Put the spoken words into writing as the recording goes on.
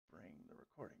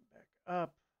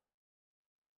up.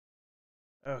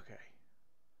 Okay.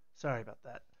 Sorry about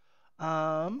that.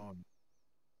 Um, Um,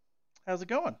 how's it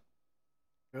going?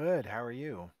 Good. How are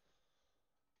you?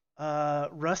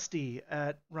 Rusty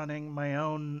at running my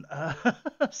own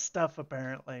stuff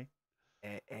apparently.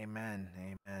 Amen.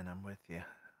 Amen. I'm with you.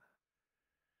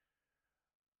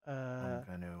 I'm Uh,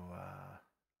 going to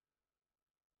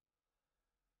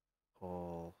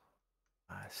pull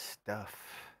my stuff.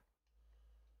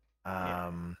 yeah.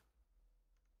 Um,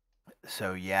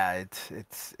 so yeah,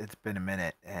 it's been a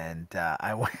minute, and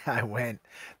I went I went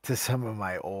to some of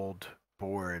my old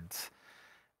boards,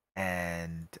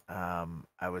 and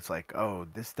I was like, oh,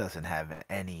 this doesn't have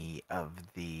any of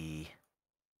the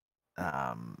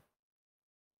um,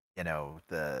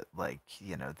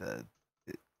 the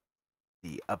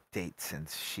the update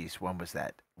since she's when was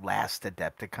that last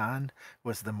Adepticon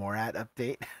was the Morat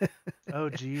update. Oh,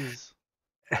 geez.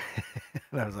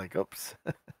 And I was like, oops.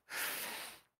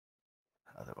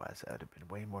 Otherwise, I would have been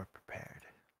way more prepared.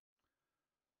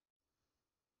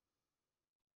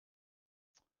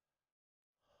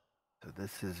 So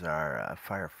this is our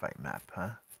firefight map,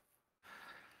 huh?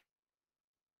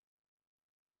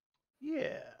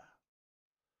 Yeah.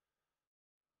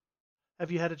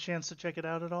 Have you had a chance to check it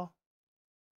out at all?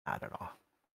 Not at all.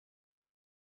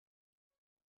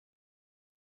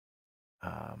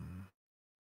 Um,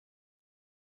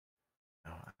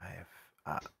 no, I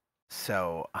have.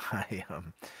 So I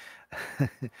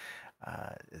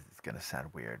it's gonna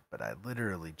sound weird, but I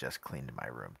literally just cleaned my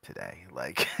room today,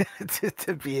 like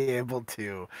to be able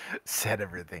to set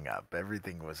everything up.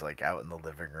 Everything was like out in the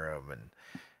living room and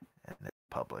in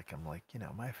public. I'm like,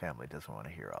 my family doesn't want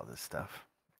to hear all this stuff.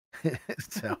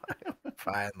 So I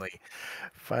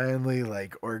finally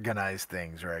like organized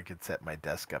things where I could set my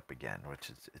desk up again, which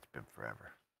is it's been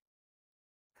forever.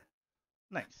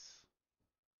 Nice.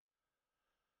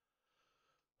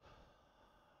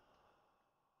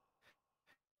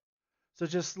 So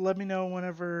just let me know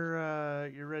whenever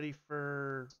you're ready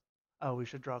for. Oh, we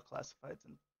should draw classifieds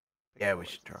and pick Yeah, we colors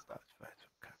should and draw stuff. classifieds.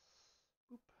 Okay.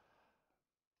 Boop.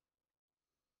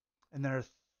 And there are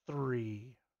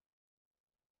three.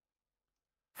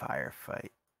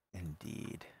 Firefight,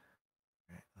 indeed.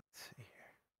 All right, let's see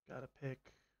here. Gotta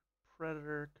pick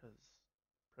Predator because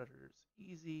Predator's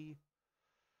easy.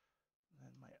 And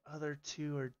then my other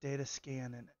two are data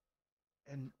scan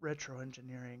and retro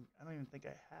engineering. I don't even think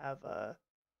I have a.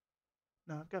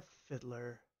 No, I've got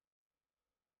Fiddler.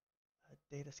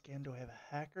 Data scan. Do I have a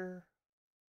hacker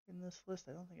in this list?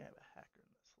 I don't think I have a hacker in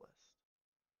this list.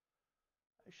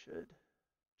 I should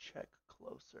check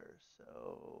closer.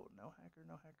 So no hacker,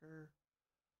 no hacker,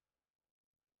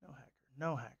 no hacker,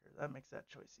 no hacker. That makes that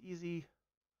choice easy.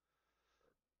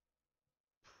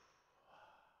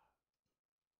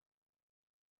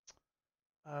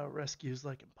 Rescues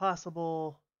like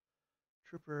impossible.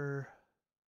 Trooper.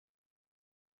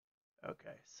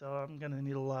 Okay, so I'm gonna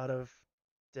need a lot of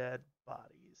dead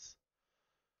bodies.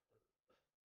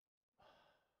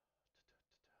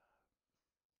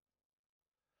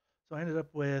 So I ended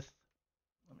up with,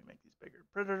 let me make these bigger.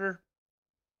 Predator,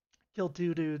 kill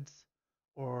two dudes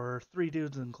or three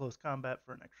dudes in close combat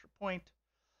for an extra point.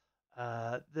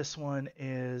 This one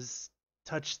is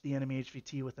touch the enemy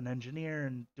HVT with an engineer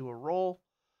and do a roll.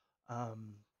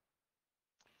 Um,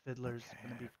 Fiddler's Okay, going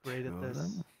to I be have great two at of this.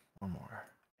 them. One more.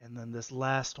 And then this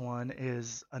last one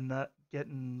is a nut get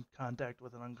in contact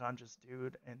with an unconscious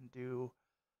dude and do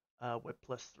whip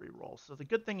plus three rolls. So the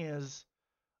good thing is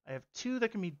I have two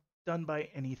that can be done by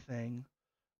anything.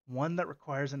 One that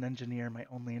requires an engineer. My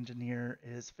only engineer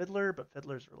is Fiddler, but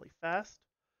Fiddler's really fast,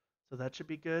 so that should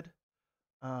be good.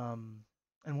 Um,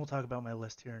 and we'll talk about my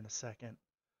list here in a second.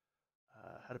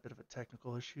 Had a bit of a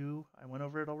technical issue. I went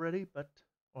over it already, but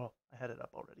well, I had it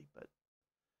up already, but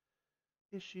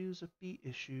issues of B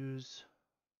issues.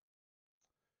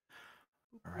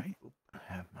 Boop, All boop, right. boop. I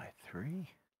have my three.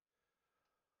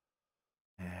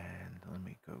 And let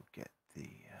me go get the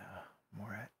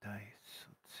Morat dice.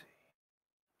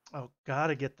 Oh,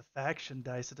 gotta get the faction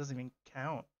dice. It doesn't even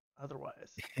count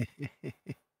otherwise. Let's see.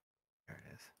 There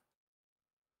it is.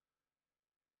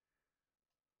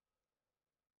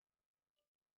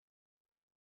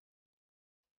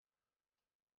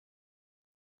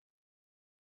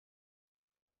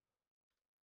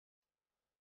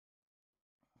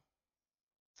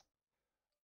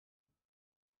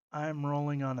 I'm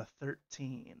rolling on a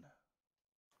 13.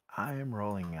 I am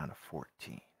rolling on a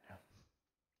 14.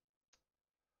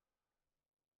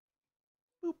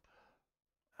 Boop.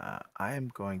 I am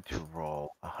going to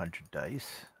roll 100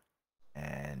 dice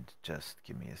and just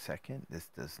give me a second. This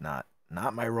does not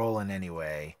my roll in any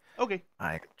way. Okay.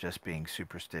 I just being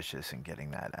superstitious and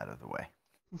getting that out of the way.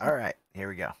 All right, here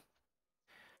we go.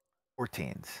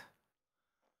 14s.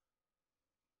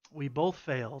 We both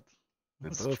failed. We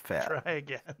Let's both failed. try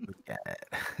again. We got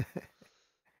it.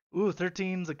 Ooh,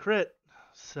 13's a crit.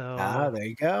 Ah, So there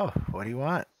you go. What do you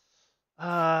want?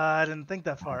 I didn't think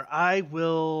that far. I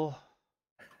will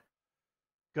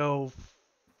go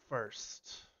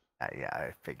first. Yeah,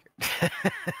 I figured.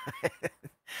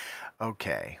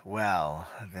 Okay, well,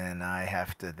 then I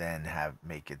have to then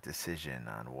make a decision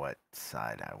on what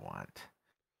side I want.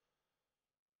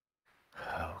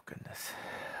 Oh goodness.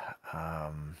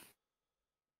 Um,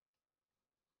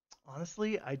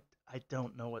 Honestly, I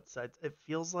don't know what sides. It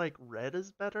feels like red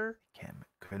is better,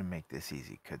 couldn't make this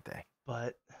easy, could they?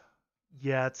 but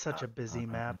yeah, it's such a busy Um,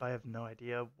 map. I have no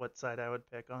idea what side I would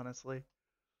pick, honestly.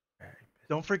 very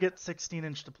Don't busy. forget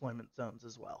 16-inch deployment zones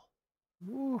as well.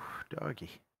 Woo,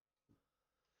 doggy.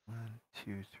 1,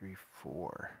 2, 3,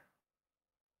 4.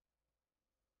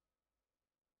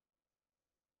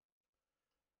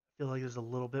 I feel like there's a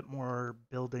little bit more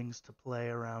buildings to play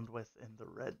around with in the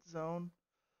red zone.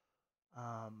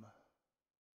 Um,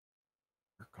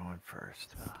 We're going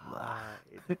first. to Blah.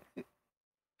 hide.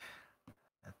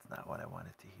 That's not what I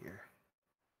wanted to hear.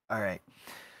 All right.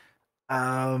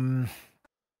 Um,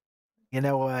 you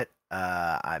know what?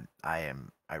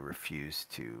 I refuse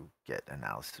to get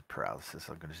analysis paralysis.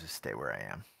 I'm gonna just stay where I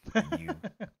am. And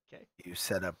Okay, you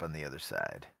set up on the other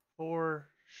side. for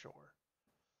sure.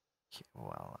 Okay,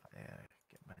 well, yeah,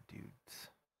 get my dudes.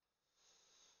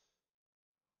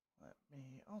 Let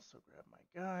me also grab my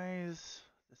guys.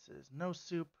 This is no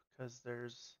soup because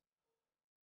there's.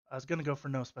 I was gonna go for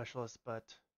no specialists,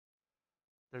 but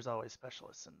there's always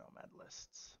specialists in nomad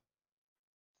lists.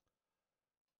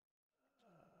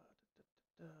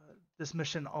 This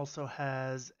mission also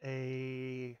has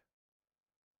a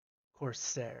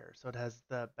Corsair, so it has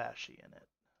the Bashi in it.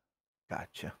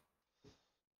 Gotcha.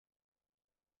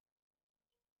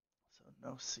 So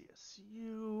no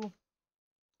CSU.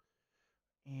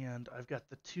 And I've got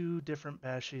the two different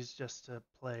Bashis just to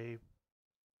play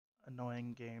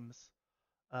annoying games.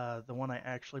 The one I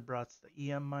actually brought's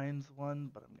the EM Mines one,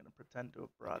 but I'm going to pretend to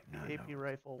have I do brought the not know AP what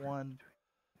Rifle one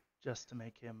just to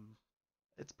make him.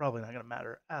 It's probably not going to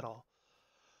matter at all.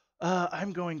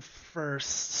 I'm going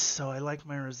first, so I like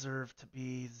my reserve to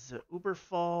be the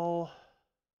Uberfall.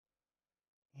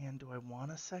 And do I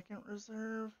want a second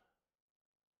reserve?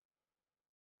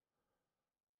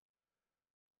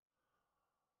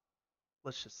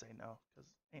 Let's just say no, because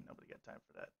ain't nobody got time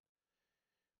for that.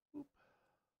 Oop.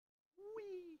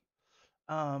 Wee.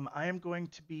 I am going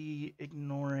to be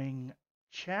ignoring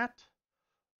chat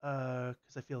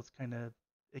because I feel it's kind of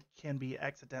it can be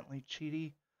accidentally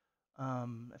cheaty.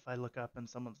 If I look up and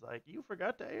someone's like, "You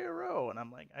forgot to ARO," and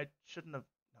I'm like, "I shouldn't have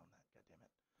known that. God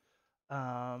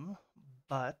damn it."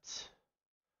 But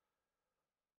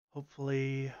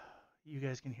hopefully you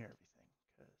guys can hear everything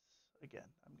because again,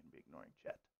 I'm going to be ignoring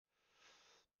chat.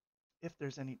 If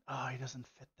there's any, oh, he doesn't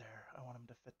fit there. I want him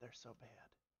to fit there so bad.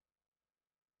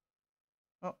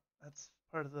 Oh, that's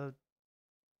part of the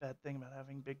bad thing about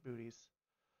having big booties.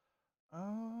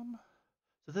 Um,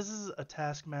 so this is a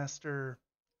Taskmaster.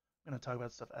 I'm going to talk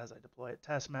about stuff as I deploy it.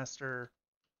 Taskmaster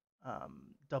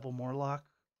double Morlock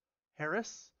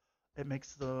Harris. It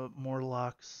makes the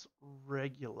Morlocks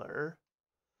regular.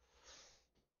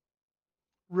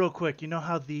 Real quick, you know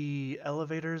how the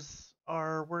elevators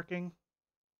are working?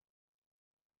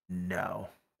 No.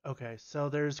 Okay, so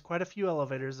there's quite a few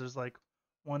elevators. There's like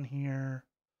one here,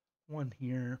 one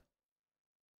here,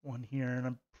 one here, and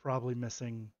I'm probably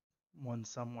missing one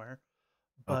somewhere.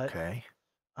 But Okay.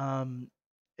 um,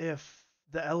 if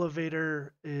the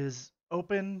elevator is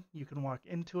open, you can walk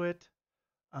into it.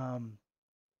 Um,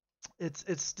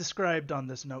 it's described on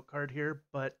this note card here,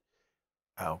 but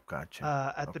Oh, gotcha.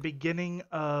 at the Okay. beginning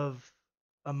of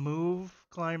a move,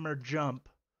 climb, or jump,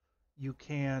 you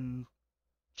can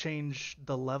change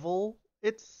the level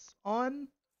it's on.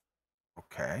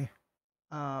 Okay.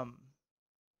 Um,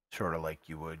 Sort of like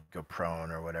you would go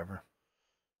prone or whatever.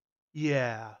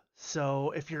 yeah.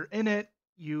 So if you're in it,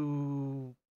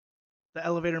 you the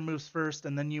elevator moves first,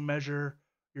 and then you measure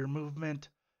your movement.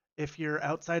 If you're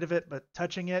outside of it but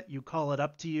touching it, you call it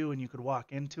up to you, and you could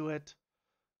walk into it.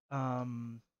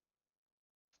 Um,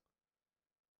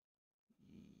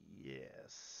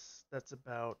 yes, that's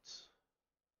about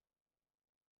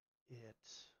it.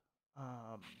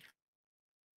 Um,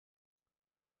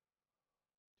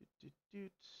 doot, doot,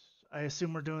 doot. I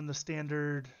assume we're doing the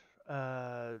standard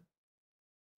uh,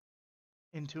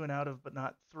 into and out of, but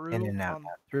not In through and out, on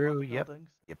not through. the Yep. buildings.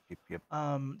 Yep. Yep. Yep.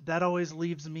 That always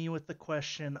leaves me with the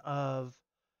question of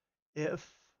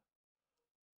if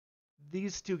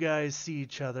these two guys see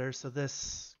each other, so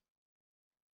this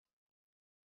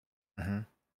Hmm.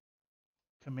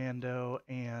 commando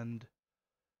and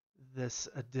this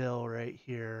Adil right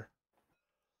here,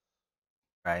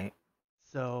 Right.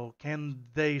 so can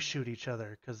they shoot each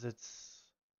other? Because it's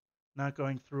not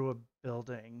going through a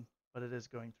building, but it is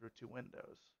going through two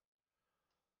windows.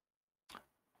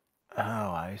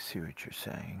 Oh, I see what you're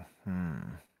saying.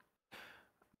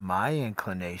 My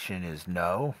inclination is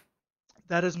no.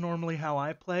 That is normally how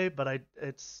I play, but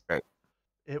Right.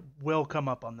 it will come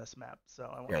up on this map, so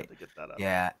I wanted Right. to get that out of the way.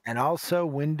 Yeah, and also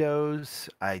windows,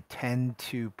 I tend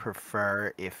to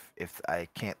prefer if I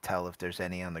can't tell if there's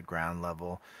any on the ground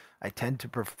level, I tend to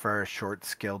prefer a short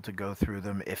skill to go through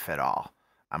them if at all.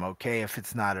 I'm okay if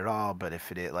it's not at all, but if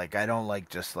it is, like I don't like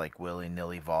just like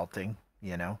willy-nilly vaulting,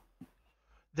 you know?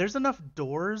 There's enough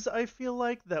doors, I feel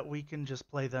like, that we can just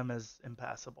play them as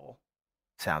impassable.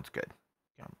 Sounds good.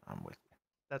 Okay, I'm with you.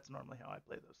 that's normally how I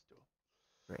play those two.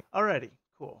 Great. Alrighty,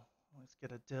 cool. Let's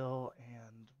get a dill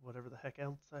and whatever the heck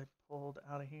else I pulled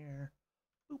out of here.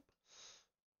 Boop.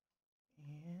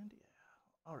 And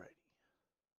yeah, alrighty.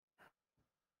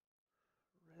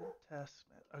 Red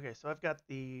Taskmaster. Okay, so I've got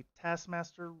the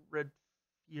Taskmaster Red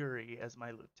Fury as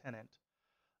my lieutenant.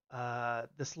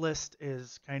 This list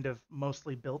is kind of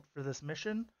mostly built for this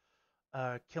mission.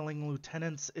 Killing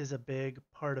lieutenants is a big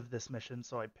part of this mission,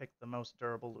 so I picked the most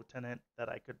durable lieutenant that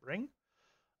I could bring,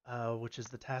 which is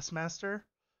the Taskmaster.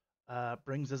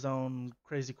 Brings his own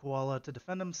crazy koala to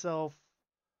defend himself.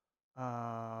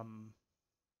 Um,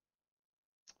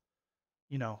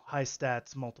 high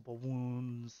stats, multiple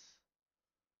wounds,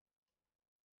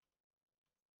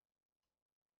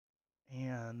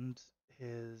 and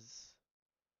his.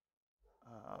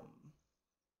 I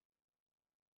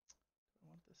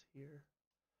want this here.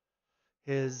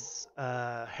 His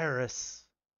Harris,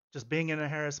 just being in a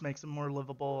Harris makes him more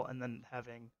livable, and then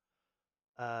having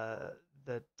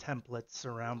the templates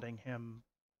surrounding him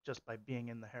just by being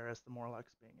in the Harris, the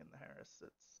Morlocks being in the Harris,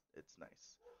 it's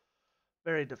nice,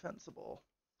 very defensible.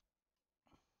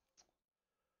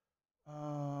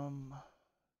 Um,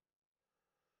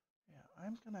 yeah,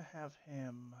 I'm gonna have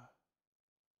him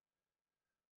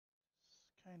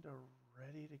kind of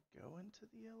ready to go into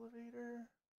the elevator.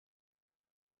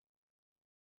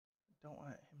 I don't want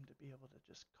him to be able to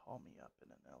just call me up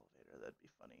in an elevator. That'd be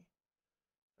funny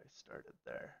if I started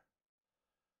there.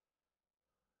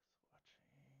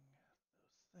 Watching those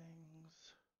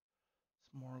things.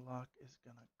 Morlock is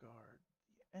gonna guard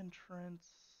the entrance.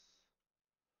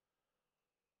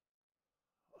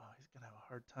 Oh, he's gonna have a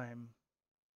hard time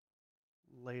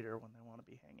later when they want to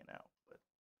be hanging out, but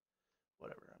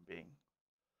whatever. I'm being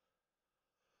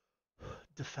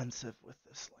defensive with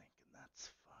this link, and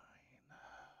that's fine.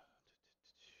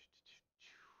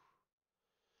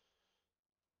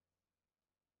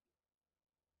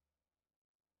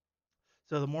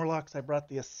 So the Morlocks, I brought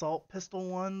the assault pistol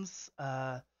ones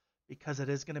because it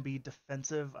is going to be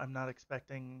defensive. I'm not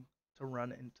expecting to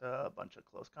run into a bunch of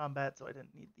close combat, so I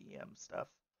didn't need the EM stuff.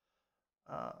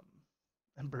 Um,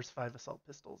 and burst 5 assault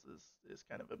pistols is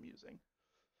kind of amusing.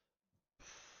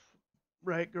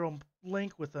 Right, girl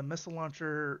Link with a missile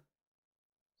launcher,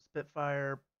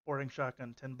 Spitfire, boarding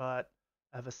shotgun, Tinbot,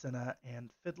 Avicenna,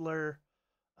 and Fiddler.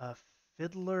 Uh,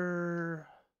 Fiddler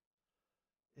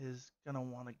is gonna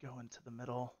want to go into the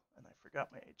middle, and I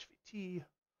forgot my HVT.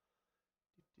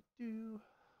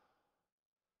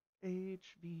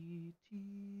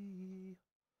 HVT.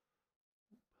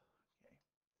 Okay.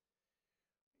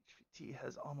 HVT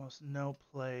has almost no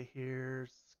play here.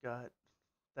 It's got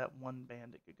that one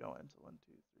band it could go into. 1,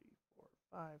 2, 3, 4,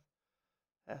 5.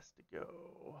 Has to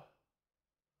go.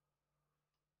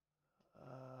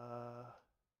 I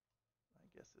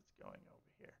guess it's going over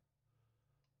here.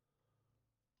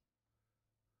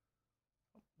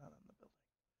 Oh, not on the building.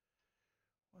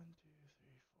 1, 2, 3,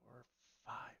 4,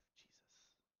 5.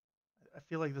 Jesus. I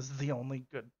feel like this is the only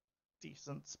good,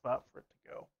 decent spot for it to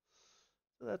go.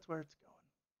 So that's where it's going.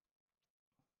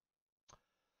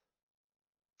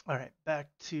 All right, back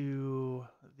to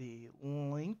the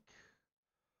link.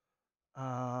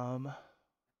 I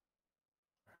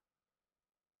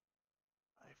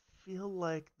feel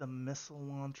like the missile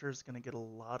launcher is going to get a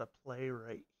lot of play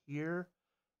right here.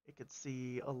 It could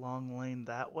see a long lane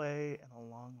that way and a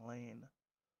long lane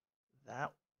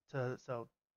that so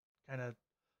kind of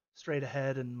straight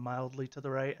ahead and mildly to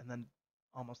the right, and then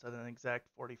almost at an exact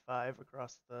 45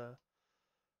 across the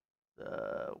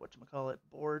whatchamacallit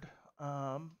board.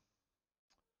 I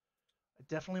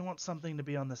definitely want something to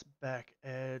be on this back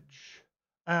edge.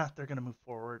 They're gonna move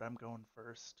forward. I'm going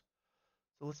first.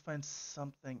 So let's find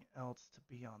something else to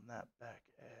be on that back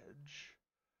edge.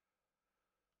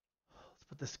 Let's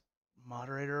put this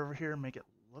moderator over here and make it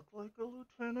look like a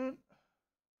lieutenant.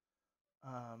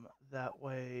 That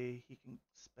way he can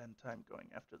spend time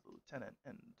going after the lieutenant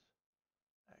and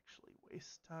actually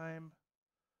waste time.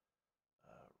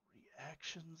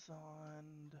 Reactions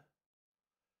on.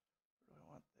 Where do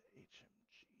I want the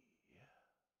HMG? Where do I want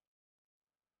the HMG?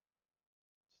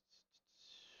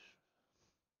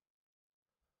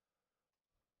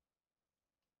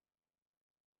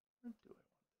 1,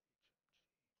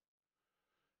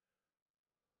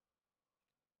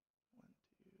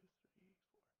 2,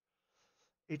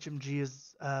 3, 4. HMG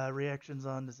is reactions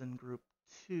on is in group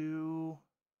 2.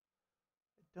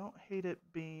 I don't hate it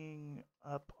being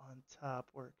up on top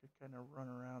where it could kind of run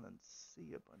around and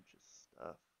see a bunch of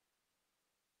stuff.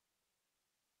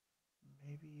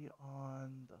 Maybe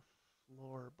on the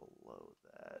floor below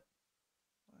that.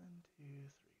 1, 2,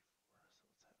 3, 4.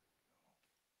 So let's have it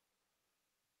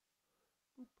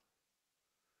go. Boop.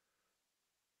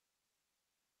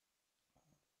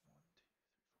 1, 2, 3, 4.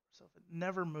 So if it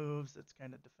never moves, it's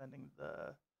kind of defending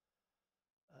the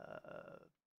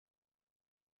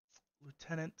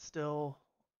lieutenant still.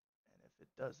 And if it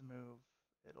does move,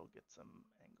 it'll get some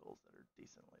angles that are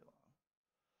decently long.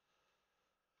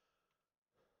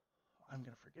 I'm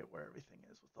going to forget where everything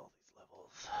is with all these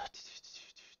levels.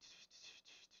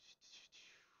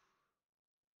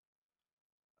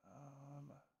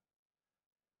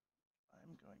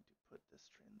 I'm going to put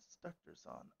this transductors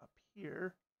on up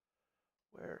here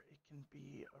where it can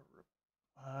be a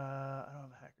I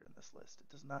don't have a hacker in this list. It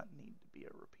does not need to be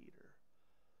a repeater.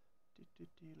 You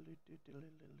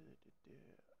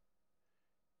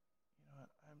know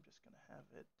what? I'm just going to have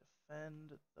it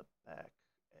defend the back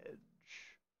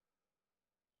edge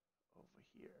over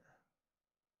here.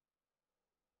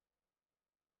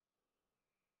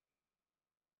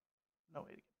 No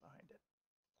way to get behind it.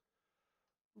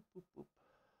 Boop, boop, boop.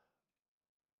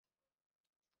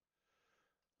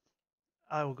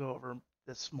 I will go over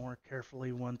this more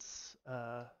carefully once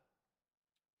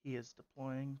he is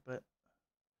deploying, but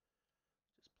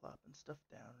just plopping stuff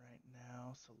down right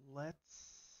now. So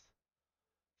let's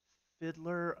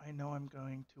Fiddler. I know I'm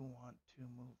going to want to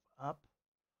move up.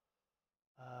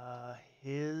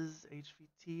 His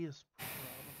HVT is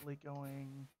probably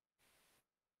going.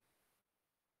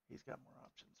 He's got more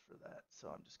options for that, so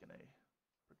I'm just gonna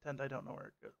pretend I don't know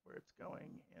where it's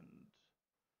going and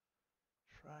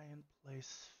try and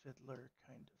place Fiddler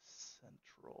kind of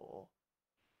central.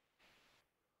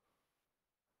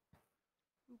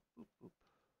 Boop, boop, boop.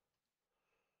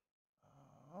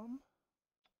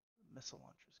 The missile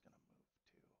launcher's gonna move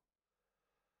too.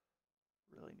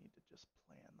 Really need to just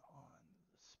plan on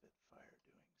the Spitfire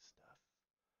doing stuff.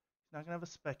 He's not gonna have a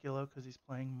Speculo because he's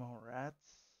playing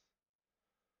Morats.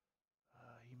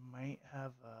 He might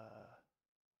have a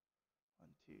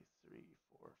 1, 2, 3,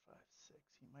 4, 5,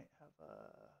 6. He might have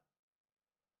a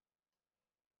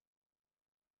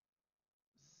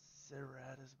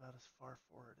Zerat is about as far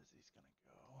forward as he's gonna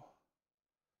go.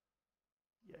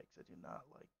 Yikes! I do not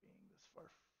like being this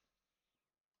far.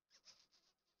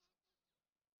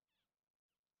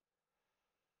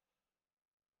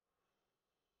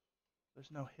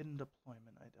 There's no hidden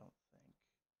deployment, I don't think.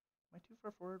 Am I too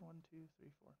far forward? 1, 2,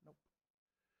 3, 4. Nope.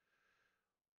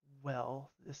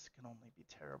 Well, this can only be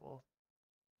terrible.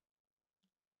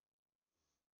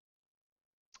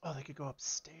 Oh, they could go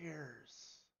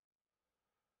upstairs.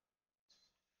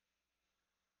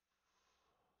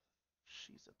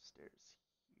 She's upstairs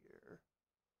here.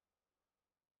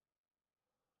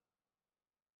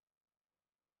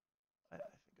 I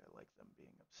think I like them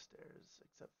being upstairs,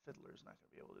 except Fiddler's not going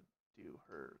to be able to do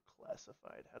her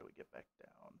classified. How do we get back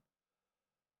down?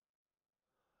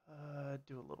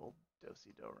 Do a little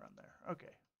do-si-do around there.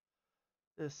 Okay.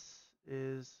 This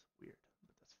is weird,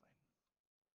 but that's fine.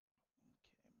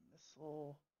 Okay,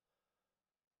 missile.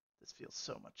 This feels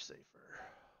so much safer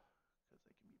because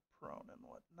they can be prone and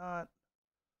whatnot.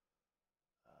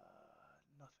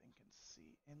 Nothing can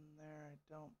see in there, I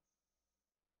don't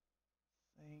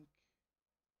think.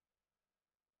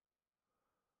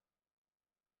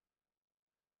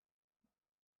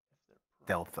 If they're prone.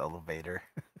 Stealth elevator.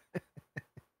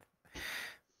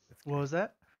 What was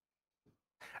that?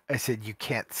 I said you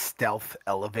can't stealth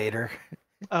elevator.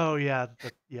 Oh yeah,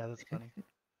 that's funny.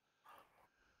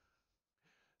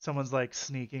 Someone's like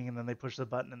sneaking and then they push the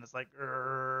button and it's like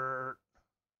Fiddler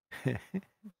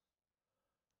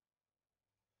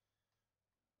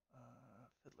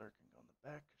can go in the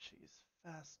back. She's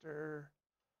faster.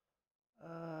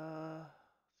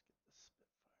 Let's get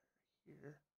the Spitfire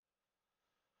here.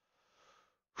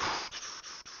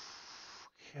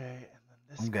 Okay, and then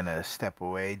this. I'm gonna step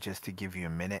away just to give you a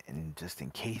minute, and just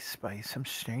in case, by some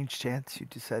strange chance, you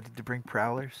decided to bring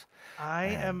prowlers. I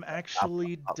And am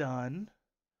actually done.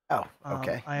 oh,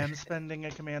 okay, I am spending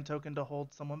a command token to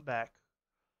hold someone back,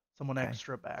 someone okay,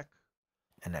 extra back.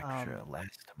 an extra Um,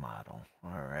 last model.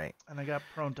 All right, and I got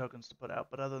prone tokens to put out,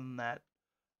 but other than that,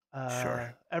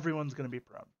 sure. everyone's gonna be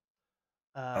prone.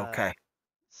 Uh, Okay.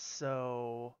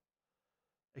 so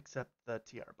except the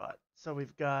TR bot. So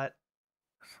we've got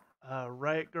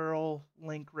Riot Girl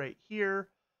Link right here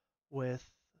with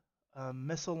a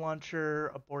missile launcher,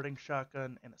 a boarding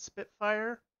shotgun, and a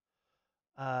Spitfire.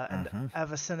 And Mm-hmm.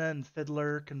 Avicenna and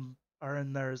Fiddler are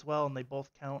in there as well, and they both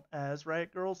count as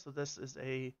Riot Girls. So this is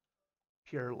a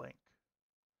pure Link.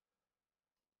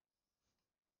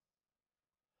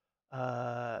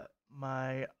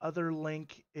 My other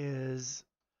Link is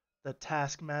the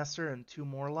Taskmaster and two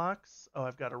Morlocks. Oh,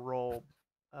 I've got to roll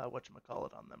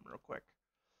whatchamacallit on them real quick.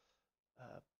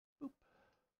 Boop.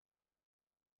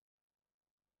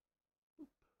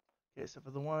 Okay, so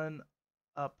for the one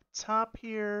up top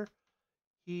here,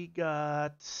 he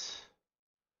got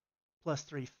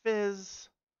 +3 Fizz,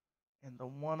 and the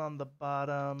one on the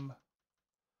bottom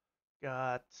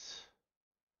got,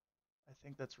 I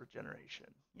think that's regeneration.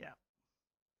 Yeah.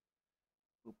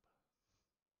 Boop.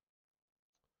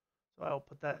 So I'll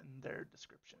put that in their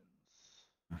descriptions.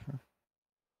 Mm-hmm.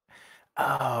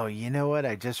 Oh, you know what?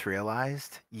 I just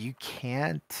realized you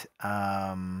can't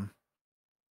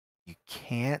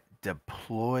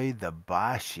deploy the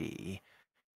Bashi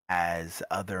as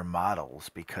other models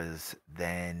because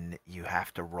then you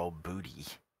have to roll booty.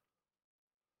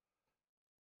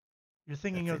 You're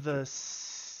thinking That's of it.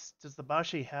 Does the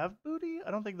Bashi have booty?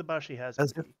 I don't think the Bashi has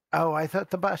Does it? booty. Oh, I thought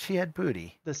the Bashi had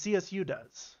booty. The CSU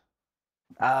does.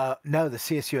 No, the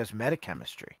CSU has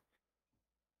metachemistry.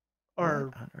 What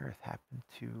Or, on earth happened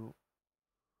to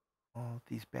all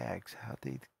these bags? How'd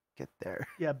they get there?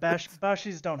 yeah,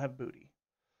 Bashis don't have booty.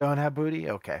 Don't have booty?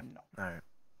 Okay. No. All right.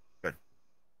 Good.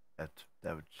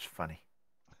 That was just funny.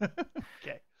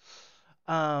 Okay.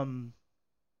 Um,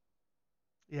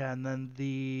 yeah, and then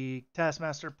the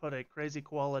Taskmaster put a crazy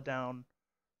koala down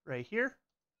right here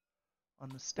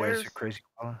on the Where's your stairs. crazy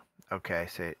koala? Okay, I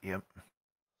see it. Yep.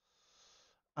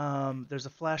 There's a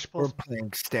flash We're pulse.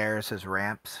 playing stairs as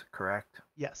ramps, correct?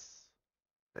 Yes.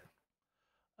 Good.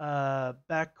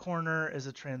 Back corner is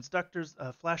a transductor's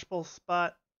flash pulse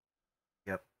spot.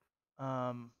 Yep.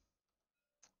 Um,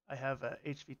 I have a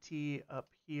HVT up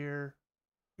here.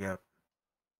 Yep.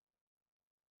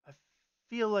 I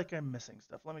feel like I'm missing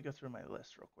stuff. Let me go through my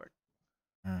list real quick.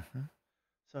 Mm-hmm.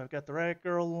 So I've got the Riot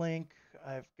Girl link.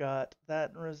 I've got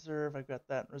that in reserve. I've got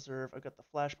that in reserve. I've got the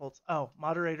flash pulse. Oh,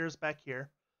 moderators back here.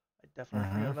 I definitely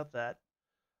forgot Mm-hmm. about that.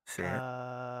 See it.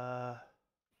 Uh,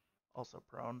 also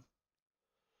prone.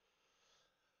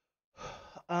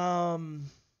 um,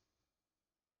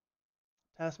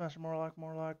 Taskmaster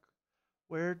Morlock.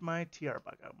 Where'd my TR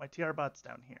bot go? My TR bot's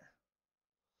down here.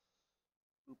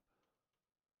 Oop.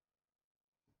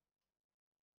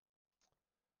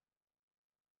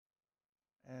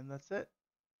 And that's it.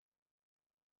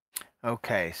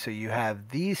 Okay, so you have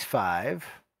these five,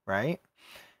 right?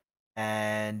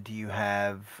 And you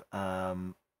have a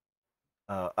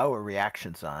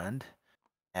reactions on,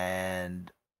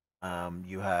 and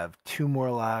you have two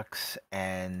Morlocks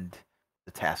and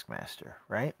the Taskmaster,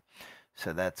 right?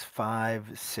 So that's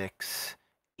 5, 6,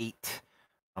 8.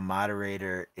 A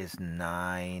moderator is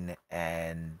 9,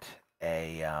 and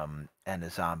a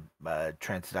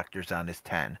transductor's on is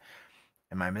 10.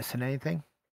 Am I missing anything?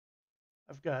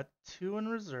 I've got two in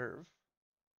reserve.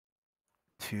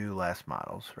 Two last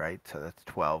models, right? So that's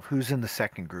 12. Who's in the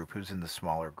second group? Who's in the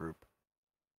smaller group?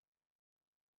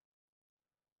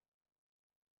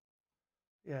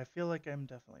 Yeah, I feel like I'm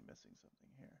definitely missing something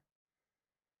here.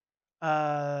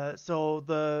 So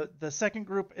the second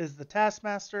group is the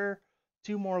Taskmaster,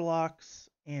 two more locks,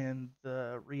 and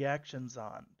the reaction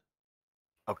Zond.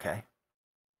 Okay.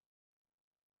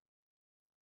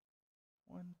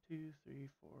 1, 2, 3,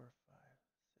 4, 5,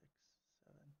 6,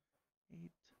 7,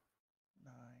 8,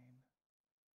 9.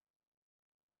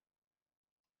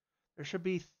 There should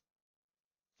be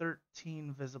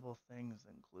 13 visible things,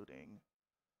 including,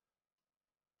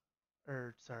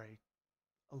 or sorry,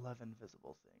 11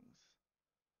 visible things,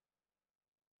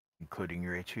 Including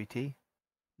your HVT?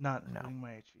 not No. including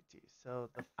my HVT. So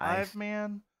the I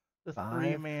 5-man, the 5,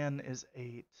 3-man is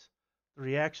 8. The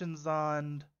reaction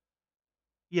Zond,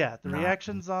 yeah, the 9,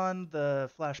 reactions on the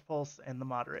flash pulse and the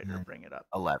moderator 10, bring it up.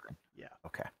 11. Yeah.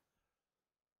 Okay.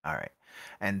 All right.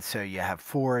 And so you have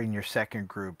 4 in your second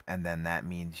group, and then that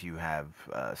means you have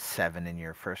 7 in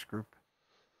your first group?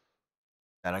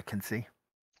 that I can see.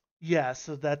 Yeah,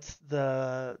 so that's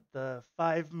the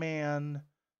 5-man,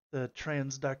 the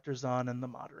transductors on, and the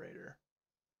moderator.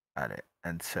 Got it.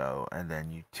 And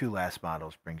then you two last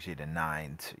models brings you to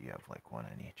 9, so you have like one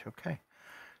in each. Okay,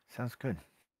 sounds good.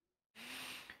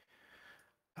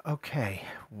 Okay,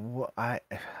 well, I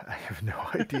have no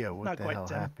idea what Not the quite hell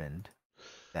 10. happened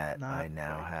that I Not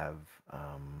now quite. have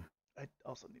um I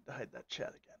also need to hide that chat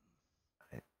again.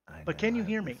 I But now can you have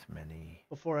hear this me many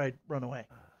before I run away?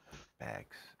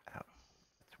 bags out.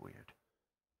 That's weird.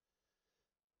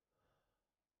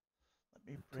 Let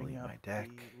me bring Delete up my deck.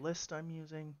 the list I'm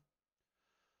using.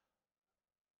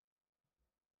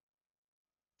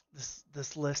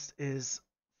 This list is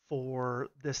for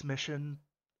this mission,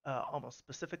 almost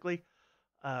specifically.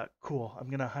 Cool. I'm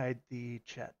gonna hide the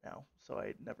chat now so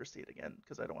I never see it again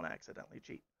because I don't want to accidentally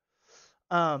cheat.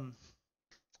 Um,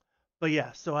 but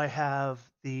yeah, so I have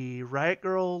the Riot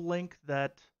Girl link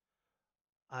that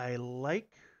I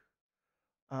like.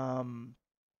 Um,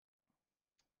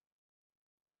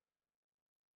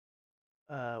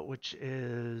 which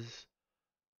is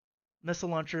missile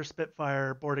launcher,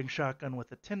 Spitfire, boarding shotgun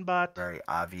with a tin bot. Very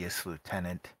obvious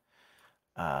lieutenant.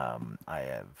 I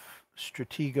have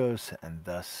Strategos and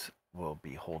thus will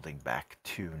be holding back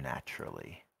 2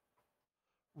 naturally.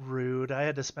 Rude. I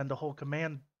had to spend a whole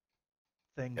command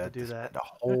thing You to have to do that. spend a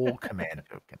whole command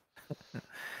token.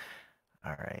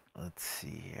 All right, let's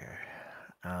see here.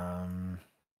 Um,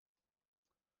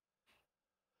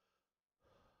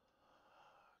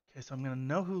 Okay, so I'm gonna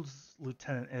know who's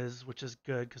lieutenant is, which is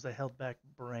good because I held back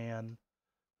Bran,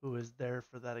 who is there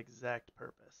for that exact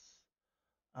purpose.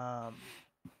 Um,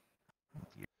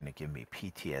 you're gonna give me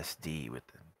PTSD with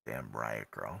the damn riot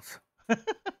girls.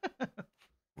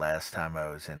 Last time I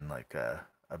was in like a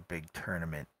big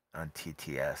tournament on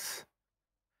TTS.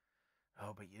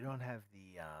 Oh, but you don't have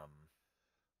the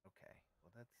okay.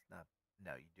 Well, that's not.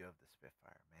 No, you do have the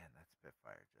Spitfire. Man, that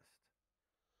Spitfire just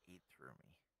ate through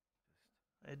me.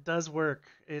 it does work.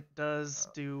 It does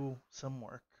Just do some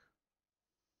work.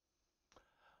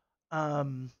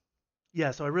 Um,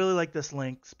 yeah, so I really like this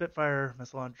link: Spitfire,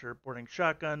 missile launcher, boarding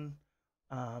shotgun,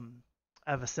 um,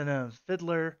 Avicenna and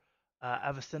Fiddler.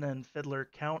 Avicenna and Fiddler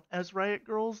count as Riot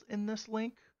Girls in this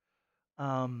link.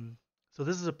 So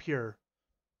this is a pure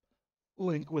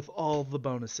link with all the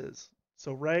bonuses.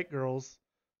 So Riot Girls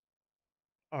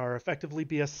are effectively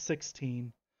BS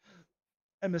 16,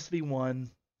 MSV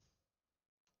 1,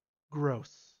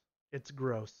 gross. It's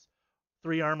gross.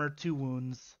 3 armor, 2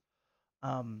 wounds.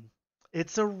 Um,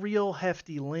 it's a real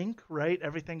hefty link, right?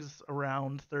 Everything's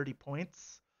around 30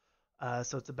 points.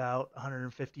 So it's about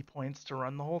 150 points to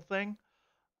run the whole thing.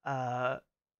 Uh,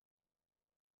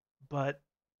 but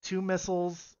 2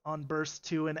 missiles on burst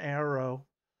 2 and arrow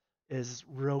is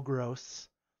real gross.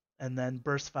 And then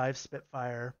burst 5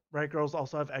 Spitfire. Riot Girls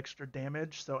also have extra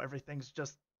damage, so everything's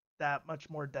just that much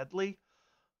more deadly.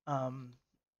 Um,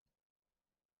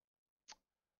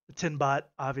 the Tin Bot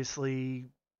obviously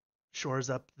shores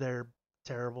up their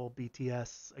terrible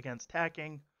BTS against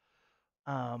hacking.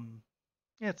 Um,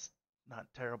 it's not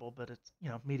terrible, but it's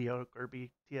mediocre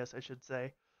BTS, I should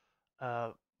say.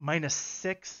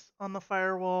 -6 on the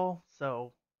firewall,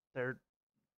 so they're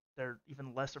they're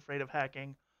even less afraid of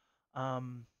hacking.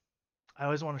 Um, I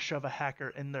always want to shove a hacker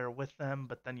in there with them,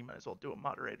 but then you might as well do a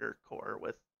moderator core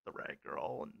with the rag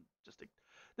girl and just.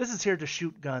 This is here to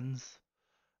shoot guns,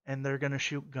 and they're gonna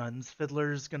shoot guns.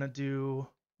 Fiddler's gonna do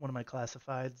one of my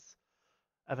classifieds.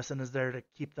 Evison is there to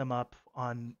keep them up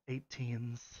on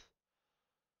 18s.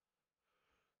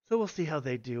 So we'll see how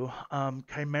they do.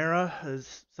 Chimera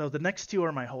is so the next two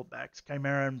are my holdbacks,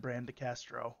 Chimera and Bran de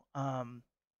Castro.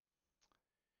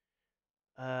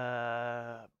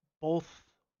 Both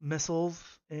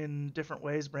missiles in different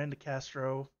ways. Bran de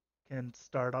Castro can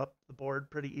start up the board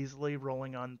pretty easily,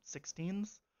 rolling on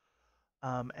 16s.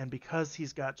 And because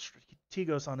he's got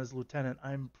Strategos on his lieutenant,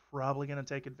 I'm probably going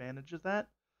to take advantage of that,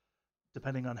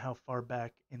 depending on how far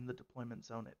back in the deployment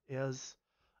zone it is.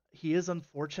 He is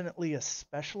unfortunately a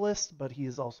specialist, but he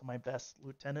is also my best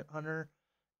lieutenant hunter.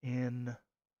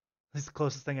 He's the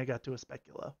closest thing I got to a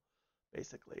specula,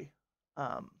 basically.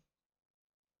 Um,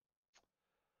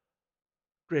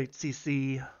 Great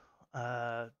CC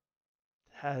uh,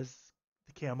 has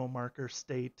the camo marker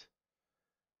state,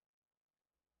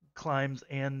 climbs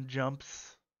and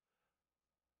jumps,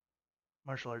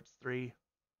 martial arts 3,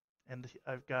 and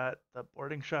I've got the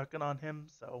boarding shotgun on him,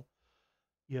 so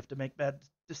you have to make bad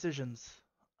decisions.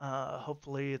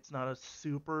 Hopefully, it's not a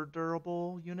super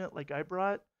durable unit like I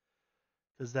brought,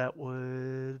 because that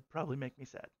would probably make me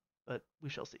sad, but we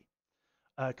shall see.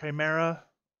 Chimera,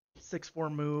 6-4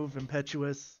 move,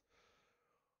 impetuous,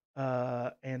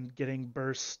 and getting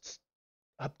burst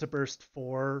up to burst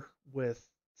 4 with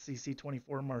CC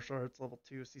 24 martial arts level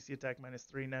 2, CC attack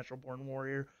 -3, natural born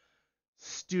warrior.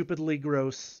 Stupidly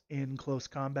gross in close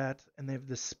combat, and they have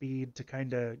the speed to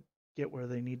kind of get where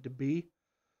they need to be.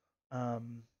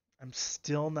 I'm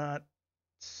still not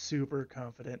super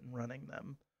confident in running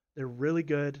them. They're really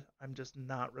good. I'm just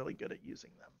not really good at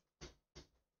using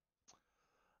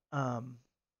them.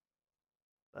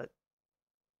 But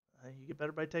you get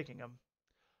better by taking them.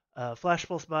 Flash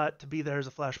pulse bot, to be there as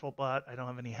a flash pulse bot. I don't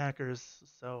have any hackers,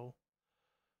 so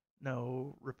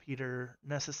no repeater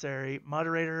necessary.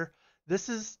 Moderator, this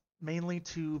is mainly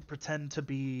to pretend to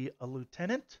be a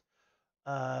lieutenant,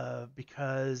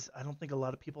 because I don't think a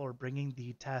lot of people are bringing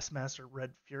the Taskmaster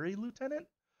Red Fury lieutenant.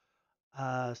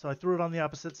 So I threw it on the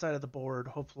opposite side of the board.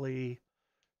 Hopefully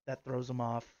that throws them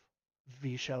off.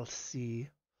 We shall see.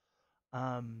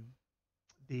 Um,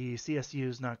 the CSU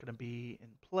is not going to be in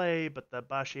play, but the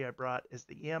Bashi I brought is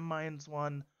the EM Mines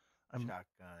one. I'm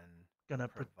Shotgun gonna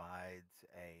provides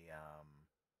a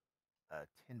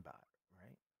tin bot,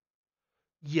 right?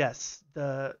 yes,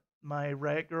 the my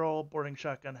Riot Girl boarding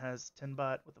shotgun has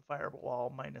Tinbot with a fireball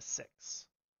 -6.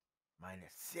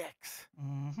 -6.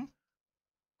 Mm-hmm.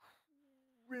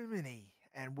 Rimini.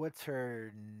 And what's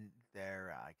her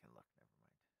there? I can look.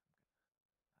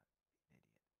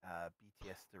 Never mind.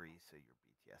 BTS 3, so you're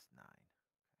BTS 9.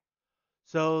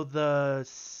 So the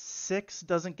 6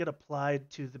 doesn't get applied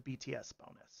to the BTS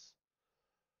bonus.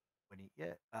 What do you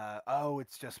get? Oh,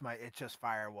 it's just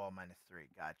firewall -3.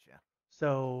 Gotcha.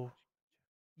 So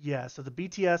yeah, so the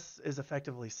BTS is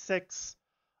effectively 6,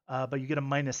 but you get a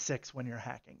 -6 when you're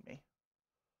hacking me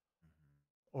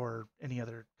Mm-hmm. or any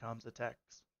other comms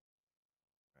attacks.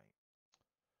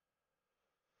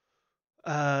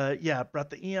 Yeah, brought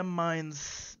the EM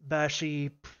mines,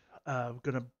 Bashi,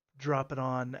 gonna drop it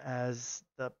on as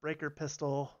the breaker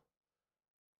pistol,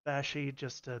 Bashi,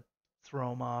 just to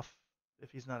throw him off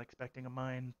if he's not expecting a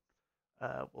mine.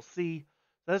 We'll see.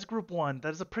 That's group one.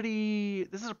 This is a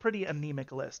pretty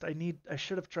anemic list. I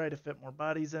should have tried to fit more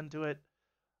bodies into it.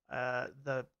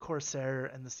 The Corsair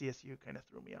and the CSU kind of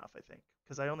threw me off, I think,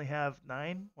 because I only have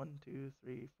 9. 1, 2,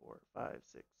 3, 4, 5,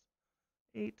 6,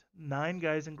 8, 9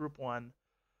 guys in group one,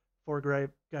 4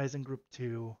 guys in group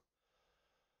two.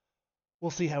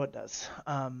 We'll see how it does.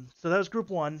 So that was group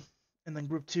one, and then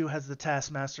group two has the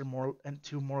Taskmaster and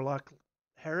 2 Morlock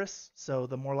Harris. So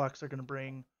the Morlocks are going to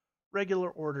bring regular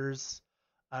orders.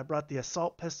 I brought the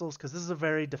assault pistols because this is a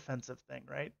very defensive thing,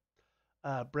 right?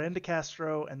 Bran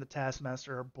Castro and the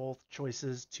Taskmaster are both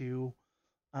choices to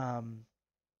um,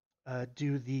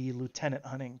 do the lieutenant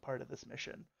hunting part of this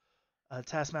mission.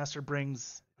 Taskmaster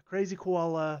brings a crazy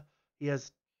koala. He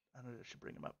has, I don't know, I should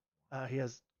bring him up. He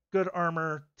has good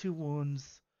armor, 2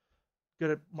 wounds,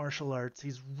 good at martial arts.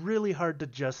 He's really hard to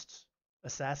just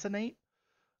assassinate.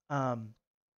 Um,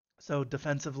 so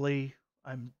defensively,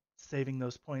 I'm saving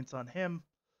those points on him.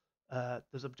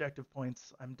 Those objective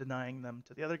points, I'm denying them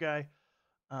to the other guy.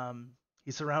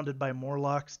 He's surrounded by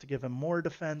Morlocks to give him more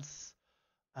defense.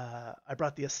 I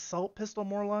brought the assault pistol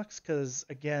Morlocks because,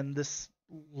 again, this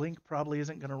Link probably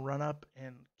isn't going to run up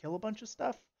and kill a bunch of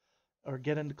stuff or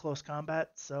get into close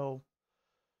combat. So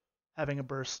having a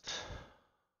burst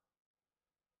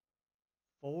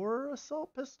 4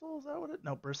 assault pistol, is that what it?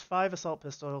 No, burst 5 assault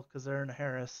pistol because they're in a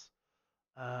Harris.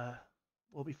 Uh,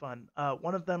 will be fun.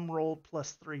 One of them rolled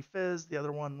 +3 fizz. The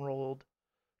other one rolled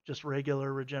just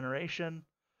regular regeneration.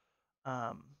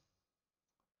 And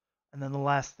then the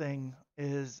last thing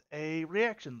is a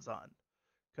reaction zone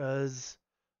because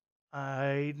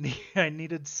I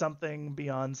needed something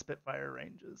beyond Spitfire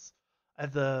ranges. I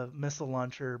have the missile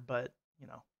launcher, but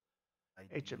I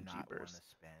do HMG not want to burst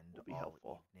spend will be all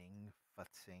helpful. evening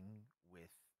futzing with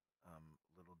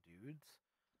little dudes.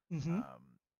 Mm-hmm. Um,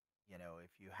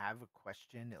 if you have a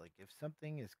question, like if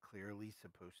something is clearly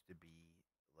supposed to be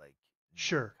like near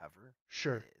Sure, cover, it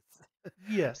sure. is.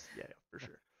 Yes, yeah, for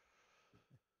sure.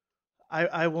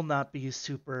 I will not be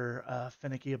super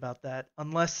finicky about that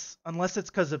unless it's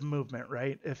because of movement,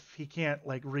 right? If he can't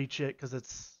like reach it because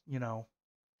it's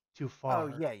too Oh far,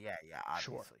 yeah, yeah, yeah.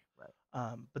 sure. Obviously,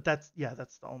 right. But that's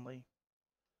the only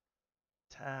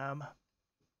tab.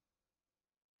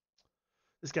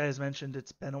 This guy has mentioned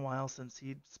it's been a while since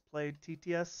he's played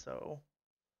TTS, so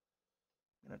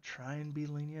I'm gonna try and be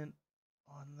lenient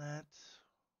on that.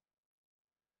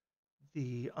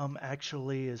 The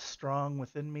actually is strong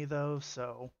within me though,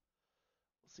 so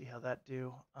we'll see how that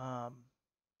do.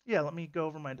 Yeah, let me go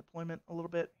over my deployment a little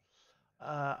bit.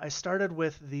 I started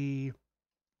with the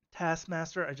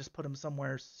Taskmaster. I just put him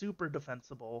somewhere super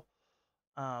defensible.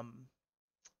 Um,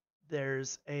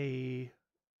 there's a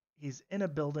he's in a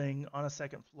building on a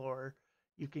second floor.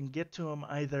 You can get to him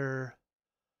either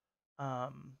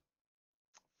um,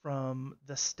 from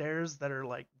the stairs that are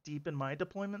like deep in my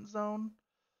deployment zone,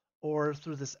 or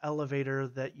through this elevator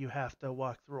that you have to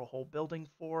walk through a whole building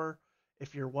for.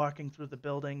 If you're walking through the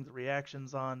building, the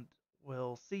reactions on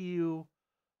will see you.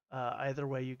 Either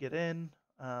way, you get in.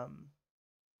 Um,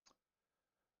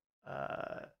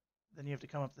 uh, then you have to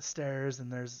come up the stairs,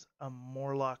 and there's a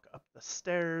Morlock up the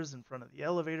stairs in front of the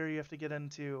elevator you have to get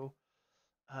into.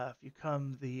 If you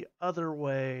come the other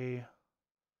way,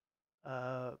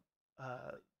 uh,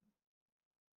 uh,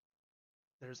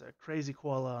 there's a crazy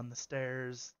koala on the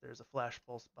stairs. There's a flash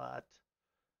pulse bot,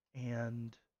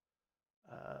 and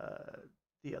uh,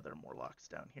 the other Morlocks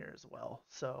down here as well.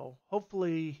 So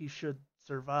hopefully he should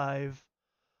survive.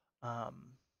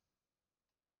 Um,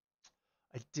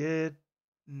 I did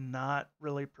not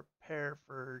really prepare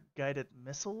for guided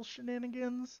missile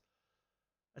shenanigans.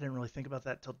 I didn't really think about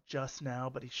that till just now,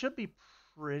 but he should be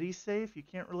pretty safe. You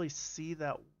can't really see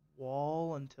that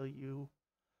wall until you.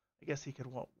 I guess he could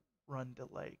run to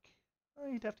like. Oh,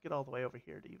 you'd have to get all the way over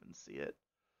here to even see it.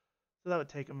 So that would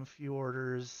take him a few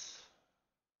orders.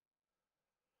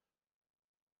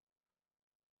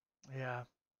 Yeah.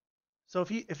 So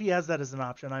if he has that as an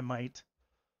option, I might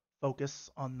focus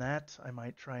on that. I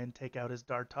might try and take out his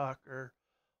Dartok or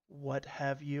what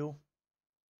have you.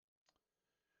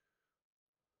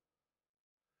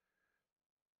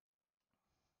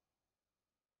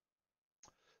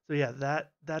 So yeah,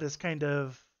 that is kind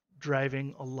of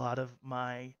driving a lot of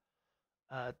my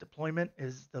deployment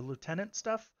is the lieutenant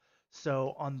stuff.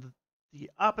 So on the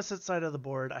opposite side of the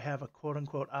board, I have a quote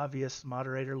unquote obvious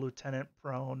moderator lieutenant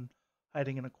prone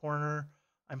hiding in a corner.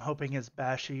 I'm hoping his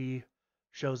Bashi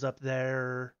shows up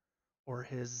there or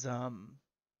his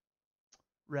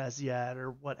Raziat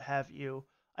or what have you.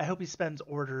 I hope he spends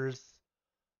orders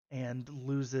and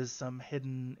loses some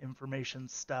hidden information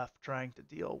stuff trying to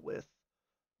deal with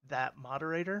that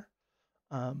moderator.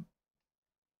 Um,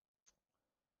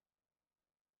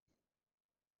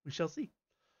 we shall see.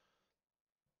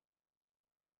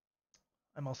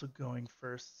 I'm also going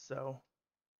first, so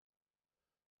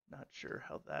not sure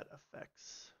how that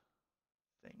affects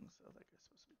things. Oh, that guy's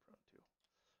supposed to be prone too.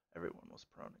 Everyone was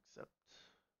prone except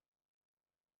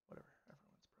whatever.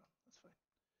 Everyone's prone. That's fine.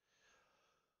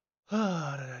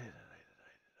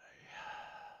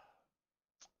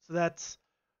 So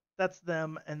that's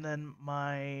them, and then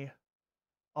my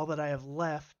all that I have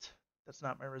left that's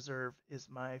not my reserve is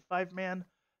my 5-man.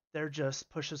 They're just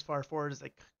push as far forward as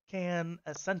they can,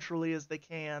 as centrally as they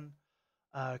can,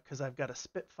 because I've got a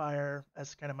Spitfire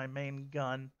as kind of my main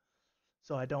gun,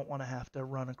 so I don't want to have to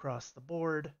run across the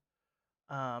board.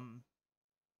 Um,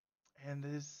 and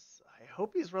I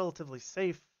hope he's relatively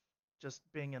safe just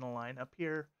being in a line up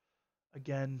here.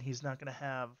 Again, he's not going to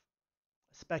have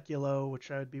a Speculo,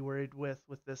 which I would be worried with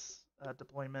this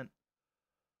deployment.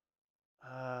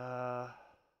 Uh,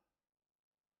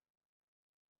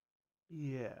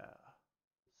 yeah.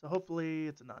 So hopefully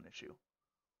it's a non-issue.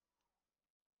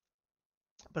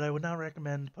 But I would not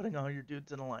recommend putting all your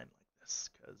dudes in a line like this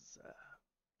because,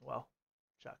 well,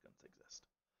 shotguns exist.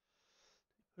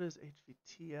 Put his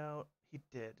HVT out. He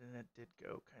did, and it did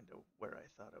go kind of where I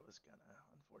thought it was gonna,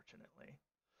 unfortunately.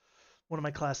 One of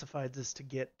my classifieds is to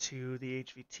get to the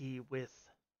HVT with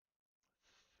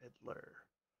Fiddler.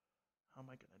 How am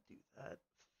I gonna do that?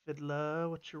 Fiddler,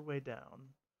 what's your way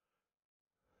down?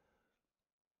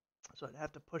 So I'd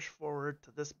have to push forward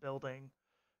to this building,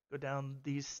 go down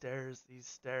these stairs,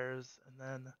 and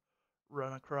then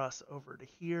run across over to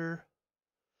here.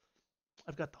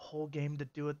 I've got the whole game to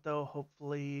do it though.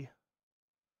 Hopefully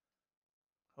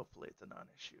it's a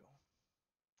non-issue.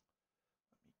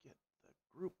 Let me get the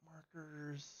group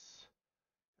markers,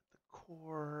 get the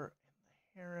core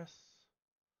and the Harris.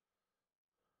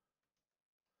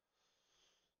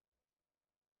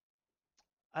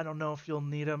 I don't know if you'll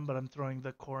need them, but I'm throwing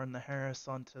the core and the Harris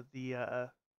onto the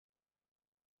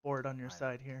board on your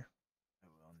side here. I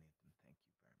will need them.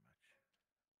 Thank you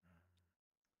very much.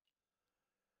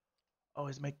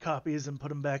 Always make copies and put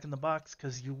them back in the box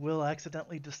because you will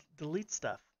accidentally delete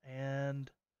stuff,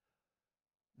 and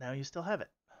now you still have it.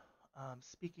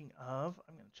 Speaking of,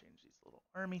 I'm going to change these little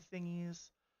army thingies.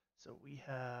 So we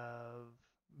have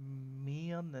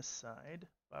me on this side,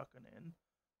 Bakunin,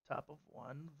 top of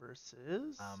one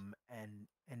versus. And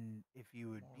if you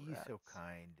would be so Morats.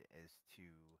 kind as to,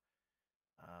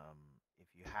 um, if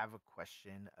you have a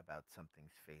question about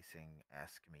something's facing,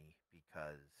 ask me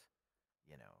because,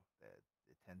 you know,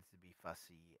 it tends to be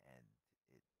fussy and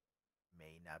it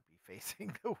may not be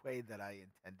facing the way that I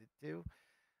intended to.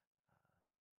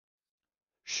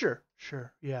 Sure,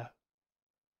 sure, yeah.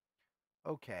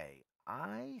 Okay,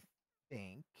 I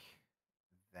think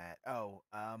that. Oh,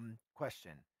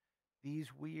 question.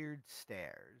 These weird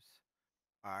stairs.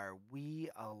 Are we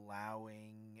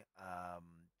allowing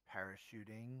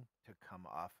parachuting to come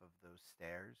off of those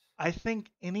stairs? I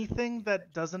think Because anything these that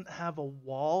edges. doesn't have a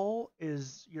wall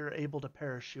is you're able to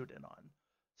parachute in on.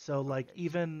 So like Okay, so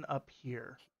even up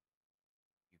here.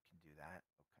 you can do that.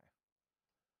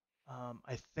 Okay.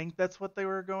 I think that's what they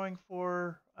were going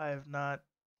for. I have not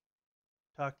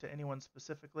talked to anyone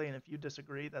specifically, and if you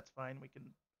disagree, that's fine. We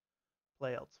can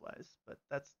play elsewise, but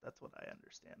that's what I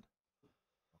understand.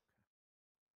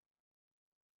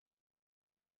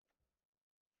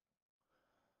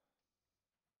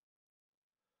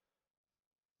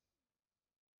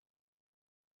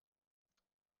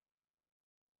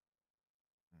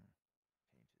 Hmm.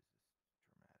 Changes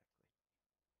this dramatically.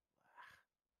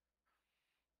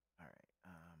 All right.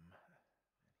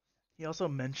 He also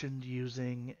mentioned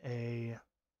using a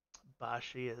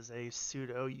Bashi as a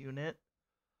pseudo unit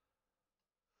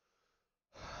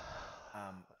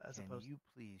as Can opposed. you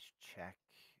please check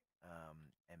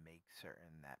and make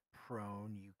certain that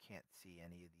prone you can't see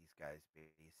any of these guys'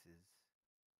 bases?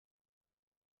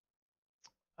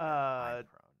 Yeah, I'm Uh,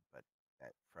 prone, but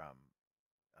that from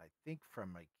I think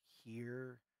from like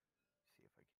here. See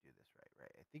if I can do this right.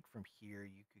 Right. I think from here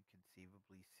you could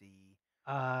conceivably see.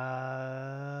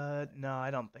 no, I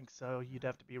don't think so. You'd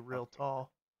have to be real Okay, good,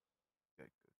 tall. good,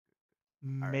 good, good,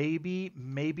 good. All right,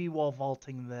 Maybe while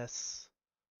vaulting this,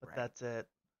 but right. that's it.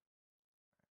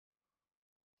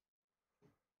 2,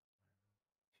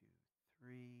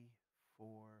 3,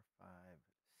 4, 5,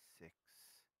 6,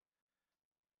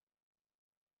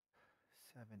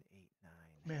 7, 8, 9,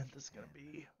 Man, this is gonna 10,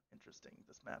 be interesting.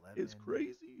 This map is 11.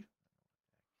 crazy.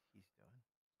 He's doing.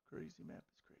 Crazy map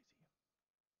is crazy.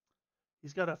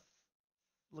 He's got a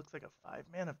looks like a 5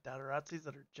 man of Datarazis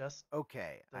that are just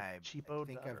Okay, the I cheapo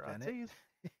think I've done it. Datarazis.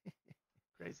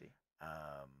 Crazy.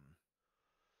 um,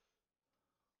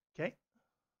 Okay,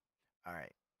 all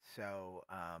right. So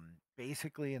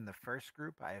basically, in the first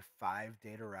group, I have 5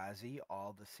 Data Razi,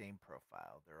 all the same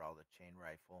profile. They're all the chain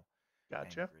rifle and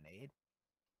gotcha. grenade.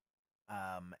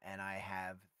 And I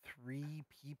have 3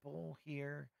 people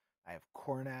here. I have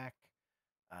Kornak,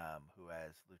 who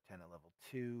has Lieutenant level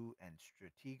 2, and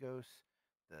Strategos,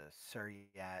 the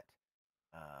Suryat,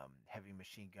 heavy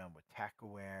machine gun with tac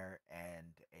aware,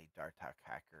 and a Dartok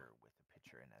hacker with a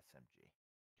pitcher and SMG.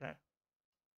 Okay,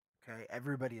 Okay,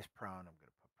 everybody is prone. I'm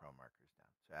going to put pro markers down.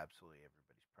 So absolutely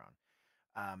everybody's prone.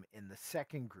 In the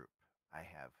second group, I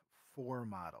have 4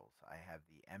 models. I have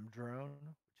the M drone,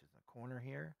 which is in the corner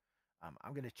here.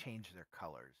 I'm going to change their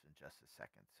colors in just a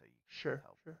second so you can sure,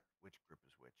 tell sure. which group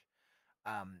is which.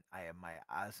 I have my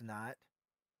Osnot,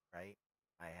 right?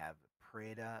 I have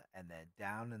Preda, and then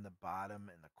down in the bottom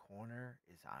in the corner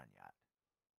is Anyat.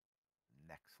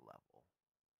 Next level.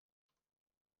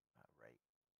 Right.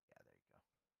 Yeah, there you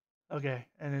go. Okay,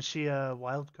 and is she a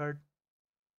wild card?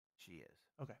 She is.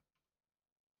 Okay,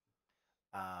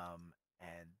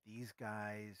 And these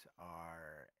guys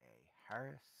are a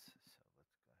Harris. So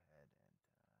let's go ahead and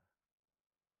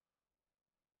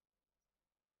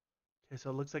okay. So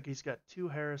it looks like he's got 2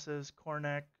 Harrises,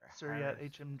 Kornak, Suryat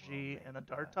Harris. We'll HMG, make and a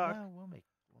Dartok, no. We'll make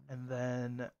and Osnat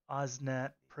then the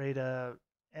Osnet, Preda,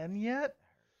 and yet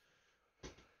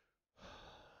Harris.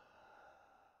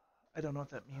 I don't know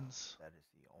what that means. That is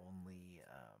the only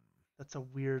That's a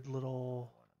weird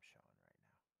little one I'm showing right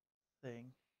now.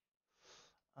 thing.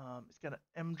 It's got an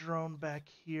M drone back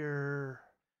here.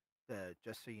 The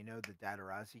just so you know, the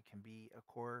Datarazi can be a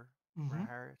core for a Mm-hmm.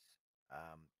 Harris.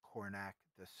 Kornak,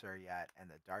 the Suryat, and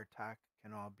the Dartok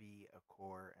can all be a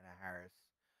core and a Harris.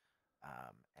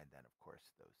 And then, of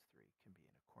course, those 3 can be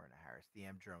in a core and a Harris. The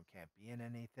M drone can't be in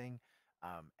anything.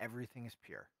 Everything is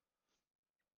pure.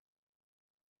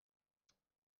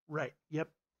 Right. Yep.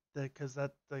 Because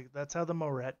that's how the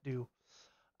Morat do.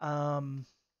 Um.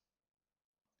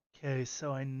 Okay.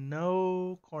 So I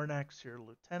know Cornak's your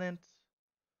lieutenant,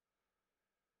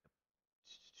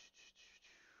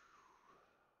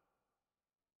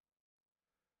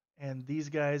 and these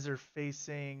guys are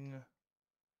facing.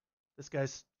 This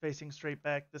guy's facing straight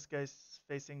back. This guy's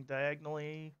facing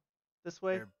diagonally this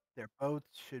way. They're both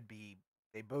should be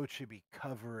they both should be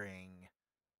covering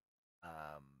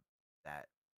um, that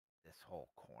this whole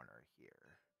corner here.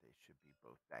 They should be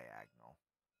both diagonal.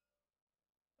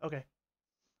 Okay.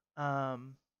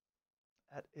 Um.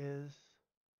 That is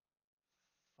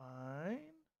fine.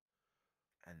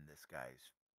 And this guy's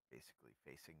basically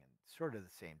facing in sort of the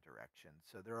same direction.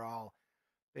 So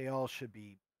they all should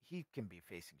be he can be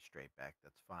facing straight back.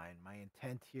 That's fine. My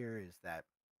intent here is that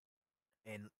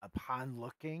and upon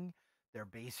looking, their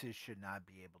bases should not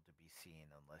be able to be seen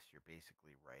unless you're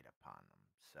basically right upon them.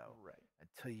 So Right.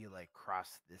 until you like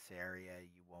cross this area,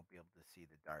 you won't be able to see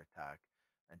the Dartok.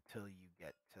 Until you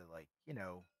get to like,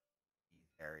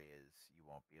 these areas, you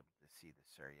won't be able to see the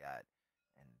Suryat,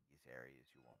 and these areas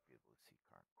you won't be able to see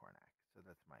Cornac. So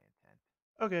that's my intent.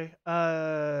 Okay.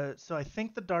 So I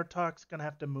think the Dartok's gonna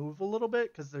have to move a little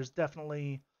bit because there's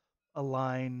definitely a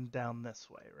line down this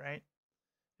way, right?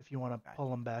 If you want to pull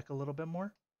Gotcha. them back a little bit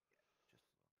more.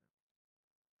 Just a little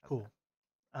bit. How's Cool. that?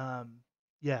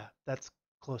 Yeah, that's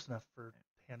close enough for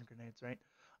hand grenades, right?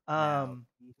 Now, Um,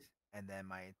 and then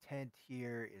my intent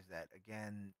here is that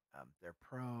again, they're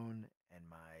prone, and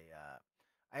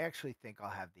I actually think I'll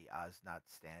have the Oz not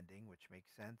standing, which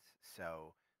makes sense.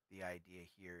 So the idea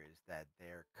here is that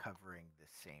they're covering the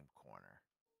same corner.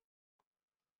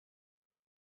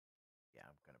 Yeah,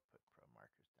 I'm gonna put pro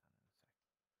markers down in a second.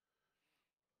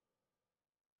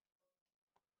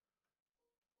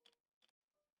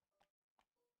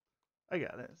 I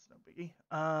got it. It's no biggie.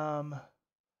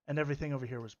 And everything over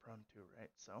here was prone too, right?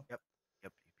 So, Yep,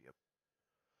 yep, yep, yep.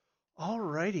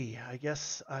 alrighty. I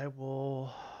guess I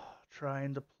will try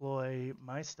and deploy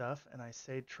my stuff, and I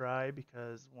say try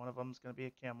because one of them is going to be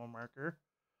a camo marker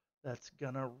that's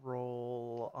going to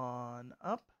roll on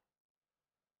up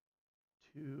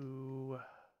to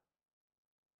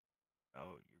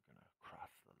Oh, you're gonna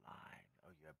cross the line. Oh,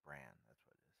 you have Bran. That's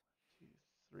what it is. 2,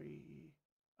 3.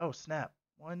 Oh, snap.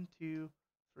 1, 2,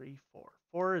 3, 4.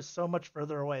 4 is so much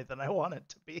further away than I want it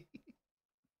to be.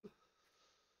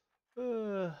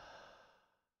 uh,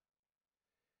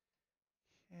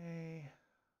 okay.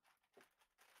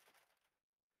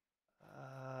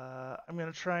 I'm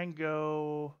going to try and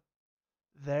go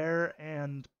there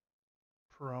and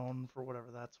prone for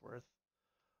whatever that's worth.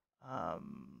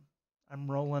 Um, I'm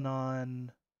rolling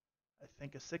on, I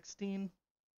think, a 16.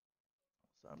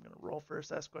 So I'm going to roll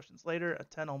first, ask questions later. A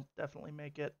 10 will definitely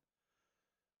make it.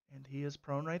 And he is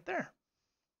prone right there.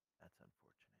 That's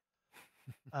unfortunate.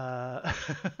 Uh,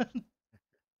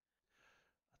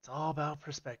 it's all about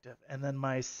perspective. And then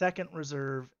my second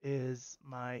reserve is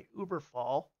my Uber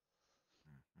Fall.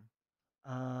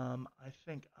 Hmm. I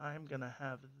think I'm going to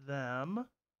have them. Oh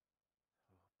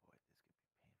boy, this could be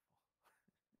painful.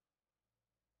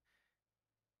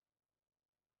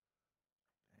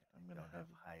 I I'm going to don't have have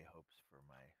high hopes for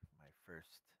my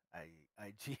first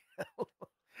IGL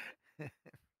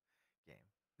game.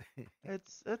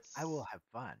 I will it's have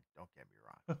fun. Don't get me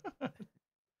wrong.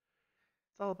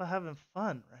 it's all about having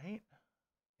fun, right?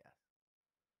 Yes.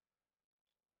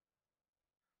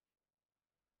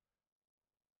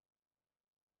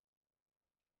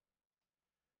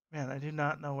 Man, I do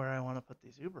not know where I want to put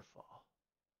these Uber Fall.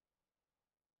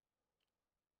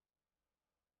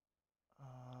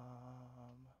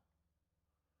 Um,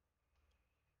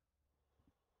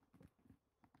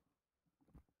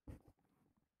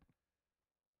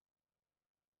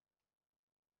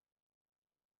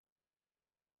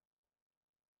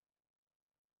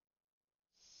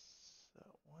 so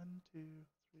 1, 2,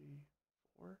 3,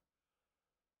 4.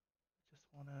 I just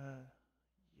want to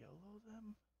YOLO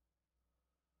them.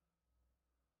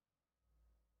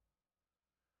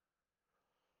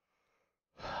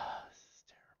 This is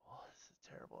terrible. This is a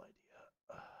terrible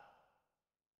idea.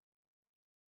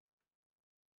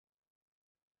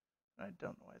 I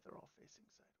don't know why they're all facing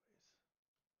sideways.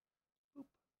 Boop.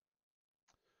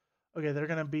 Okay, they're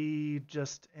gonna be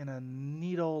just in a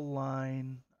needle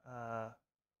line,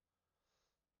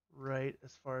 right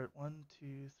as far as 1,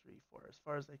 2, 3, 4, as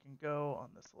far as they can go on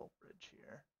this little bridge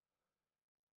here.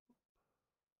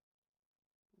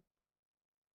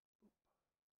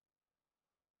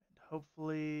 And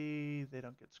hopefully they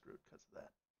don't get screwed because of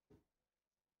that.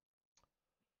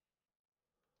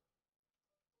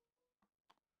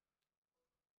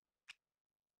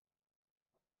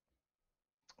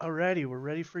 Alrighty, we're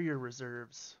ready for your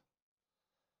reserves.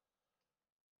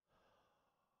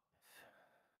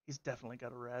 He's definitely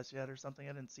got a Razyat or something.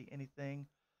 I didn't see anything.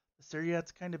 The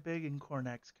Suryat's kind of big and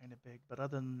Kornak's kind of big, but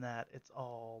other than that, it's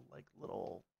all like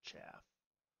little chaff.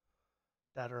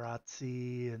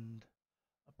 Datarazzi and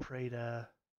a Preda.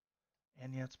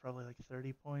 And yeah, it's probably like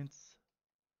 30 points.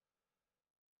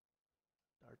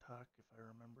 Dartok, if I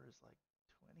remember, is like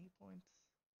 20 points.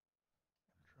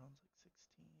 And drone's like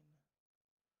 16.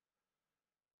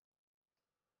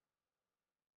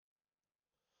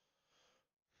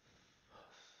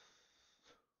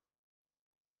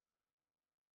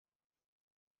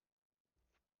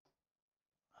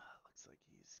 Looks like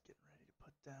he's getting ready to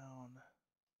put down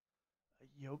a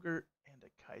yogurt and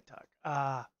a kaitak.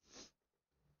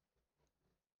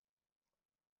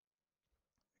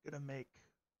 gonna make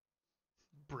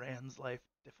Bran's life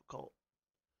difficult.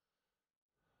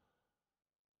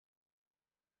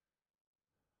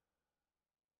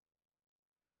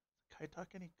 Is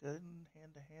Kaitak any good in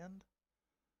hand to hand?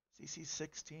 CC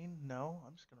 16? No.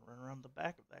 I'm just gonna run around the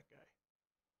back of that guy.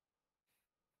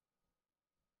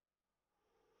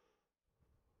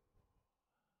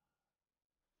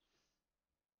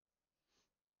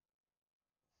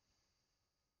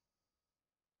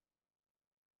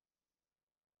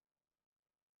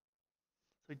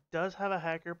 So he does have a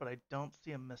hacker, but I don't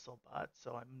see a missile bot,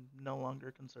 so I'm no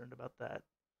longer concerned about that.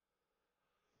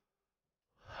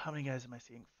 How many guys am I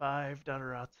seeing? 5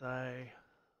 Dotaratsai,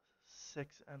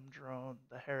 6 M drone.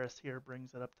 The Harris here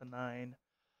brings it up to 9,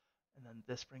 and then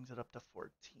this brings it up to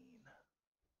 14.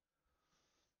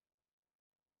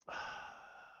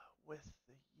 With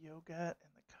the Yogat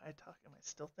and the Kaitak, am I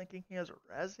still thinking he has a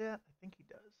Raz yet? I think he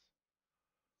does.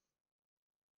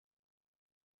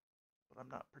 But I'm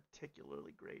not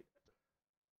particularly great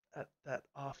at that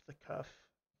off the cuff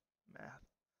math.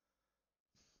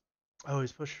 Oh,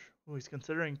 he's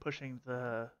considering pushing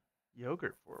the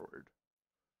yogurt forward.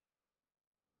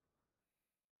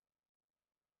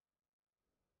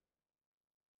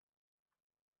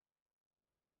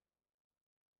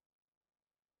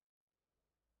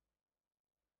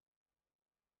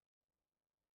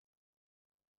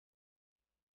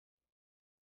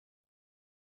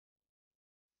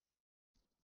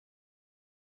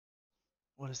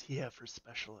 What does he have for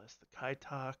specialist? The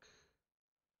Kaitak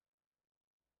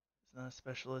is not a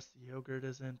specialist. The yogurt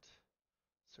isn't.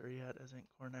 Suryat isn't.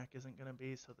 Kornak isn't going to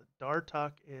be. So the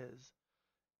Dartok is.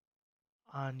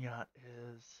 Anyat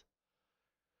is.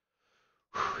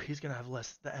 He's going to have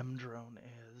less. The M drone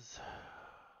is.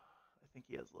 I think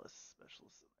he has less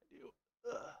specialists than I do.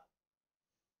 Ugh.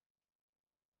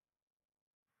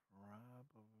 Probably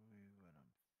what I'm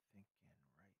thinking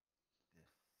right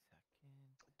this second.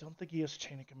 I don't think he has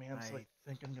chain of command, so I I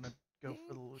think I'm going to go for think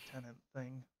the lieutenant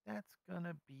thing. that's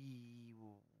gonna be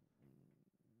what I'm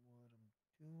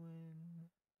doing.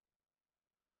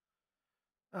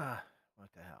 What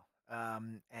the hell?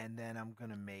 And then I'm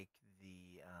gonna make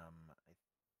the I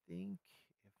think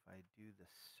if I do the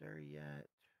Suryat,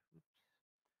 oops,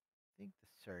 I think the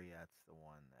Suryat's the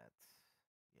one that's,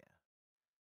 yeah,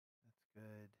 that's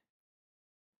good.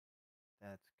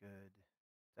 That's good.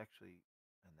 It's actually,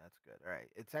 and that's good. All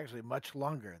right, it's actually much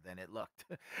longer than it looked.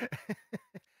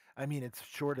 I mean, it's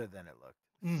shorter than it looked.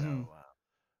 Mm-hmm. So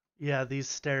Yeah, these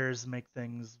stairs make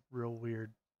things real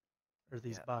weird, or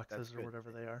these yeah, that's boxes, or good.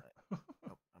 whatever they are.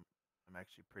 Nope, I'm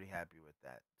actually pretty happy with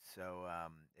that. So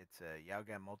it's a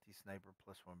Yaogan multi sniper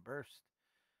 +1 burst,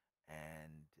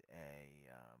 and and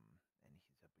he's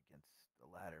up against the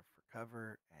ladder for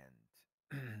cover, and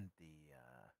the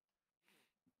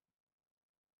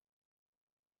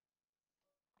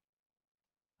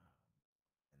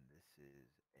and this is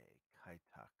a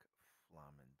Kaitak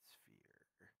Flamen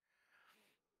Sphere,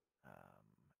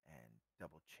 and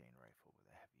double chain rifle with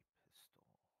a heavy pistol.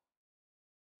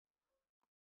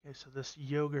 Okay, so this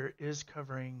yogurt is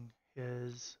covering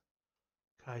his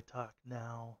Kaitak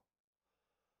now.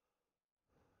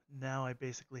 Now I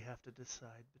basically have to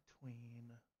decide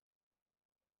between.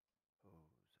 Suppose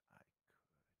I could.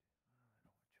 I don't want you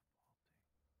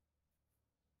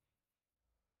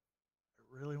I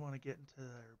really want to get into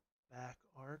their back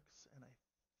arcs, and I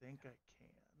think I can.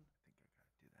 I think I gotta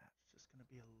do that. It's just going to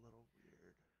be a little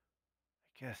weird. I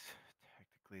guess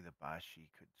technically the Bashi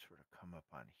could sort of come up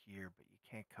on here, but you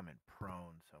can't come in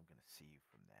prone, so I'm gonna see you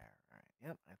from there. All right.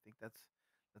 Yep, I think that's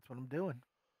what I'm doing.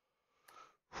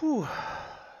 Whew.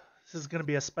 This is going to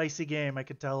be a spicy game, I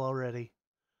could tell already.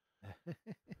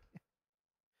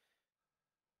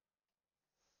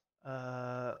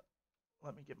 Uh,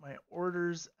 Let me get my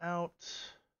orders out.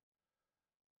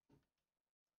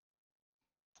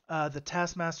 The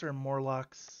Taskmaster and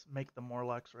Morlocks make the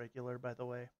Morlocks regular, by the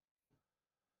way.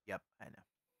 Yep, I know.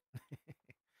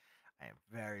 I am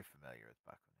very familiar with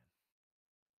Bakunin.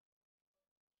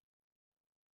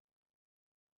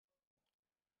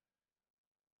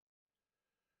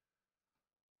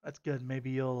 That's good.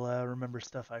 Maybe you'll remember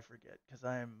stuff I forget, because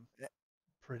I'm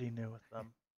pretty new with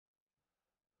them.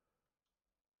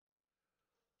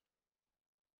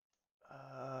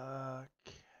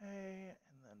 Okay,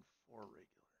 and then 4 regular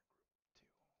group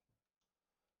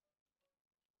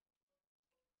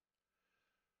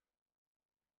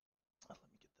 2. Let me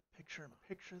get the picture in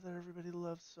picture that everybody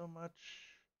loves so much.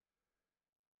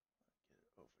 Get it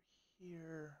over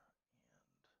here,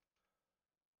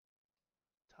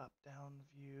 and top down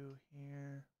view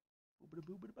here. Boop boop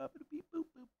boop boop boop boop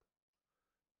boop.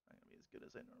 not gonna be as good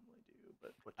as I normally do,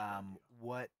 but what you gonna do?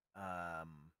 What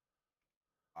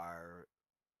are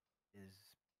is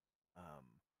um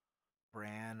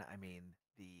Bran? I mean,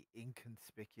 the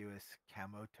inconspicuous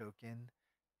camo token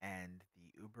and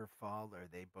the Uber fall. Are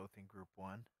they both in Group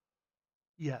One?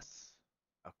 Yes.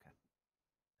 Okay,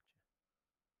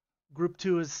 Group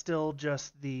 2 is still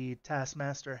just the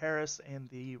Taskmaster Harris and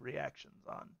the reactions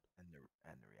on. and the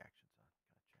reactions on.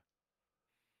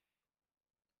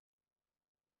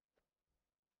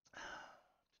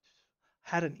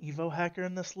 Had an Evo hacker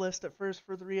in this list at first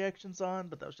for the reactions on,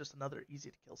 but that was just another easy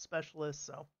to kill specialist.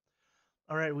 So,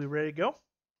 all right, we ready to go? Gotcha.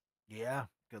 Yeah.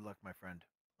 Good luck, my friend.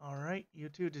 All right, you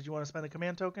two. Did you want to spend a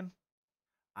command token?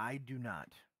 I do not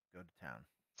go to town.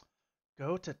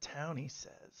 Go to town, he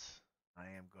says. I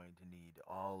am going to need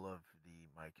all of the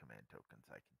my command tokens.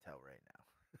 I can tell right now.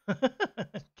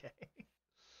 Okay.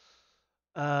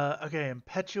 Okay,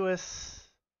 impetuous.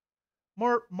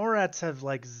 Morats have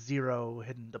like 0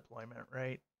 hidden deployment,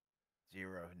 right?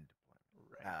 Zero hidden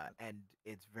Right. deployment. And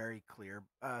it's very clear.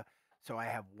 So I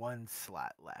have one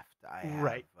slot left. I have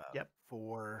Right. Yep.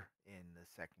 4 in the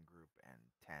second group and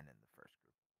 10 in the first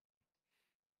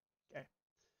group. Okay.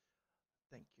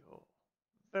 Thank you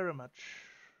very much.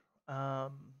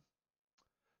 Um,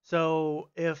 so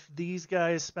if these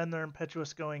guys spend their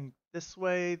impetuous going this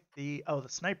way, the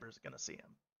sniper's gonna see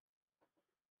him.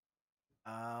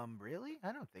 Really?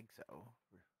 I don't think so.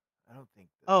 I don't think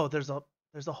this. Oh, there's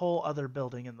a whole other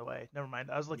building in the way. Never mind.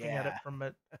 I was looking at it Yeah. from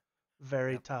it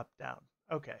very Yep. top down.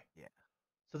 Okay. Yeah.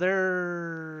 So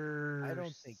I they're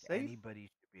don't think safe? anybody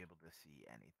should be able to see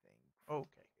anything.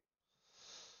 Okay.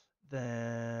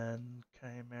 Then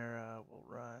Chimera will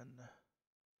run.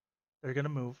 They're gonna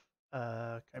move.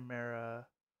 Yep. Chimera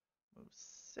moves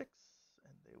 6,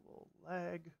 and they will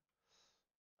lag.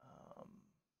 Um,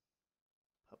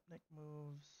 Pupnik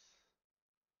moves.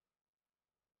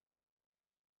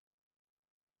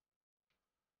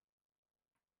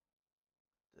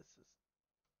 This is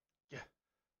yeah,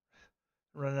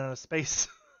 running out of space.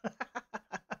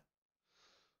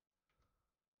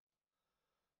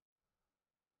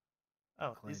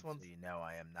 Oh, these Clint, so ones. you know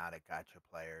I am not a gotcha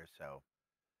player, so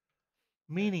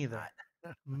Me there's neither.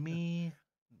 not. Me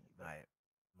neither. my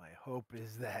my hope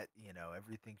is that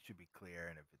everything should be clear,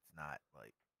 and if it's not,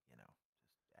 like,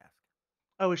 just ask.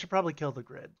 Oh, we should probably kill the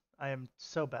grid. I am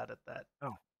so bad at that.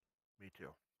 Oh, me too.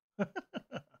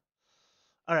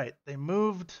 All right, they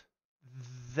moved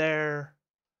there.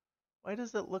 Why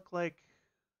does it look like?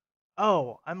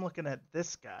 Oh, I'm looking at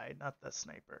this guy, not the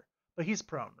sniper. But he's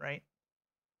prone, right?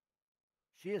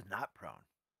 She is not prone.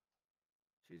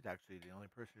 She's actually the only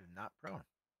person who's not prone.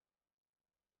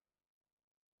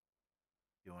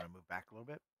 Do you want to move back a little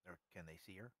bit, or can they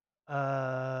see her?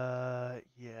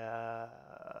 Yeah,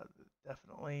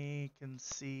 definitely can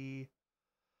see.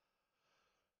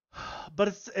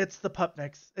 But it's the pup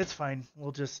next. It's fine.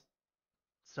 We'll just.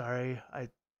 Sorry, I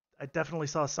definitely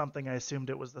saw something. I assumed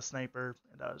it was the sniper,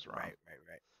 and I was wrong. Right, right,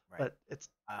 right, right. But it's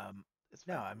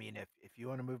No, fine. I mean, if you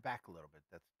want to move back a little bit,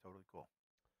 that's totally cool.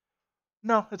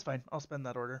 No, it's fine. I'll spend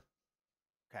that order.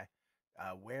 Okay.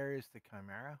 Where is the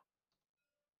chimera?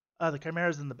 The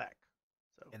chimera's in the back.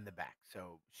 So In the back.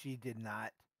 So she did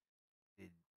not. Did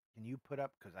Can you put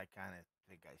up? Because I kind of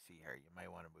think I see her. You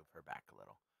might want to move her back a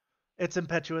little. it's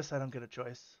impetuous. I don't get a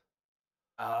choice.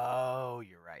 Oh,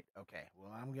 you're right. Okay.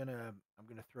 Well, I'm gonna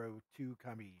throw 2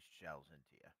 kami shells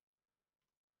into you.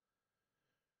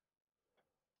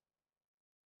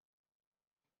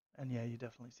 And yeah, you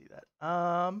definitely see that.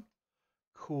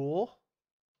 Cool.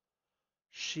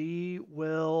 She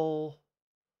will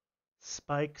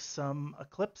spike some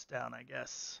eclipse down, I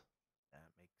guess. That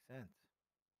makes sense.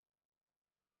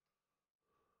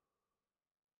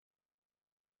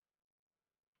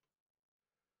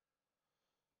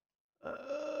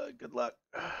 Good luck.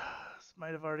 This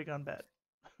might have already gone bad.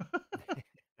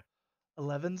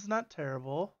 11's not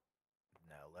terrible.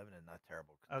 No, 11 is not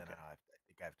terrible because then Okay. I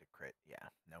think I have to crit. Yeah.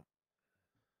 Nope.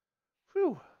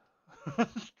 Whew.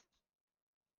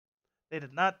 They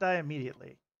did not die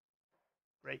immediately.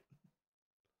 Great.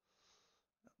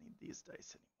 Don't need these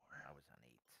dice anymore. I was on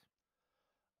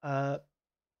 8s. Uh,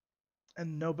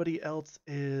 and nobody else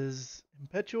is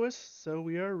impetuous, so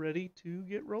we are ready to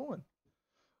get rolling.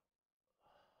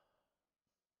 One.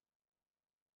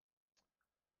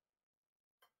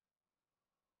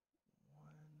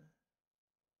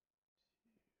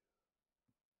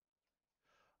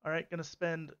 All right, gonna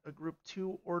spend a group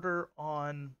 2 order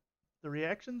on the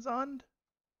reactions on.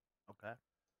 Okay.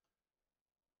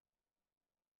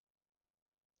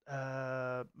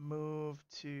 Move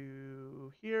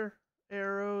to here.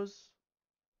 Arrows.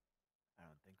 I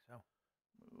don't think so.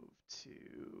 Move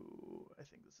to, I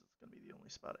think this is going to be the only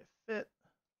spot I fit.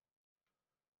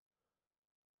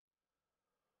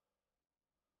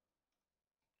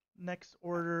 Next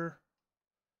order,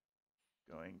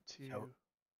 going to,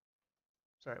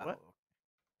 sorry, what?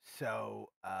 So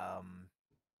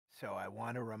I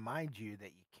want to remind you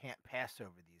that you can't pass over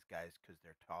these guys because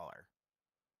they're taller.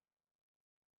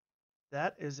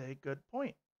 That is a good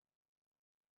point.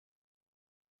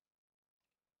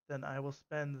 Then I will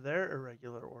spend their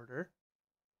irregular order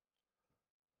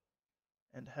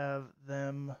and have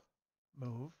them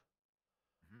move.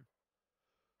 Mm-hmm.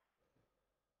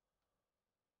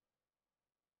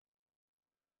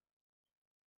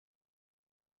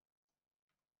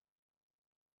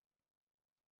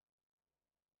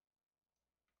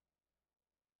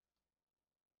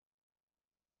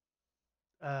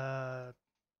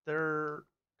 They're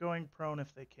going prone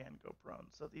if they can go prone.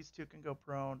 So these two can go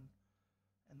prone,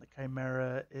 and the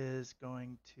chimera is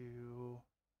going to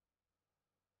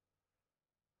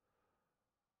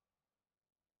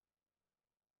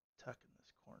tuck in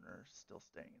this corner, still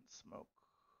staying in smoke.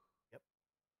 Yep.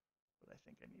 But I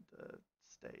think I need to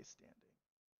stay standing.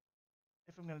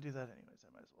 If I'm going to do that anyways,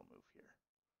 I might as well move here.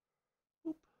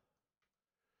 Boop.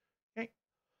 Okay.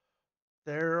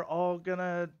 They're all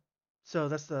gonna. So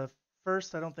that's the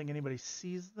first. I don't think anybody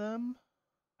sees them.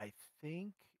 I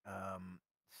think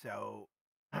so.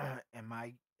 Am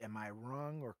I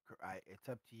wrong or it's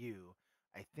up to you?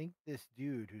 I think this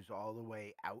dude who's all the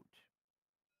way out,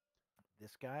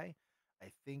 this guy,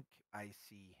 I think I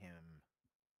see him.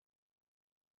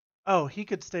 Oh, he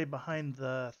could stay behind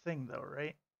the thing though,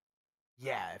 right?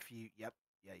 Yeah, if you yep.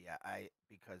 Yeah.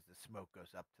 Because the smoke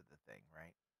goes up to the thing,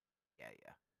 right? Yeah.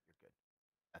 You're good.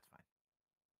 That's fine.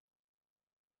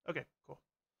 Okay, cool.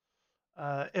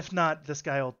 If not, this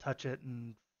guy will touch it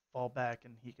and fall back,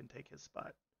 and he can take his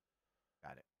spot.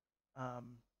 Got it.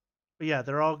 But yeah,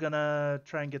 they're all gonna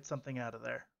try and get something out of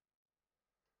there.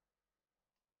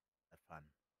 That's fun.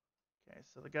 Okay,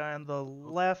 so the guy on the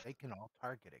Oh, left, they can all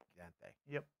target it, can't they?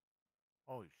 yep,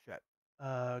 Holy shit.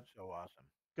 uh, So awesome.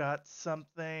 got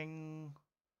something.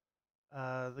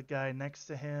 The guy next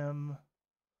to him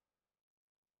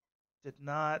did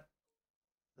not.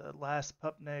 The last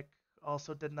Pupnik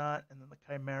also did not, and then the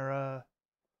Chimera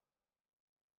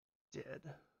did.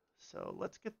 So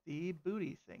let's get the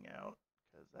booty thing out,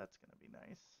 because that's going to be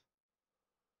nice.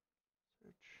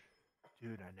 Search.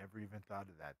 Dude, I never even thought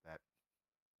of that. That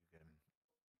you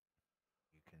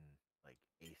can like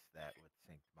ace that with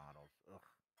synced models. Ugh.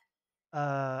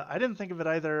 I didn't think of it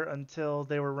either until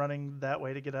they were running that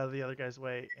way to get out of the other guy's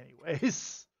way,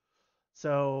 anyways.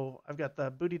 So I've got the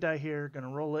booty die here, gonna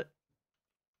roll it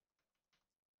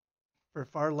for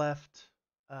far left,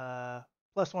 +1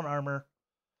 armor,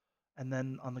 and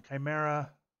then on the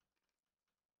Chimera,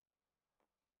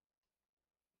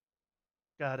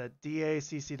 got a DA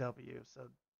CCW, so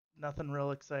nothing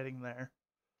real exciting there.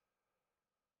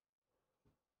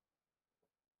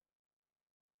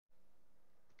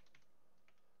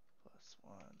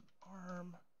 +1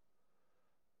 arm.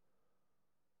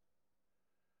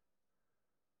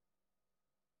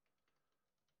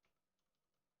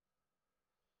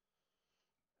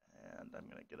 And I'm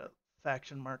going to get a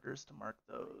faction markers to mark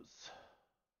those.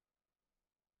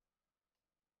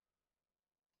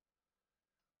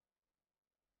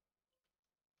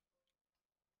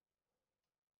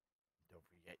 Don't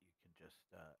forget you can just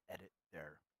edit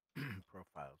their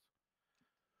profiles.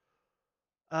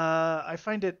 I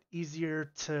find it easier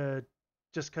to,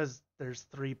 just because there's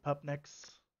 3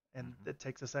 Pupniks and Mm-hmm. it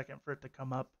takes a second for it to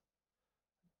come up.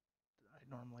 I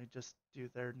normally just do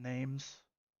their names,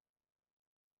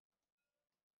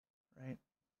 right?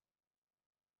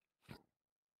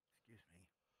 Excuse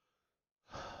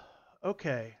me.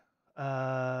 Okay.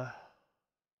 Uh,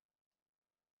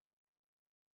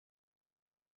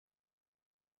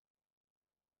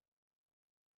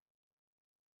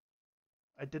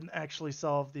 I didn't actually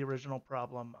solve the original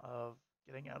problem of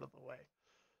getting out of the way.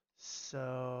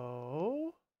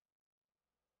 So,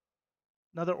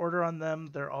 another order on them.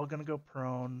 They're all going to go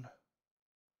prone.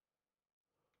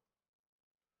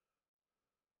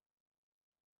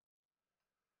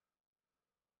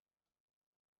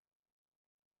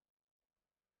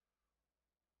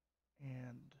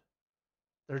 And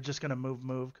they're just going to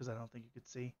move because I don't think you could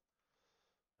see.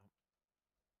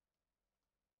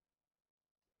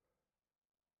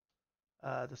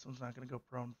 This one's not going to go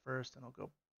prone first, and I'll go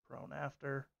prone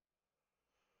after.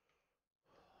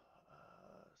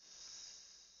 This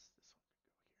one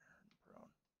could go here and prone.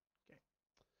 Okay.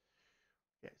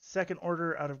 Okay. Second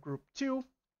order out of group 2.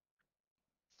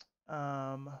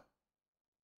 Why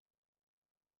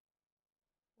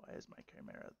Why is my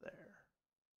chimera there?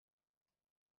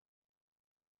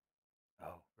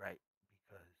 Oh, right.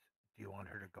 Because do you want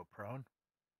her to go prone?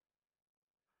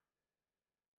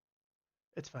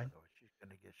 It's fine. Otherwise, she's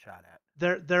gonna get shot at.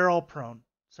 They're all prone.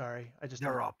 Sorry, I just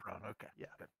don't. They're all prone. Okay, Yeah.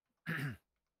 good.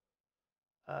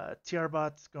 TR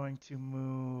bot's going to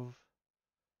move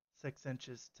 6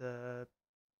 inches to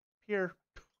here.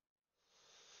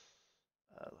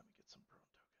 Let me get some prone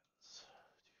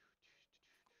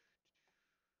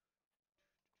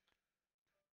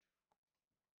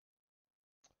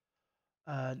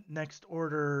tokens. Next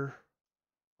order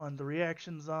on the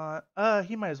reactions on.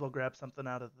 He might as well grab something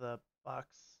out of the box,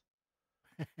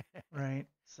 right?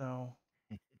 So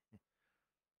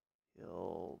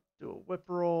he'll do a whip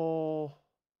roll,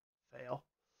 fail.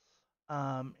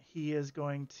 He is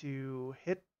going to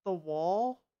hit the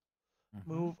wall,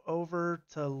 move over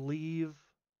to leave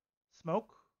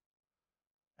smoke,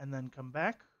 and then come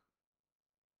back.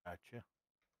 Gotcha.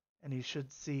 And he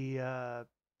should see the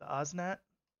Osnat.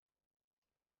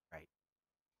 Right.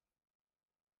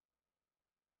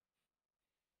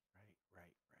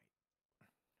 Right.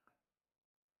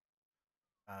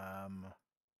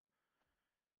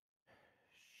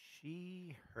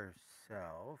 She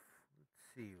herself. Let's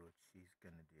see what she's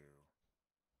gonna do.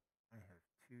 I have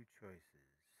two choices.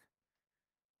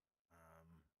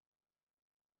 Um,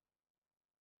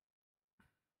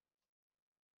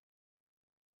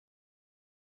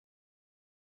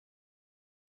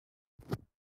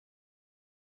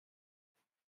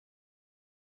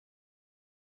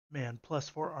 Man,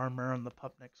 +4 armor on the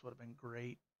Pupniks would have been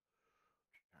great.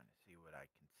 trying to see what I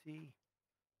can see.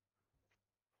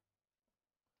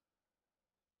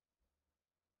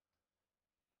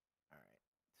 All right.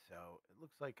 So it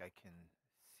looks like I can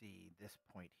see this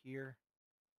point here.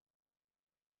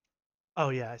 Oh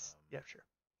yeah, yeah, sure.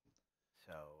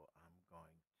 So I'm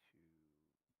going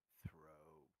to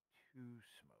throw two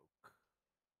smoke.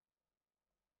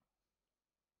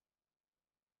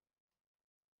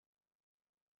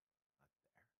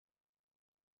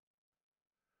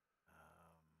 Not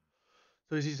there.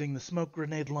 So he's using the smoke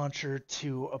grenade launcher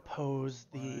to oppose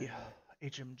the One.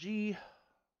 HMG,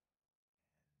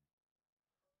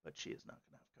 but she is not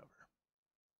going to have cover.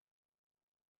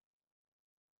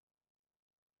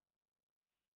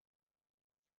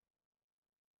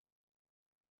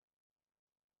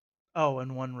 Oh,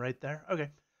 and one right there. Okay.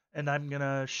 And I'm going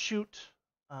to shoot.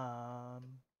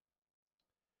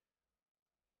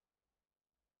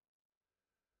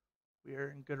 We are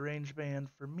in good range band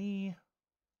for me.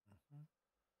 Mm-hmm.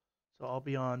 So I'll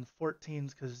be on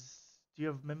 14s because do you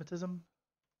have mimetism?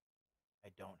 I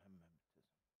don't have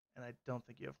mimetism. And I don't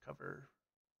think you have cover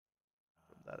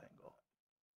from that angle.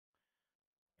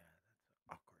 Yeah, that's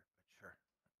awkward, but sure.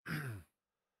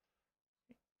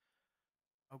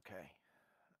 Okay.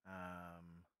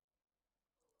 Um,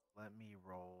 Let me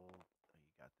roll. Oh,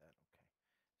 you got that.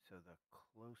 Okay. So the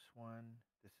close one.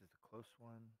 This is the close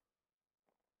one.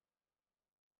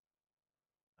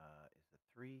 Is the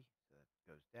 3, so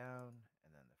that goes down,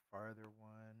 and then the farther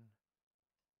one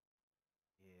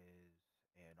is,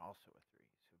 and also a 3.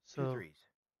 So two So threes.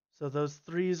 so those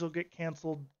threes will get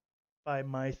canceled by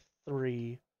my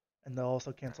 3, and they'll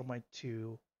also cancel Right. my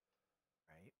 2.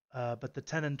 Right. But the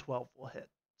 10 and 12 will hit.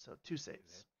 So 2 Two saves.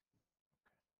 hits.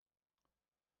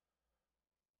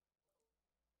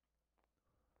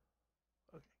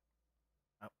 Okay.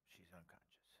 Oh, she's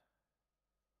unconscious.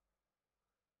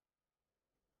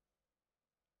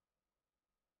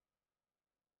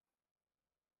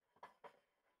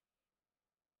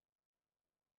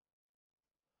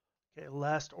 Okay,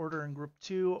 last order in group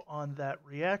 2 on that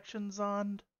reaction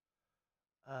zond.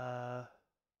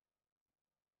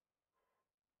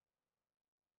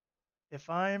 If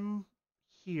I'm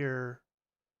here,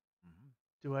 Mm-hmm.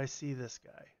 do I see this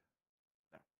guy?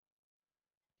 No.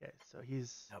 Okay, so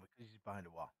he's. No, because he's behind a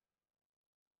wall.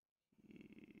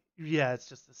 Yeah, it's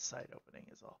just the side opening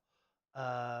is all.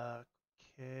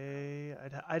 Okay,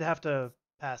 I'd have to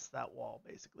pass that wall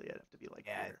basically. I'd have to be like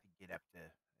Yeah, I here. think you'd have to. I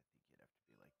think you'd have to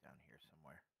be like down here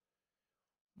somewhere.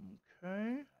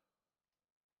 Okay.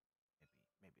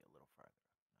 Maybe a little farther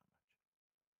up.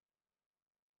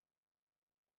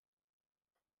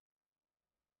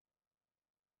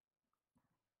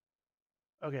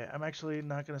 Not much. Okay, I'm actually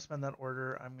not going to spend that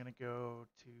order. I'm going to go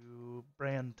to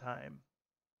Bran time.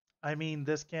 I mean,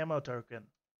 this camo token.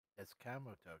 It's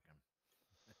camo token.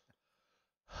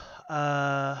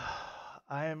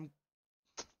 I am.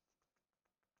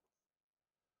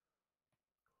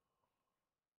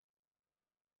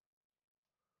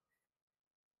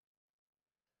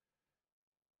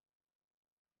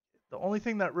 The only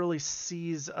thing that really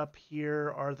sees up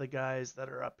here are the guys that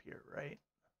are up here, right?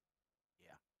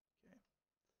 Yeah. Okay.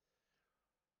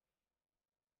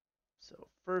 So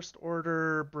first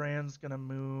order, Bran's gonna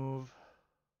move.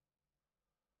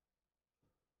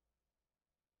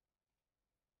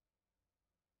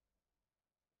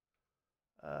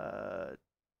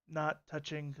 Not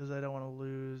touching because I don't want to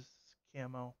lose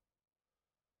camo.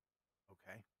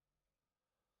 Okay.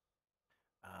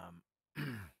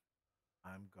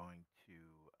 I'm going to.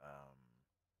 I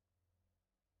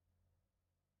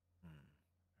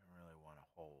really want to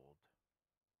hold.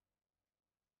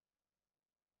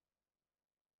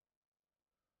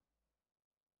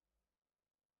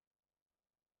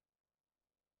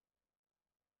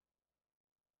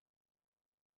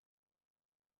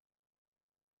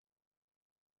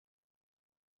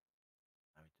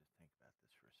 Let me just think about this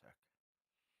for a sec.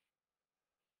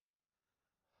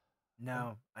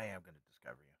 No, I am going to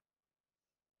discover you.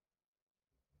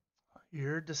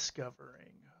 You're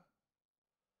discovering.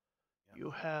 Yep.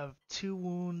 You have 2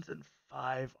 wounds and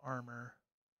 5 armor.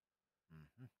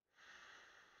 Mm-hmm.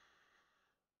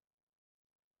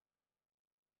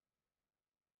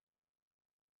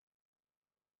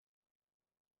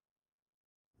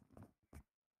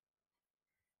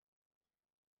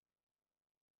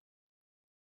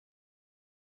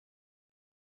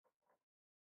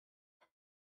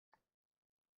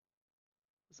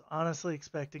 Was honestly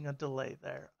expecting a delay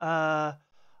there.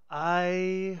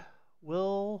 I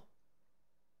will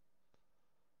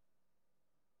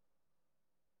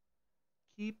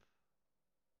keep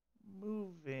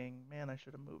moving. Man, I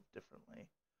should have moved differently.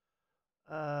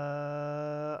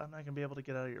 I'm not gonna be able to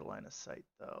get out of your line of sight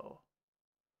though.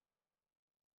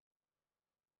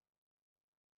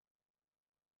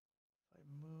 If I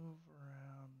move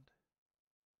around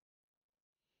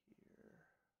here.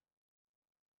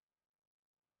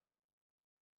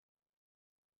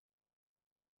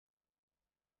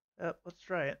 Yep, let's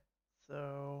try it.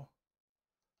 So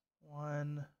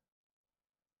 1,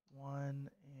 1, and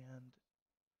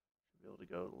should be able to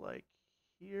go like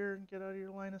here and get out of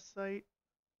your line of sight.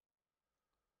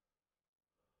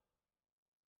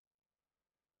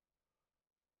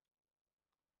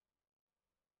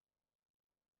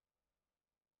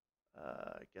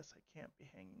 I guess I can't be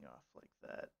hanging off like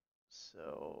that.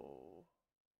 So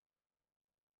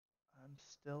I'm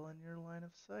still in your line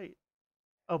of sight.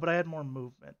 Oh, but I had more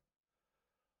movement.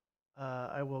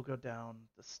 I will go down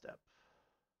the step.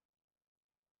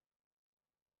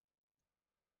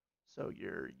 So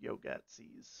your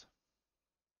Yogatsies.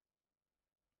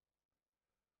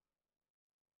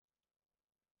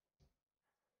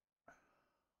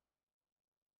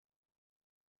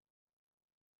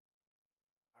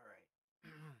 All right.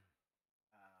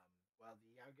 Well, the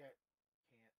Yaugat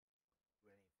can't do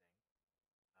anything in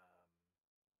your second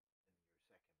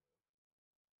move.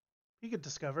 You could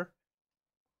discover.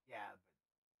 Yeah,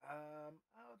 but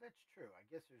oh, that's true. I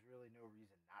guess there's really no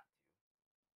reason not to.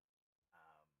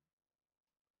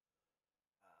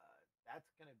 That's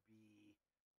gonna be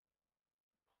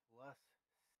plus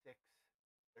 6,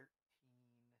 13,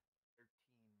 13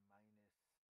 minus,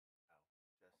 oh,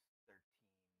 just 13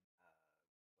 plus 19.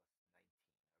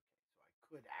 Okay, so I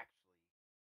could actually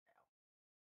fail.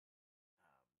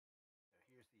 So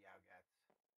here's the Yaugats.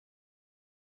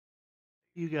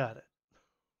 You got it.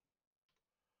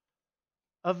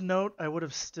 Of note, I would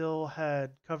have still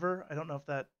had cover. I don't know if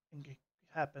that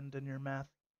happened in your math.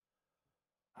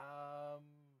 What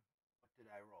did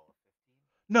I roll? A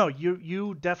 15? No,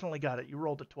 you definitely got it. You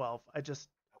rolled a 12. I just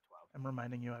A 12. am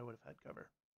reminding you I would have had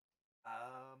cover.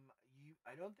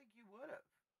 I don't think you would have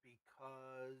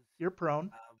because You're prone.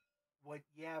 what?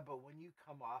 Yeah, but when you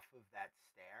come off of that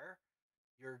stair,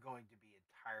 you're going to be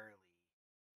entirely.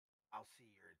 I'll see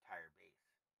your entire base.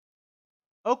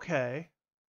 Okay,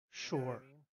 You know what I sure.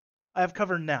 mean? I have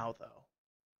cover now though.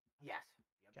 Yes.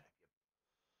 Yep. Okay.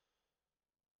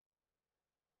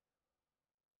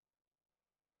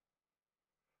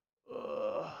 Yep. Yep.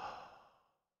 Ugh.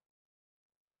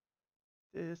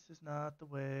 This is not the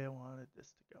way I wanted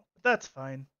this to go. But that's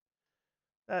fine.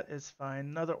 That is fine.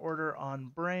 Another order on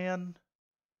Bran.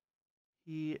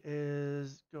 He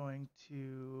is going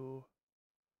to.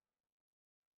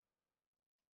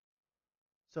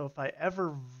 So if I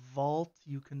ever vault,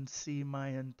 you can see my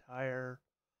entire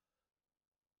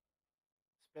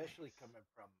Especially base. coming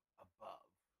from above.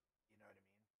 You know what I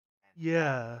mean? And that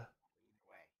Yeah. either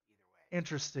way. Either way.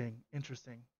 Interesting.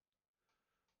 Interesting.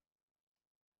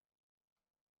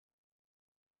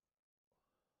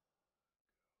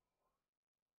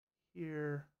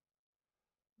 Here.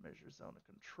 Measure zone of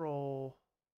control.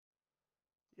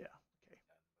 Yeah. Okay.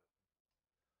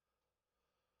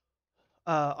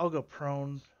 I'll go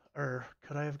prone, or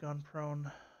could I have gone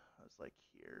prone? I was like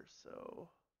here, so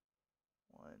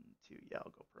 1, 2. Yeah,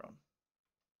 I'll go prone.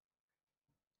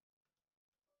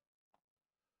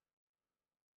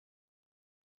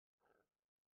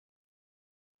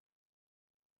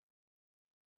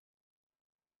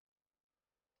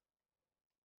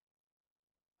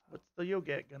 What's the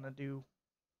Yoget gonna do?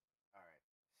 All right.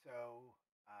 So,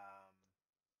 um,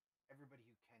 everybody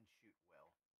who can shoot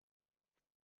will.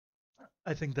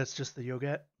 I think that's just the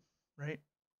Yoget, right?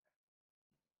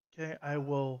 Okay, I Um,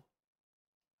 will.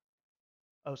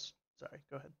 Oh, sorry.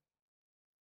 Go ahead.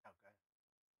 okay.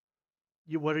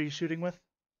 You. What are you shooting with?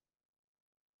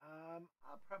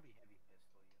 I'll probably heavy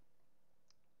pistol you.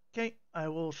 Okay, I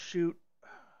will shoot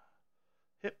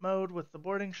hit mode with the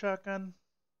boarding shotgun.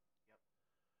 Yep.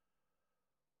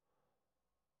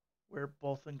 We're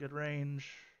both in good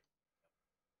range.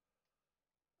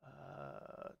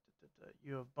 Uh,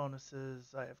 you have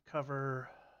bonuses. I have cover.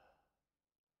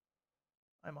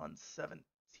 I'm on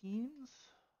 17s.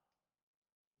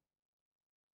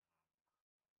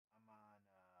 I'm on.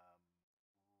 I'm on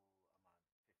 15.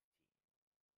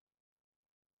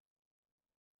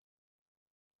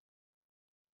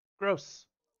 Gross.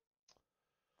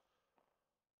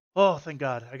 Oh, thank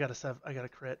God. I got a I got a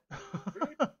crit.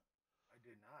 I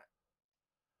did not.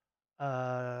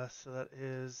 So that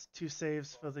is 2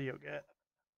 saves Well, for the Yoget.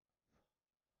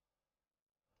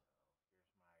 so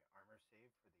here's my armor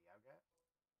save for the Yaugat.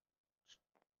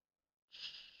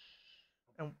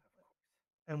 Oh, And of course.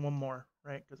 and one more,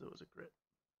 right? Because it was a crit.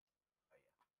 Oh yeah.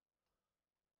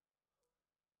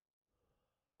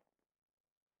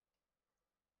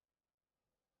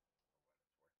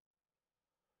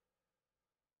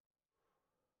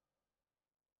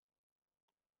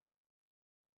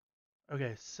 For what it's worth.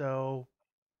 Okay, so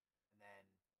And then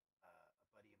a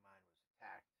buddy of mine was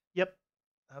attacked. yep,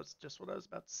 that was just what I was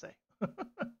about to say.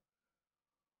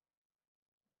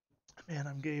 Man,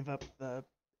 I gave up the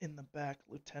in the back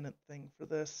lieutenant thing for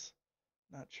this.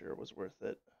 Not sure it was worth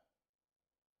it.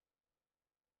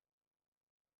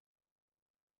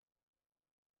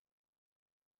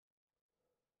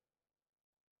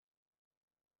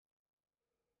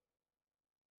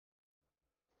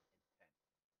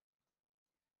 Intense.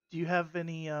 Do you have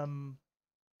any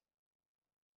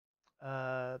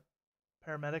uh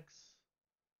paramedics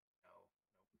No.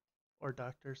 Nope. or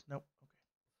doctors? Nope. Okay.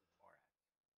 This is Morat.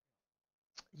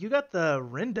 You got the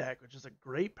Rindak, which is a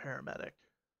great paramedic.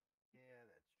 Yeah,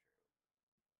 that's true.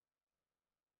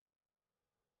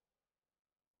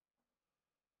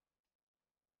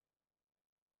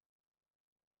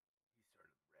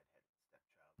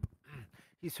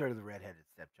 He's sort of the redheaded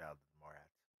stepchild of the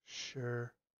Morats.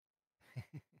 Sure.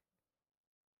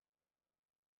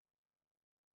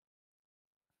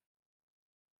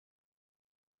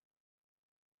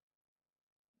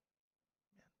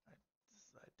 Man,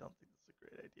 I don't think this is a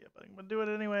great idea, but I'm gonna do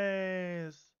it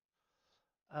anyways.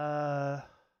 Uh,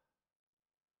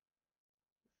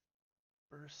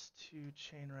 burst 2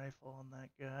 chain rifle on that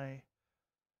guy.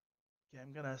 Okay,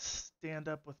 I'm gonna stand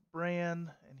up with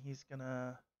Bran, and he's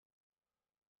gonna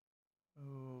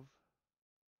move.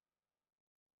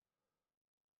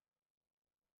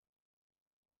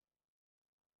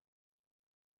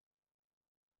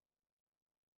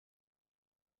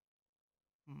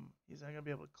 He's not gonna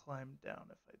be able to climb down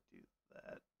if I do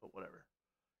that, but whatever.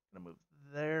 I'm gonna move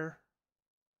there.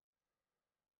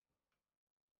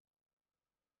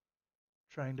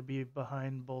 Trying to be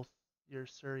behind both your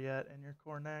Suryat and your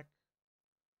Kornak.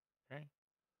 Okay.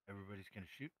 Everybody's gonna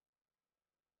shoot.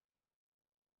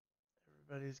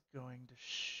 Everybody's going to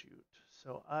shoot.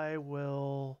 So I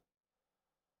will.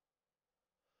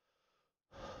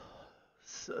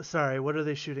 Sorry, what are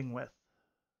they shooting with?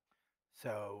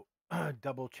 So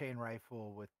double chain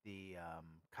rifle with the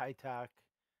Kaitak.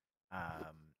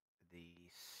 Um, the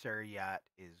Suryat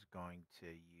is going to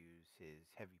use his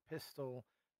heavy pistol,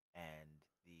 and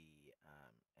the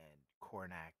and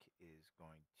Kornak is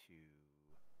going to.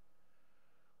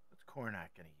 What's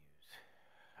Kornak going to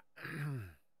use?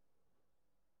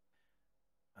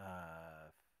 uh,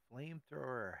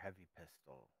 Flamethrower or heavy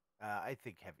pistol? I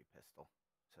think heavy pistol,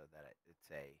 so that it's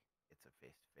a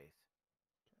face to face.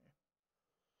 Okay.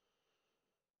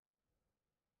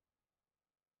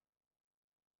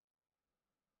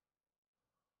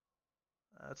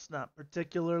 That's not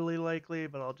particularly likely,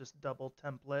 but I'll just double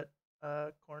template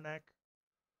Kornak.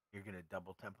 You're gonna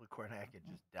double template Kornak and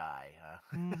just die, huh?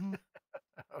 Mm-hmm.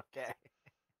 Okay.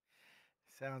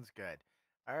 Sounds good.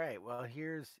 All right. Well,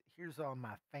 here's all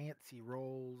my fancy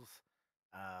rolls.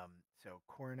 So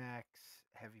Cornax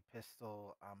heavy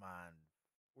pistol. I'm on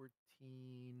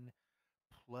 14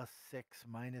 +6,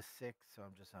 -6, so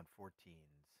I'm just on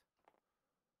 14s.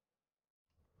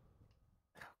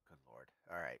 Oh, good lord.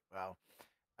 All right. Well,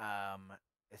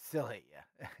 it still hit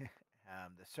you.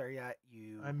 The Suryat, I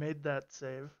you made that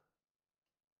save.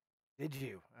 did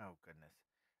you? Oh goodness.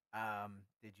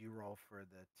 Did you roll for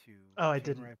the 2 Oh, I chain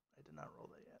didn't. rifle? I did not roll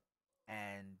that yet.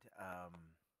 And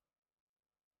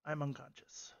I'm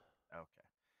unconscious. okay.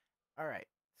 All right.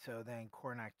 So then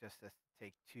Cornac just has to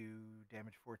take 2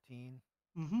 damage 14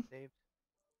 Mm-hmm. saves.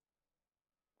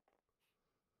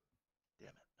 Damn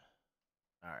it.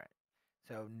 All right.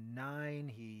 So 9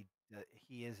 he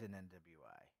is an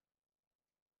NWI.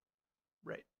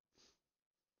 Right.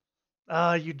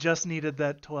 You just needed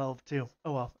that 12 too.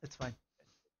 Oh well, it's fine. I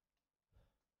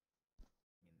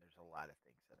mean, there's a lot of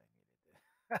things that I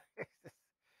needed to.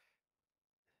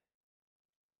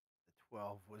 The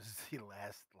 12 was the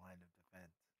last line of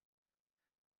defense.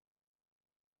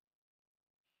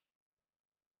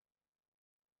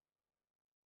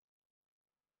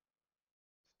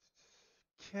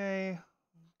 Okay.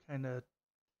 Kind of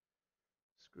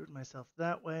screwed myself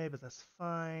that way, but that's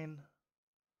fine.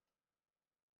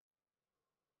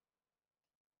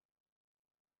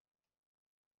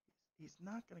 He's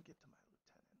not going to get to my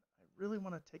lieutenant. I really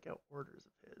want to take out orders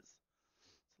of his.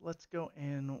 So let's go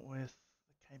in with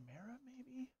the chimera,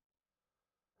 maybe?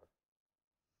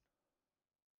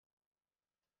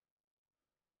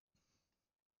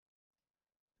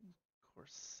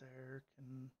 Corsair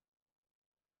can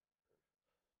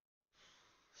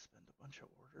spend a bunch of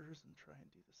orders and try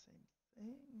and do the same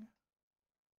thing.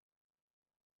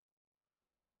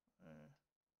 Uh,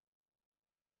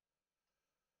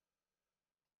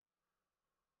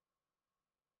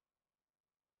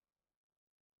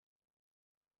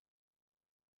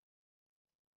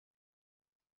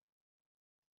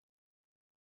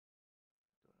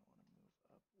 do I want to move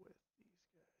up with these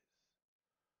guys?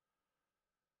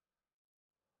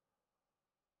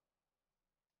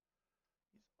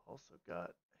 He's also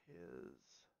got his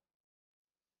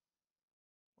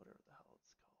whatever the hell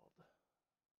it's called.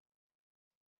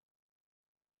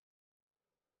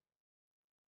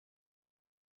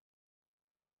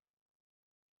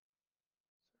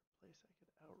 Is there a place I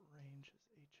could outrange his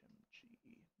HMG?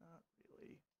 Not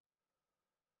really.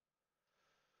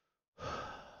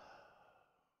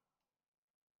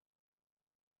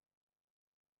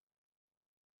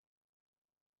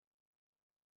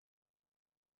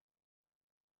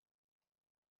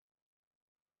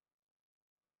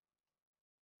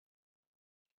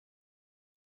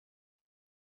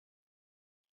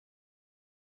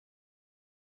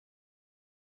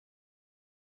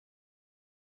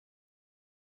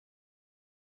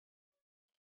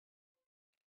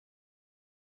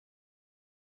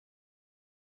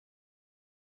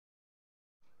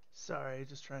 Sorry,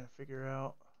 just trying to figure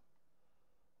out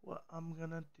what I'm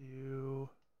gonna do.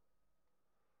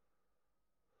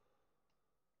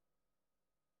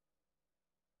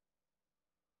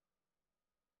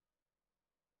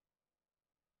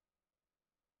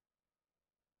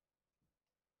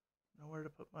 Nowhere to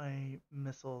put my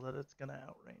missile that it's gonna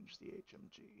outrange the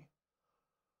HMG,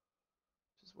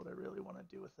 which is what I really want to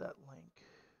do with that link.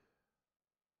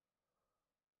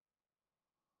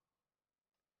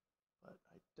 But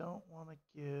I don't want to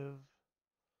give.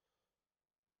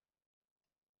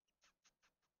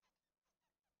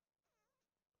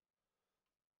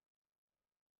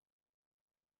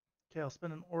 Okay, I'll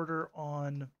spend an order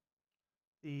on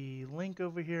the link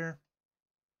over here.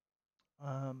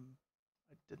 I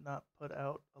did not put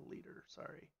out a leader,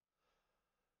 sorry.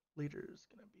 Leader is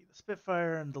going to be the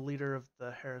Spitfire, and the leader of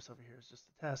the Harris over here is just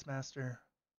the Taskmaster.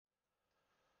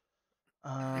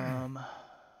 Going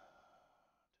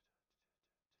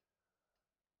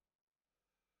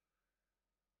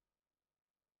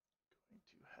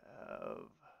to have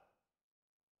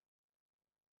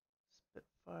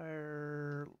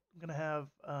Spitfire. I'm going to have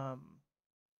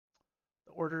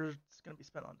the order is going to be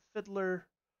spent on Fiddler,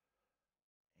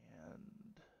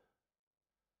 and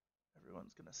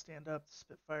everyone's going to stand up. The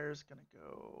Spitfire is going to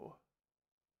go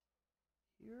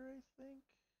here, I think.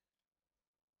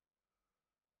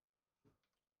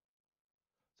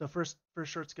 So first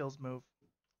short skills move.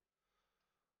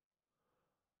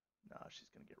 No, she's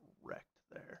gonna get wrecked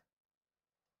there.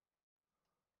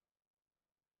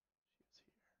 She's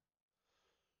here.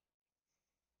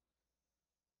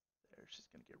 There, she's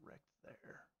gonna get wrecked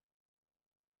there.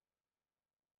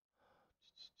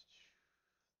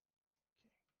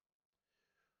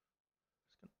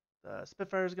 Okay. The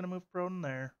Spitfire is gonna move prone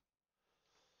there.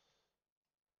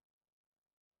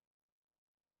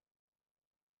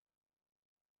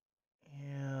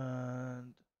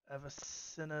 And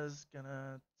Avicenna's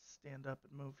gonna stand up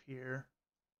and move here.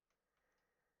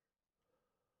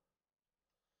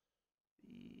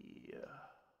 The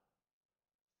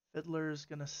Fiddler's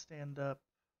gonna stand up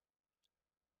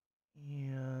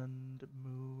and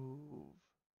move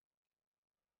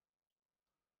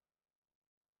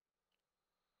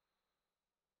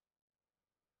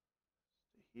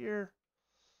to here.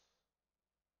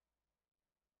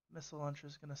 Missile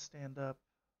launcher's gonna stand up.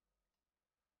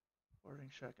 Boarding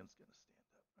shotgun's gonna stand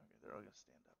up. Okay, they're all gonna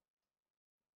stand up.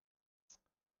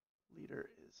 Leader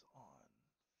is on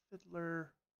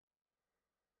Fiddler.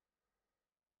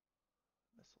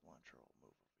 Missile launcher will move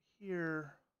over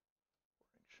here.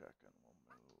 Boarding shotgun will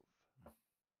move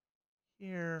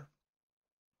here.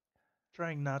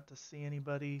 Trying not to see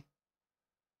anybody.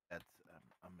 That's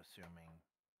I'm assuming,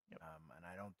 Yep. and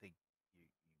I don't think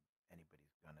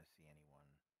anybody's gonna see anyone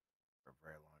for a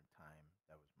very long time.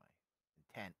 That was my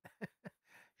intent.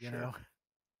 you Sure. know.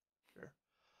 Sure.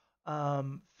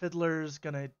 Fiddler's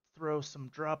gonna throw some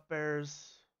drop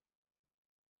bears.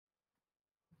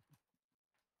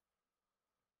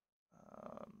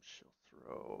 She'll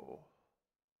throw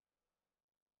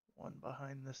one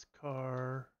behind this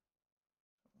car,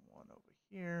 one over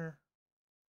here.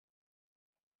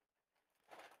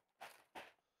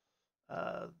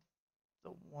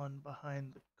 The one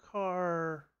behind the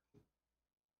car.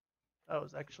 Oh,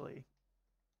 it's actually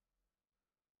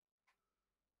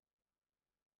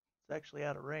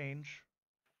out of range.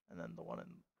 And then the one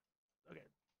in okay,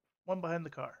 one behind the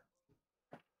car.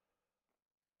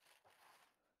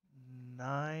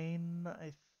 9,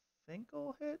 I think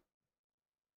will hit.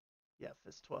 Yeah,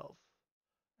 fist 12.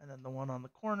 And then the one on the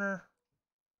corner.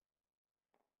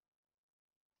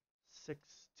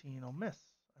 16 will miss,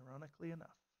 ironically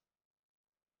enough.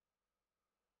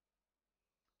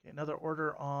 Okay, another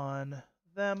order on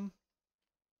them.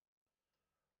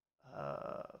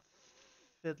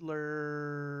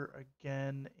 Fiddler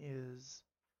again is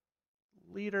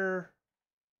leader.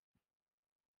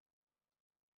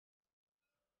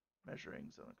 Measuring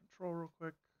zone of control real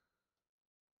quick.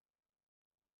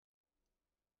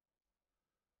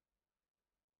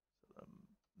 So the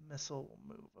missile will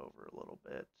move over a little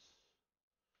bit.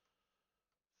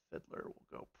 Fiddler will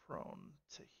go prone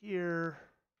to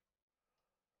here.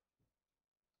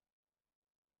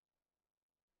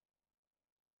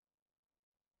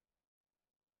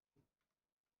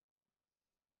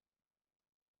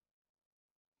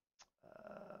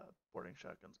 Boarding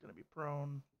shotgun's going to be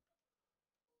prone.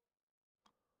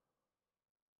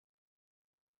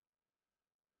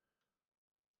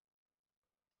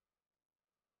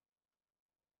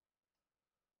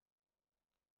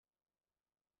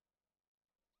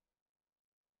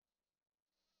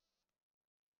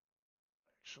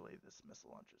 Actually, this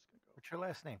missile launcher is going to go. What's your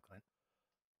last name, Clint?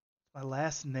 It's my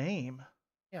last name.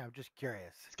 Yeah, I'm just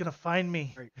curious. It's going to find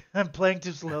me. I'm playing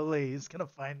too slowly. It's going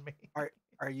to find me.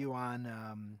 Are you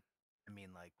on? I mean,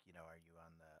 like, are you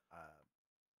on the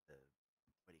what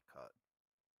do you call it?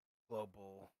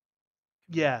 Global.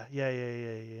 Yeah.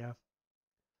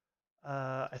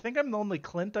 I think I'm the only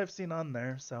Clint I've seen on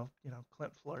there, so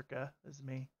Clint Florka is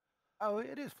me. Oh,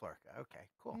 it is Florka. Okay,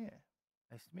 cool. Yeah.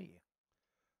 Nice to meet you.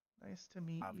 Nice to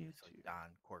meet Obviously, you too.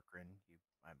 Don Corcoran.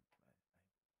 I'm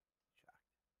shocked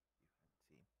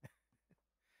you haven't seen.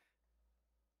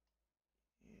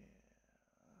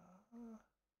 Yeah.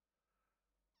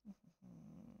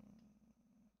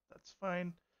 That's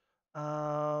fine.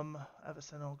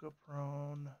 Avicen will go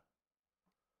prone.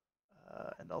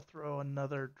 And I'll throw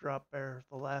another drop bear,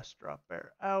 the last drop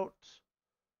bear out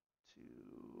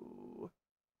to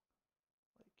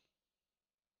like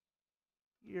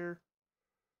here.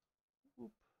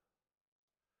 Whoop.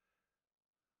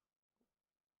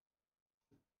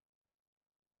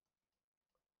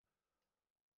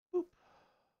 Boop.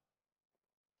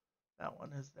 That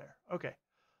one is there. Okay.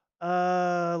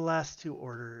 Last two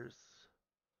orders.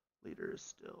 Leader is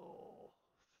still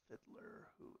Fiddler,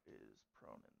 who is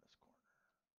prone in this corner.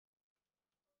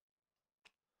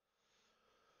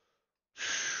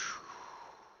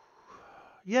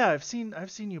 Yeah, I've seen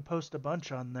you post a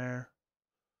bunch on there.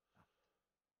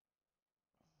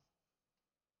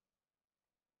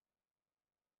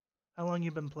 How long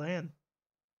you been playing?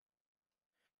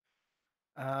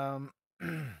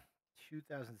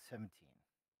 2017.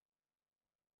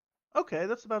 Okay,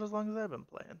 that's about as long as I've been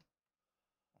playing.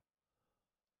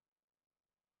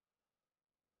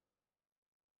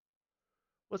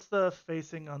 What's the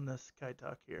facing on this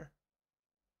Kaitak here?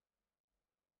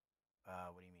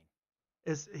 What do you mean?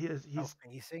 He's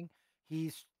facing?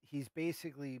 He's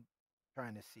basically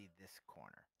trying to see this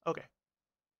corner. okay.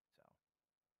 So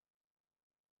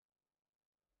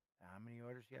many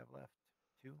orders do you have left?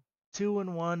 Two? 2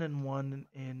 in 1 and 1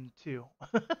 in 2.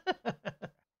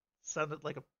 Sounded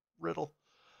like a riddle.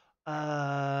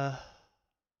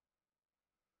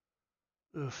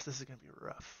 Oof, this is going to be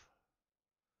rough.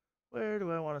 Where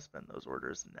do I want to spend those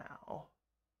orders now?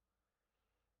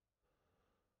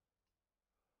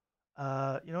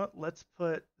 You know what? Let's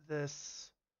put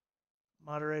this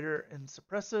moderator in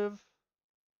suppressive.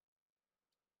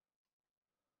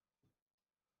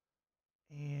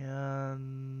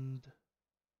 And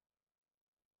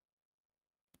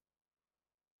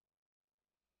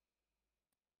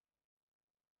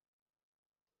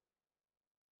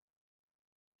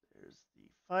there's the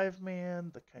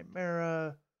 5-man, the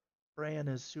chimera. Bran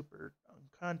is super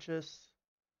unconscious,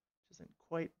 which isn't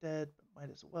quite dead, but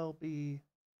might as well be.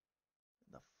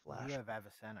 And the You flash. have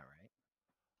Avicenna, right?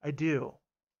 I do,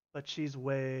 but she's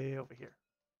way over here.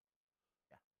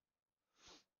 Yeah.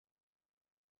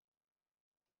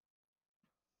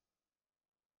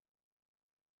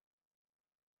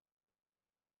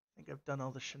 I think I've done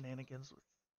all the shenanigans with.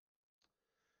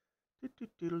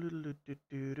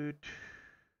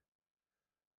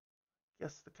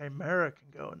 Guess the chimera can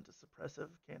go into suppressive,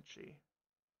 can't she?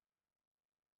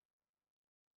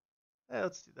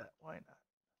 Let's do that. Why not?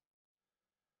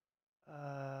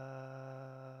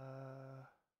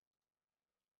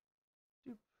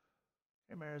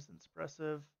 Chimera's in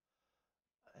suppressive.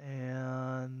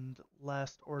 And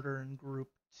last order in group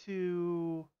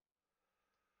 2.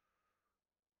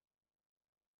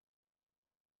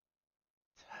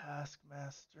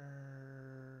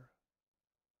 Taskmaster.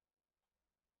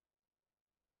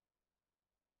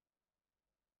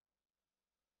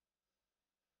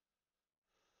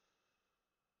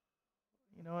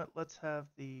 You know what? Let's have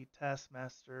the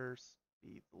Taskmaster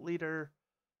be the leader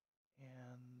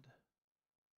and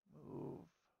move.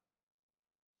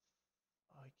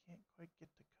 Oh, he can't quite get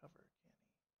to cover, can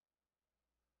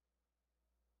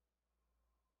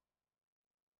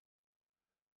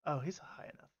he? Oh, he's high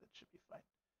enough. It should be fine.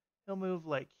 He'll move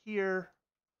like here.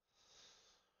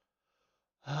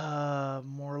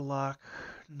 Morlock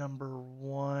number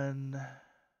 1. Just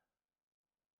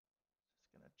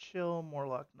gonna chill.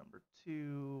 Morlock number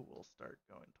 2 will start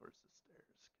going towards the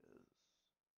stairs because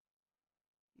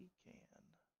he can.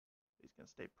 He's gonna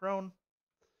stay prone.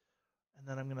 And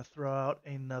then I'm gonna throw out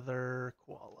another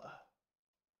koala.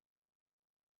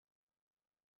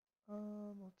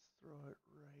 Let's throw it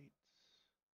right.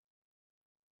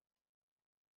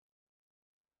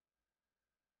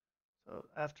 So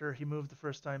after he moved the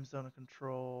first time, zone of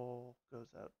control goes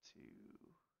out to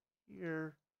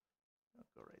here. I'll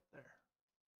go right there.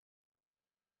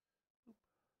 Boop.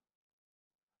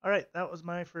 All right, that was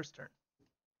my first turn.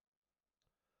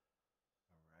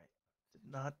 All right.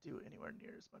 Did not do anywhere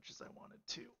near as much as I wanted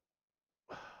to.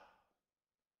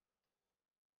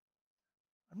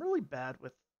 I'm really bad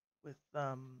with Just give me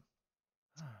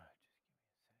a sec.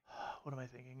 what am I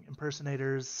thinking?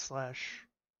 Impersonators slash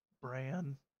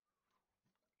Bran.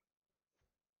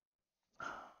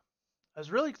 I was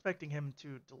really expecting him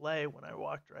to delay when I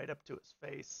walked right up to his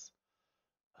face,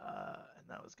 and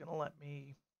that was gonna let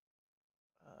me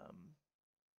um,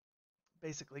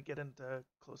 basically get into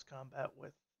close combat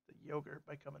with the yogurt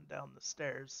by coming down the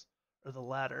stairs or the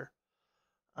ladder.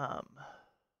 Um,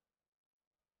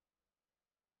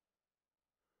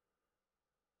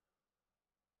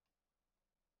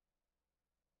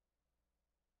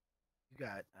 You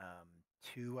got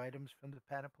 2 items from the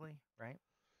panoply, right?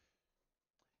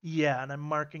 yeah, and I'm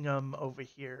marking them over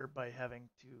here by having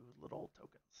 2 little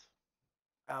tokens.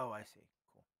 Oh, I see.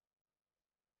 Cool.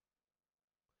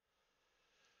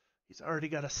 He's already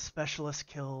got a specialist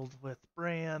killed with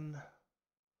Bran.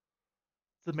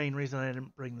 It's the main reason I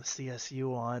didn't bring the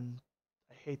CSU on.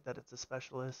 I hate that it's a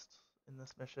specialist in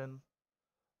this mission.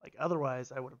 Like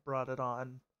otherwise, I would have brought it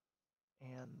on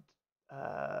and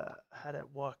had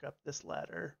it walk up this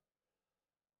ladder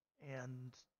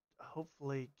and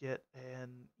hopefully get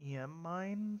an EM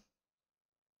mine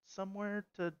somewhere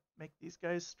to make these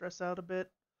guys stress out a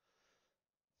bit.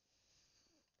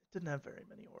 It didn't have very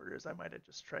many orders. I might have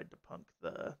just tried to punk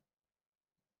the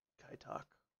Kaitok.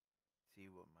 See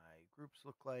what my groups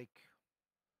look like.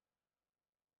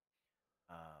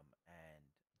 And I'm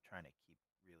trying to keep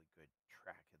really good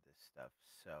track of this stuff.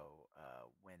 So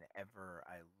whenever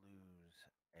I lose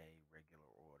a regular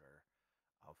order,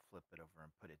 I'll flip it over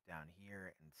and put it down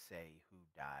here and say who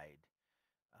died.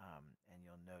 And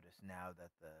you'll notice now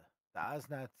that the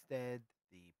Osnot's dead,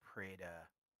 the Preda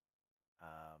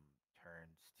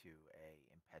turns to a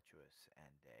impetuous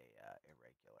and a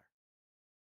irregular.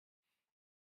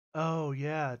 Oh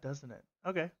yeah, doesn't it?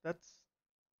 Okay, that's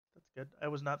good. I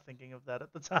was not thinking of that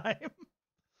at the time.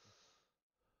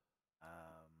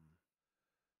 Um,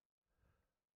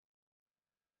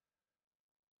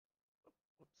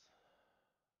 Whoops.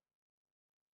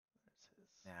 There's his.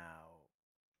 now,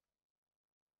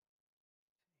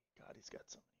 God, he's got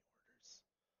so many orders.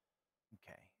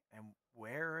 okay. And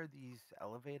where are these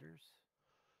elevators?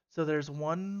 So there's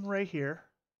one right here.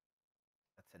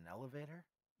 That's an elevator?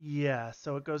 Yeah,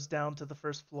 so it goes down to the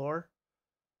first floor.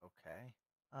 Okay.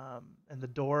 And the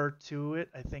door to it,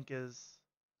 I think, is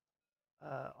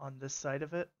on this side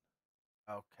of it.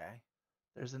 Okay.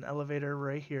 There's an elevator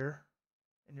right here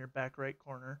in your back right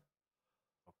corner.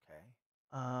 Okay.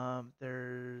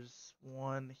 There's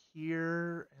one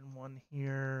here and one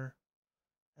here,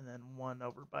 and then one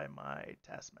over by my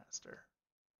taskmaster.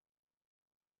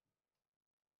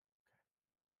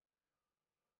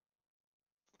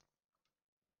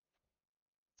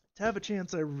 To have a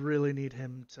chance, I really need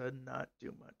him to not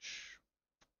do much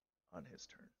on his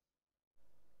turn.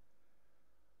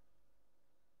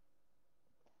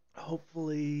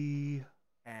 Hopefully,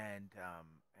 And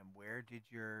where did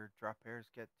your drop bears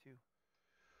get to?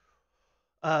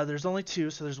 there's only two,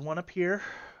 so there's one up here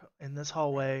in this Right.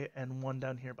 hallway and one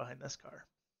down here behind this car.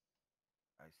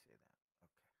 I see that. Okay.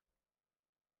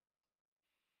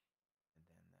 And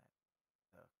then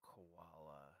the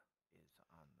koala is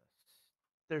on the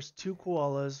There's two stairs.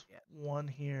 koalas, Yeah. one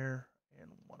here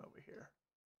and one over here.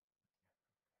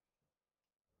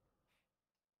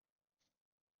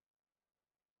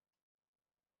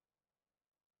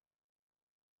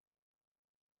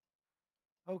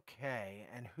 Okay,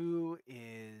 and who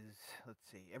is, let's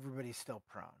see, everybody's still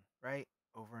prone, right?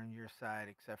 Over on your side,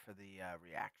 except for the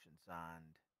reactions on.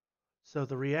 So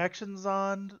the reactions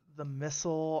on the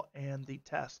missile and the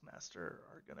taskmaster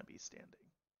are going to be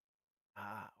standing.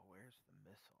 Where's the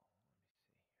missile? Let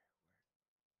me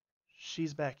see here.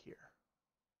 She's back here.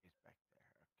 She's back there.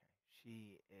 Okay.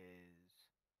 She is,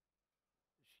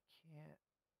 she can't,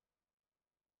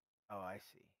 oh, I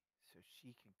see. So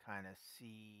she can kind of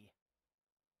see,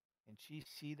 can she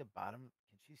see the bottom?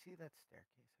 Can she see that staircase?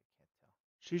 I can't tell.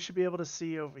 She should be able to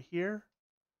see over here.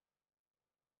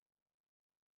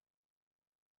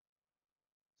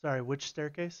 Sorry, which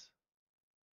staircase?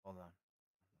 Hold on.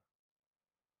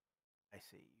 I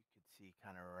see. You could see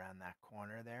kind of around that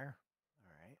corner there.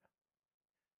 All right.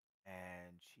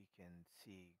 And she can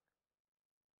see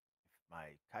if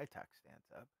my Kaitak stands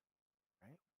up,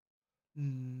 right?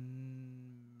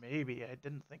 Maybe. I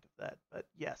didn't think of that, but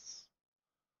yes.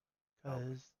 Okay.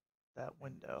 Because that And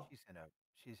window. she's in a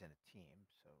team,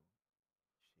 so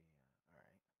she all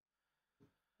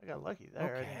I got lucky right.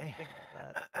 there. I didn't even Okay. think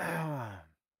about that.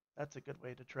 That's a good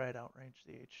way to try to outrange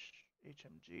the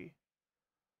HMG.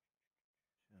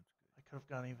 Sounds I could have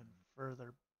gone even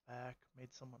further back,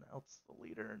 made someone else the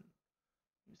leader, and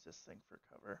use this thing for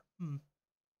cover.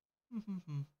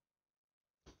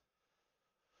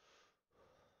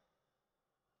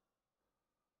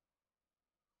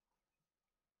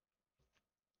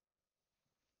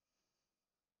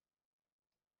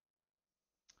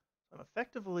 I'm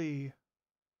effectively,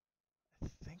 I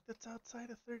think that's outside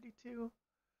of 32.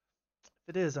 If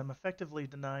it is, I'm effectively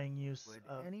denying use Would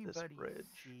of this anybody bridge.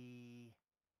 see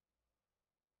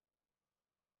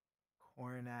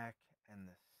Kornak and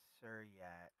the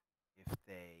Suryat if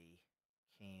they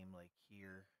came like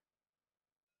here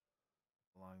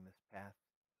along this path?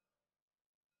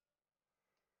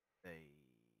 They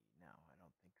no, I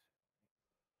don't think so.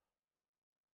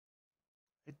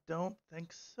 I don't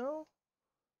think so.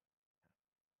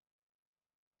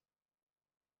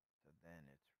 So then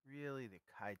it's really the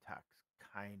Kaitak's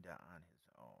kinda on his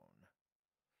own.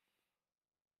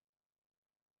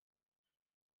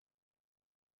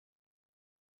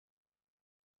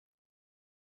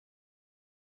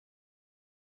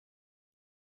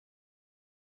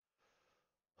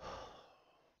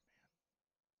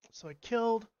 So I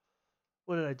killed.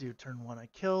 What did I do turn one? I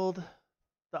killed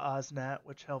the Osnat,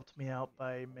 which helped me out Yeah,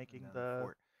 by holding making down the the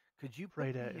fort. Could you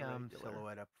put Preda the irregular.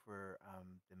 silhouette up for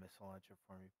the missile launcher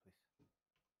for me, please? Okay.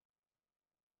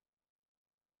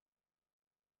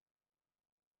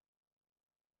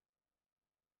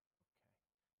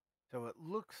 So it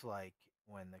looks like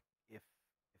when the if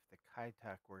the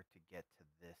Kaitak were to get to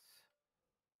this,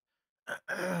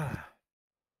 I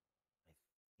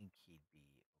think he'd be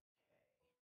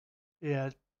Yeah,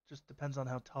 it just depends on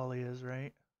how tall he is,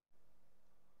 right?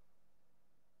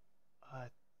 I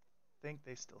think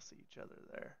they still see each other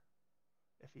there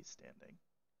if he's standing.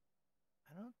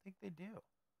 okay. I don't think they do.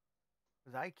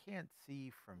 Because I can't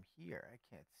see from here. I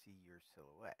can't see your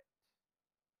silhouette.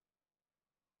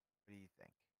 What do you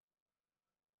think?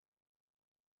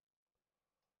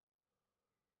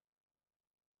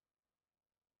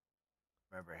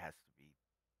 Remember, it has to be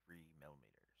 3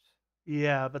 millimeters.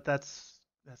 Yeah, but that's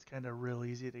kind of real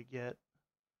easy to get,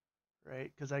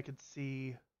 right? Because I could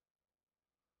see.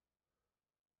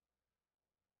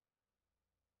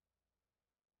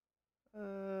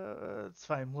 It's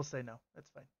fine. We'll say no. That's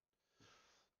fine.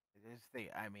 It is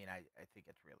the. I mean, I think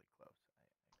it's really close.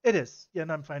 It is. Yeah,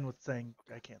 and I'm fine with saying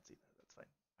Okay. I can't see that. That's fine.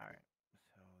 All right.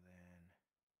 So then.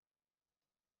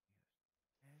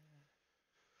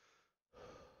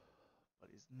 But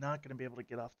he's not going to be able to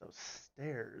get off those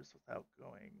stairs without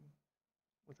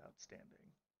standing.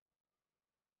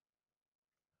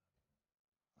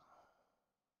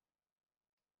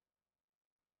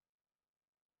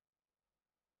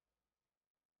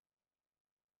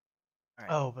 All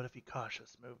right. Oh, but if he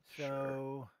cautious moves, sure.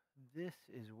 So this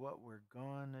is what we're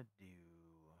gonna do.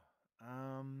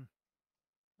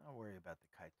 I'll worry about the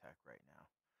Kaitak right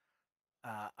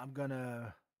now. I'm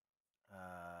gonna.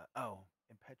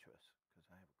 Impetuous, because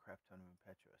I have a crap ton of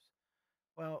impetuous.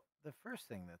 Well, the first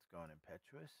thing that's going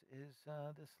impetuous is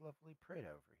this lovely Prada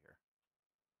over here.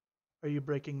 Are you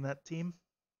breaking that team?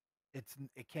 It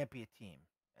can't be a team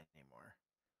anymore.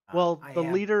 Well, I the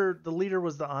am. leader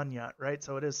was the Anyat, right?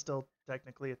 So it is still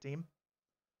technically a team,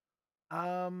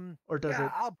 or does Yeah,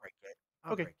 it? I'll break it.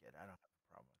 I'll Okay. break it. I don't have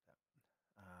a problem with that.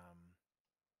 And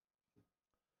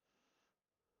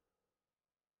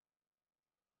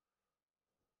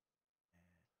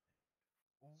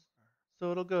four.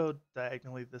 So it'll go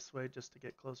diagonally this way just to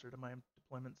get closer to my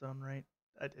deployment zone, right?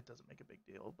 It doesn't make a big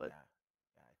deal, but Yeah,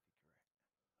 yeah, I think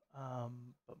you're right.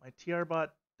 but my TR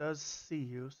bot does see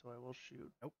you, so I will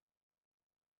shoot. Nope,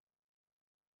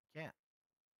 can't.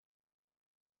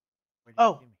 Where do you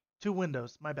Oh, see me? two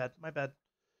windows. My bad. My bad.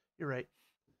 You're right.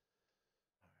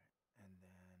 All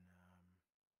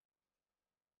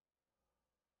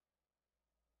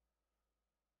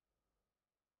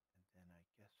right, and then I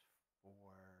guess four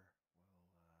will. What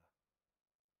is that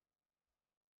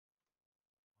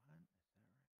right?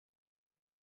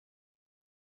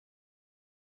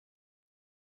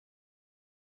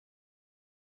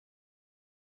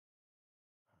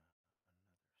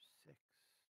 Another six.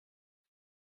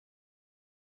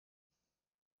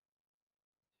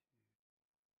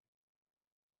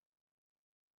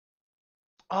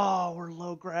 Oh, we're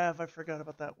low grav. I forgot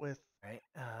about that with. Right.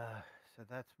 So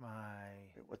that's my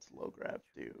Wait, what's low grav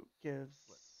do? impetuous. Gives.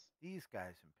 What these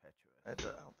guys impetuous. I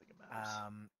don't think it matters.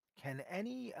 Can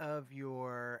any of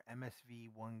your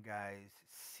MSV1 guys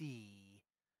see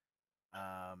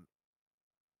um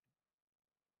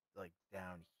like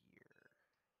down here?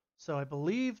 So I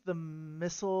believe the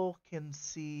missile can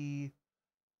see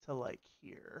to like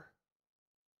here.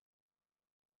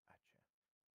 Gotcha.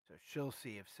 So she'll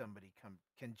see if somebody comes.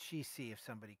 Can she see if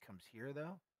somebody comes here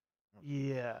though? I don't think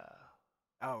so. Yeah.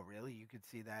 Oh, really? You could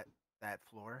see that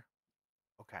floor?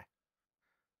 Okay.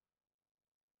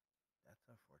 That's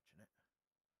unfortunate.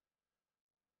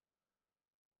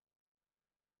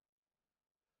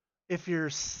 If you're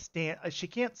she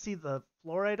can't see the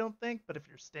floor, I don't think, but if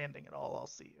you're standing at all, I'll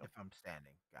see you. If I'm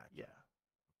standing. Gotcha. Yeah.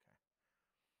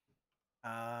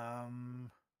 Okay.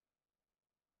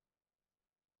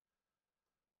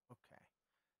 Okay.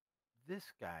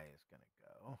 This guy is gonna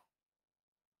go.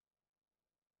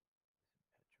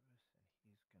 Impetuous,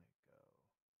 and he's gonna go.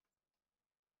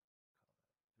 Call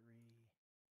that three.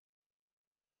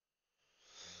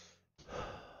 And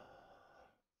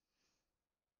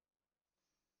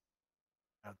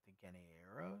I don't think any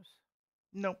arrows.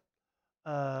 Nope.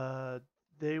 Uh,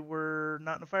 they were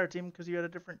not in a fire team because you had a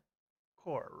different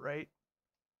core, right?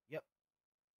 Yep.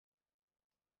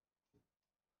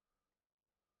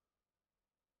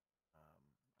 All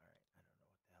right. I don't know what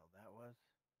the hell that was.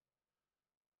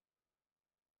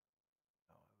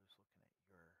 Oh, I was looking at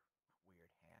your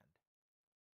weird hand.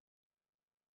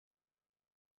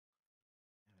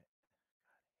 Damn it.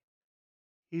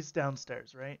 He's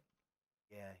downstairs, right?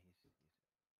 Yeah, he's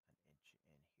an inch in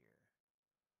here.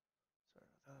 Sorry,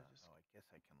 I thought I just. I guess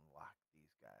I can lock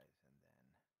these guys and then.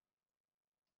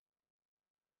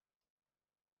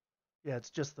 Yeah, it's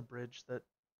just the bridge that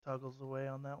toggles away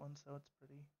on that one, so it's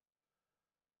pretty.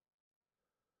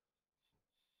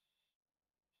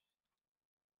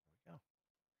 There we go.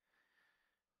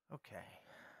 Okay.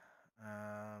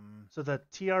 Um, So the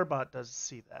TR bot does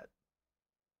see that.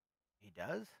 he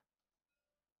does.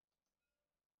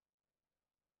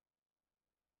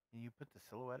 Can you put the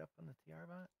silhouette up on the TR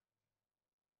bot?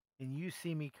 Can you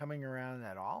see me coming around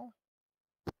at all?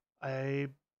 I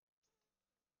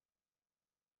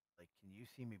Like, can you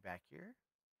see me back here?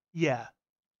 Yeah,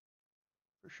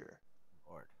 for sure.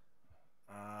 Lord.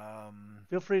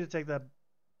 Feel free to take that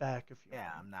back if you Yeah,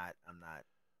 want. I'm not.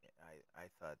 I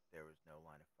thought there was no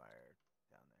line of fire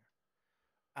down there.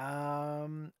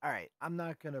 All right. I'm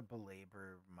not gonna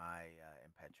belabor my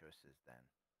impetuouses then.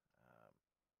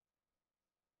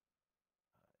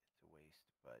 It's a waste,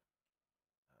 but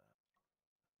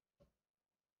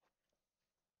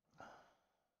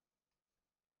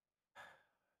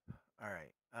all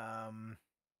right.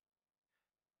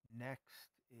 Next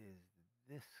is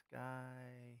this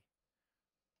guy.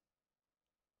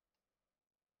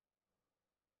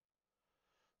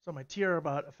 So my TR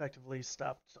bot effectively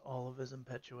stopped all of his Gonna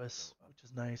impetuous, go up which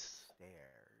is nice.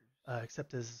 stairs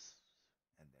Except his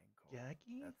and then go up.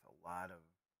 Gaggy That's a lot of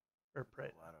or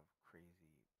Prey.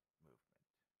 crazy movement.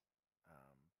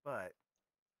 But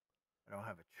I don't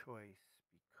have a choice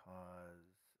because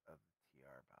of the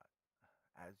TR bot.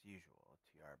 As usual,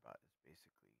 TR bot is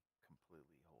basically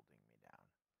completely holding me down.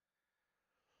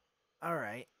 All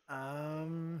right.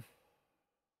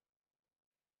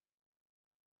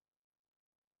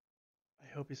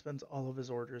 I hope he spends all of his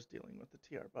orders dealing with the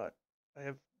TR bot. I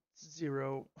have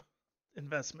zero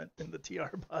investment in the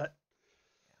TR bot.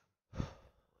 Yeah.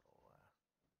 Little.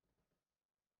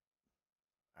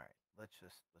 All right. Let's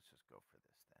just go for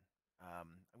this then.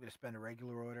 I'm gonna spend a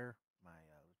regular order, my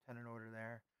lieutenant order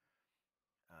there.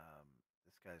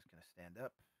 This guy's gonna stand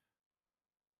up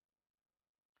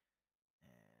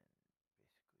and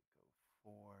basically go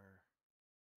 4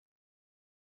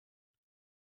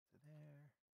 to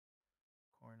there.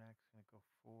 Cornac's gonna go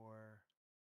 4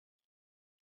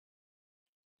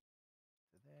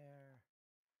 to there.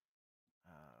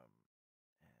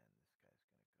 And this guy's gonna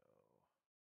go 4 to there.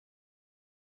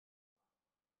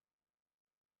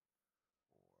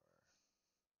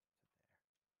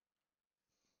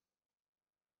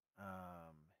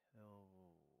 He'll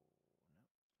no.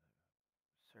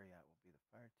 Suryat will be the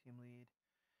fire team lead.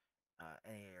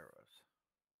 Any arrows?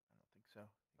 I don't think so.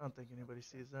 I don't think anybody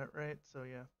sees that, right? So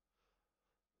yeah.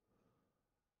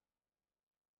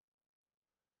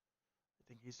 I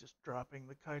think he's just dropping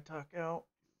the Kaitak out.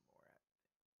 Morat.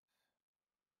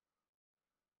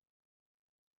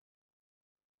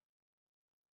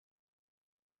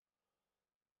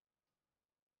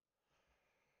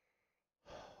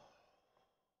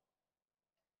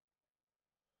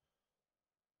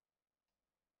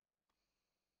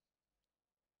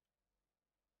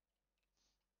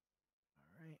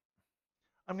 All right.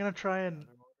 I'm gonna try and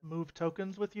Another order. move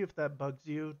tokens with you. If that bugs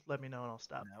you, let me know and I'll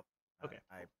stop. Nope. Okay,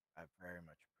 I cool. I very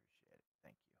much appreciate it.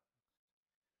 Thank you.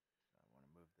 So I want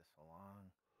to move this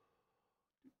along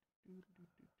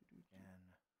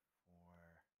again.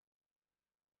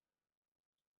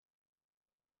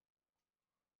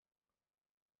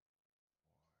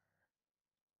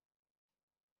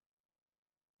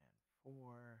 4,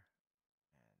 4,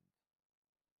 and 3 for that.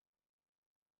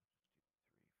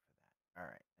 All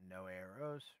right. And no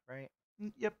arrows, right?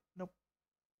 Yep, nope.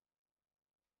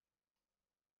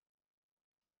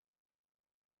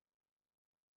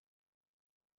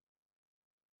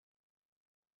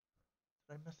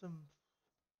 Did I miss him?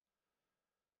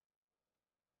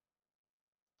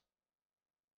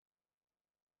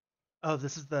 Oh,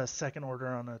 this is the second order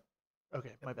on a.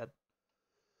 Okay, Yep. my bad.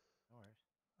 No worries.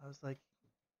 I was like,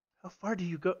 how far do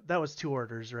you go? That was 2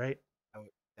 orders, right? Oh,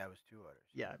 that was 2 orders.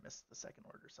 Yeah, I missed the second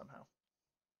order somehow.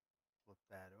 Flip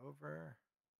that over.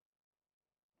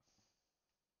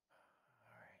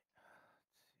 All right.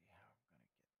 Let's see how I'm gonna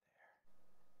get there.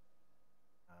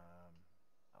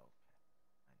 Okay.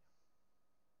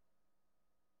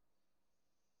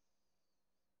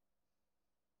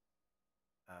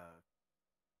 I know. Uh,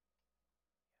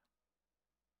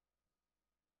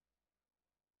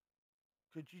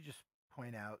 could you just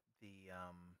point out the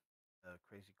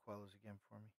crazy quellas again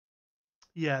for me?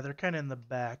 Yeah, they're kind of in the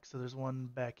back. So there's one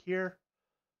back here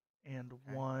and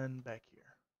Okay. one back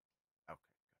here. Okay.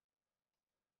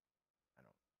 Good. I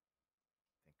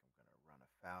don't think I'm gonna run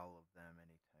afoul of them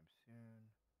anytime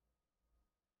soon.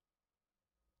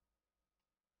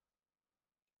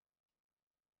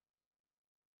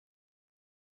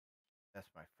 That's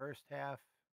my first half.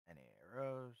 Any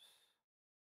arrows?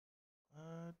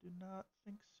 Do not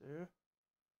think so.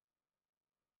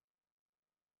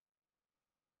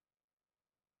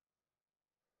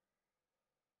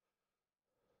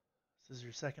 This is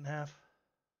your second half.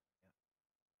 Yep.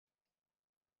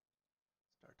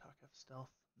 Star Talk of Stealth.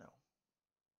 No.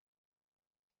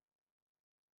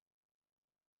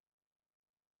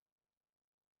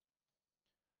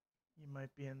 You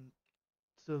might be in.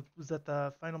 So was that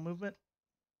the final movement?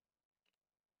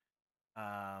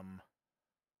 Um,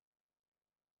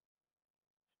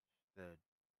 the let's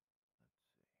see.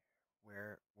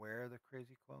 Where are the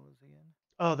crazy quellas again?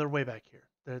 Oh, they're way back here.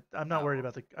 I'm not Oh, worried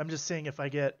about the. I'm just saying if I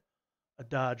get a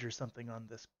dodge or something on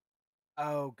this.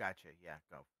 Oh, gotcha. Yeah,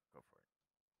 go for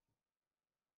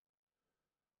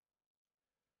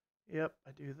Yep,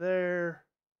 I do there.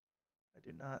 I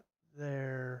do not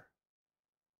there.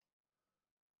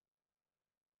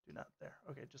 Do not there.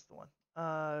 Okay, just the one.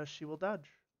 She will dodge.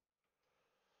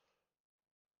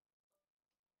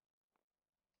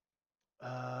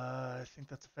 I think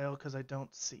that's a fail because I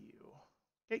don't see you.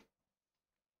 Okay.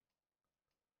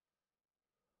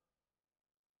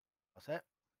 All set?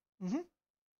 Mm-hmm. Okay.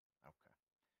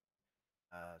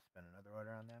 Spend another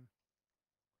order on them.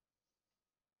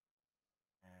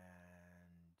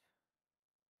 And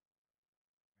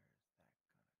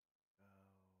where's that gonna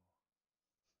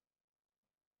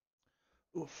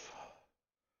go? Oof.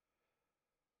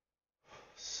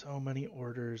 So many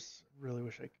orders. Really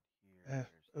wish I could. Here, there's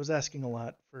I was asking a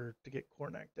lot to get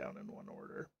Cornac down in one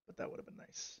order, but that would have been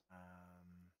nice.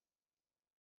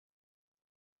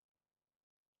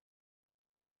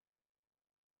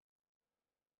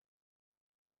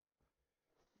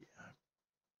 Yeah, I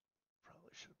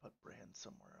probably should have put Bran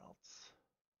somewhere else.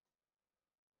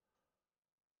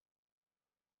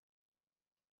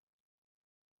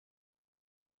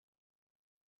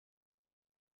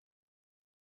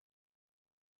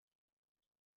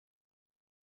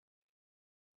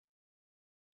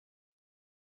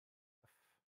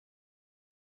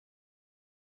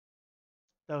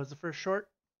 That was the first short.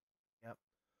 yep.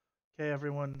 Okay,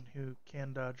 everyone who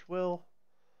can dodge will.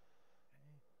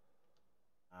 Okay.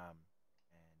 And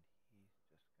he's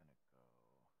just gonna go.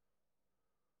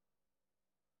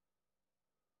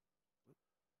 Whoop,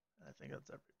 I think that's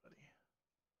everybody.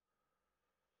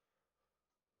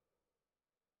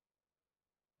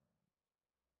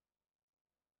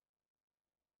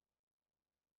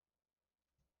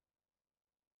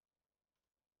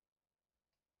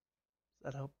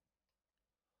 Does that help?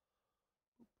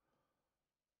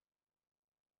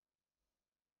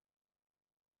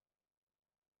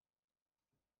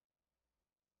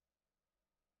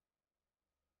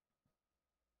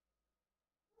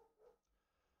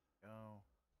 go.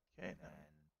 Okay, now And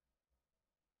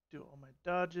do all my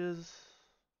dodges.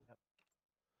 yep.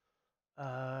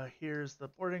 Here's the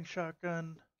boarding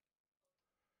shotgun.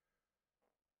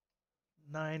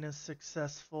 9 is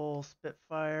successful.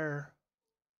 Spitfire.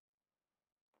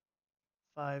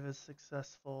 5 is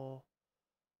successful.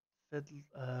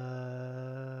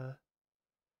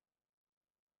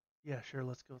 Yeah, sure.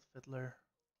 Let's go with Fiddler.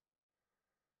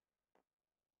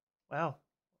 Wow.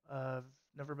 I've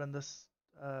never been this.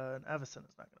 And Avacyn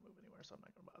is not going to move anywhere, so I'm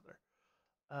not going to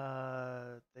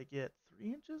bother. They get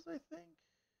 3 inches, I think.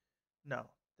 No,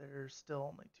 they're still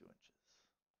only 2 inches.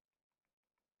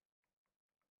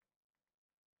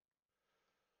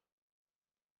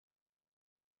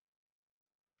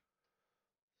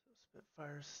 So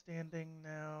Spitfire's standing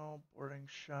now. Boarding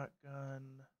shotgun.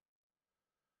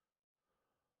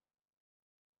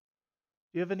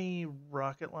 Do you have any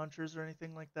rocket launchers or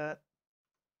anything like that?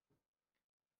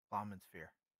 Plowman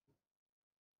Sphere.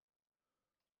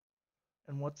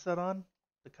 And what's that on?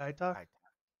 The Kaitak? High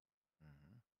top.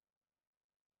 Mm-hmm.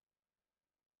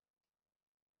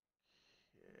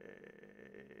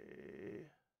 Okay.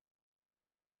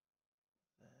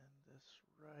 Then this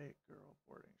right girl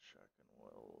boarding shotgun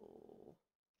will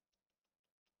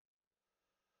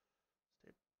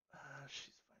stay.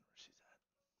 She's fine where she's at.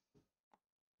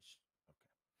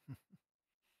 Okay.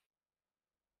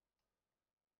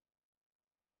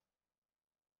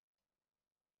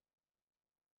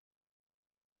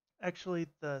 Actually,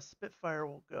 the Spitfire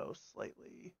will go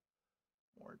slightly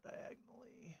more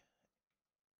diagonally,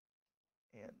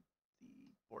 and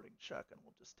the boarding shotgun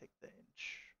will just take the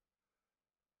inch.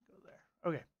 Go there.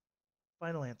 Okay.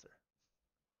 Final answer.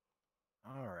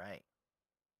 All right.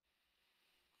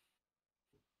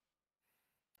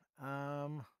 I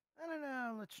don't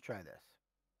know. Let's try this.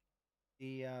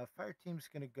 The fire team's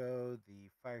gonna go. The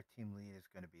fire team lead is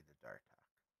gonna be the Dartok.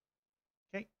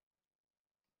 Okay.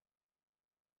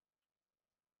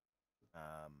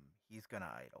 He's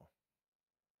gonna idle.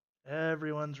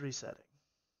 Everyone's resetting.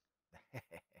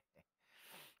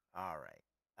 All right.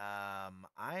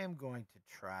 I am going to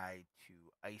try to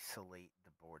isolate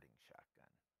the boarding shotgun.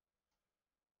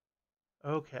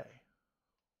 Okay.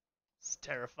 It's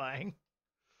terrifying.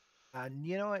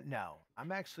 You know what? No,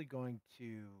 I'm actually going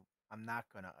to. I'm not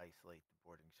going to isolate the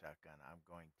boarding shotgun. I'm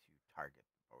going to target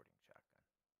the boarding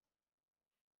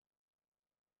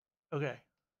shotgun. Okay.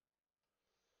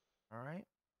 All right.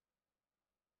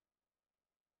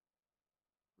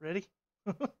 Ready?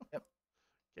 Yep.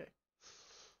 Okay.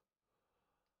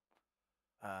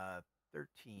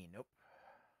 13. Nope.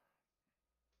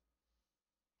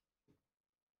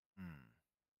 Hmm.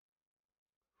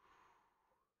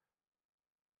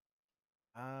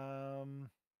 All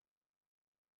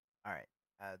right.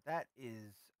 That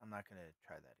is. I'm not gonna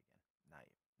try that again.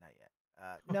 Not yet.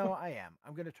 No, I am.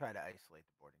 I'm gonna try to isolate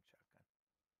the boarding shotgun,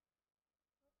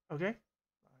 Okay.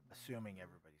 assuming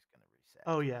everybody's gonna reset.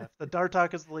 Oh yeah, if the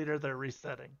Dartok is the leader, they're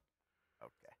resetting.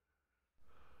 Okay.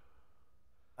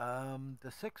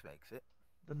 The 6 makes it.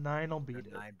 The 9 will Or beat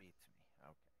it. 9 beats me.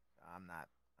 Okay. I'm not.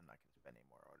 I'm not gonna spend any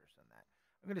more orders on that.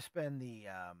 I'm gonna spend the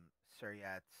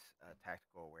Suryat's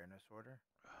tactical awareness order,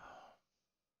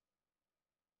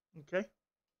 Okay.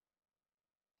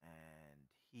 and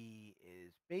he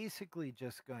is basically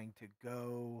just going to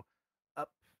go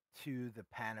up to the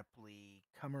panoply,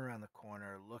 come around the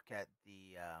corner, look at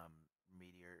the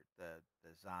meteor, the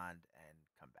Zond, and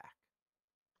come back.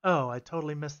 Oh, I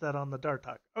totally missed that on the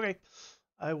Dartok. Okay.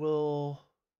 I will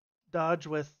dodge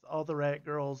with all the Riot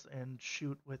Girls and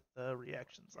shoot with the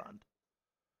reactions Yeah. on.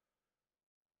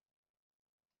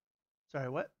 Sorry,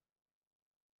 what?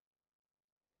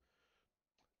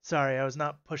 Sorry, I was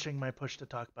not pushing my push to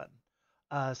talk button.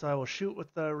 So I will shoot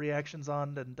with the reactions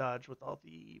on and dodge with all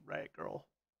the Riot Girl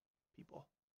people.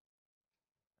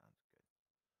 Sounds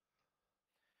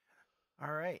good.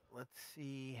 All right, let's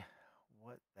see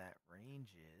what that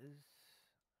range is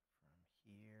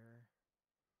from here.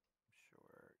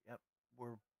 Sure. Yep,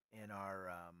 we're in our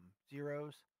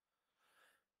zeros.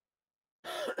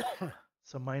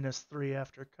 So -3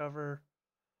 after cover.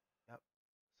 Yep.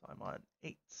 So I'm on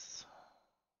 8s.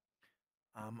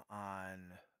 I'm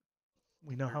on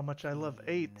We know how much I love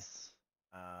 13. 8s.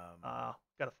 Um,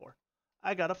 Got a 4.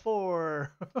 I got a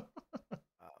 4. uh,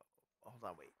 hold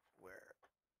on, wait.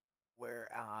 We're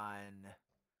on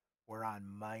we're on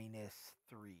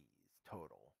 -3s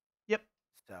total. Yep.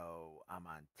 So I'm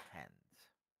on 10s.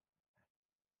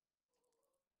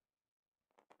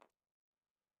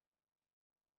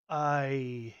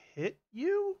 I hit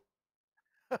you?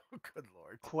 Oh, good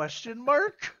lord. Question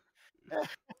mark?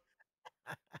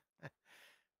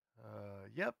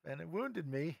 Yep, and it wounded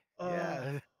me. Uh,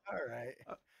 Yeah. All right.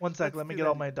 One sec. Let's Let me do get that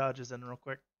all again. my dodges in real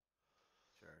quick.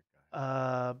 Sure, go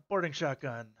ahead. Boarding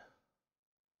shotgun.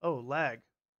 Oh, lag.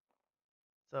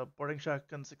 So boarding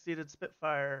shotgun succeeded.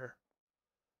 Spitfire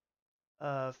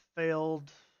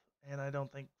failed, and I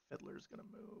don't think Fiddler's gonna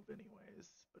move anyways.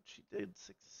 But she did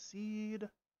succeed.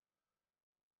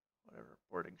 Whatever.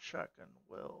 Boarding shotgun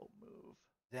will move.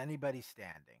 Is anybody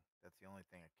standing? That's the only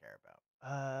thing I care about.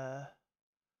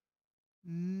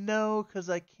 No,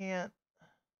 because I can't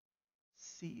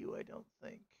see you. I don't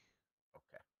think.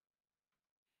 Okay.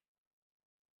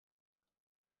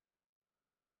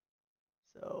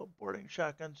 So boarding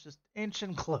shotgun's just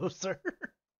inching closer.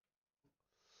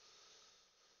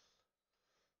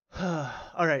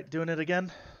 All right, doing it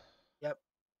again. Yep.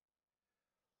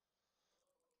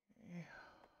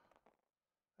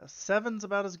 A 7's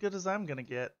about as good as I'm gonna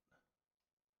get.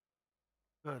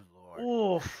 Good lord.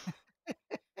 Oof.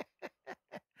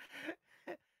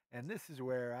 And this is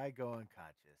where I go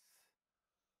unconscious.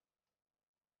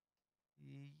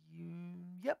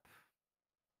 Yep.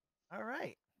 All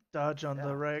right. Dodge on the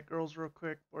So Riot Girls real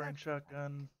quick. Boarding that's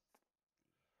shotgun.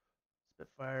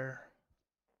 Spitfire.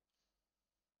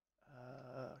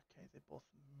 Okay, they both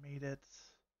made it.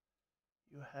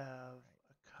 You have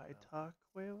right. a So Kaitak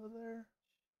way over there.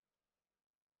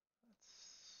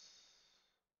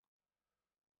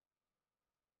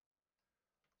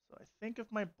 So I think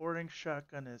if my boarding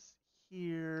shotgun is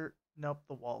here, nope,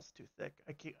 the wall's too thick.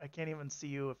 I can't even see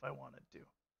you if I wanted to.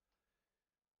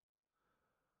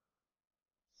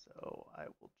 So I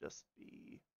will just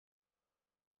be.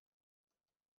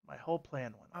 My whole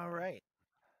plan went all away. right.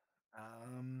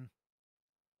 And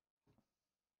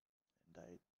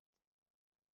I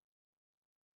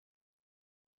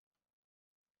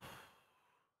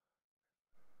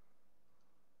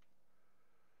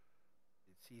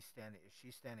Is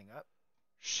she standing up?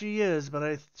 She is,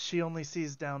 but she only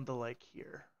sees down to like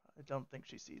here. I don't think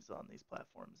she sees on these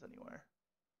platforms anywhere.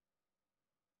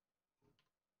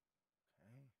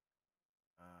 Okay.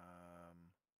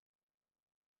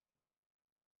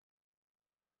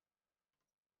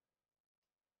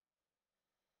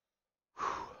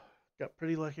 Got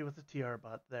pretty lucky with the TR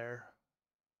bot there.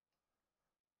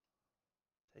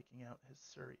 Taking out his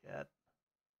Suryat.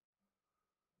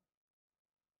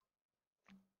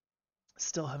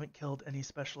 Still haven't killed any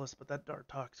specialists, but that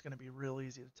Dartok's going to be real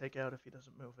easy to take out if he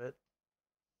doesn't move it.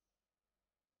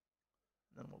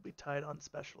 And then we'll be tied on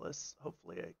specialists.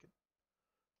 Hopefully I could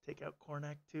take out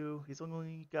Kornak too. He's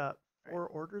only got All right. 4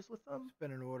 orders with them.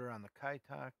 Spin an order on the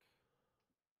Kaitak.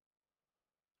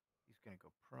 He's gonna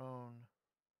go prone.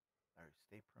 Or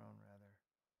stay prone rather.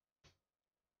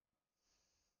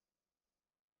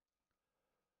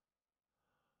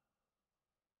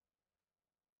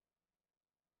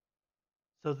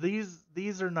 So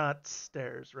these are not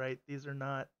stairs, right? These are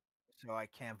not So I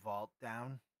can't vault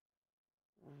down.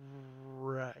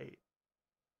 right.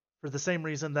 For the same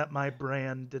reason that my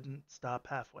Bran didn't stop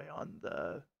halfway on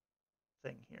the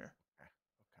thing here. Okay.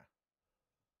 Okay.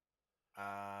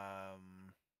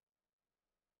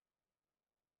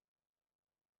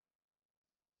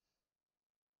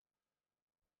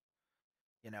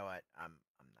 You know what? I'm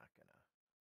not gonna.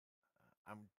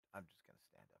 I'm just gonna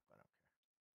stand up. I don't care.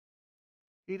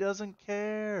 He doesn't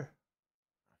care.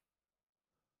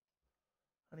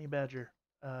 Honey Badger.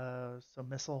 So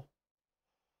missile.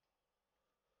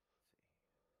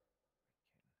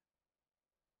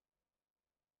 Let's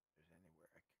see. If there's anywhere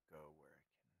I could go where I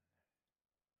can be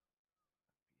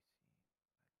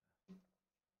seen.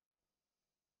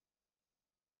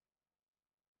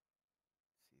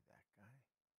 See that guy?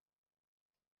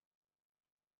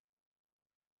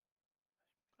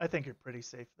 I think you're pretty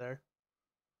safe there.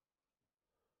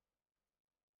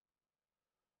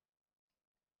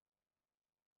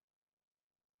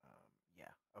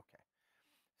 Yeah. Okay.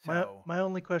 My So my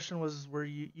only question was, were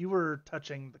you were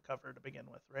touching the cover to begin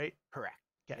with, right? correct.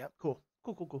 Okay, Yep. cool.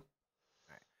 Cool, cool, cool.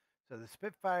 All right. So the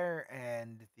Spitfire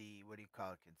and the what do you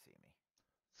call it can see me.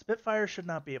 Spitfire should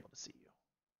not be able to see you.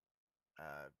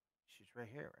 Uh, she's right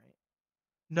here, right?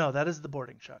 No, that is the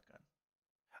boarding shotgun.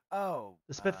 Oh,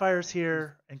 The Spitfire's and she's.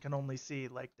 here and can only see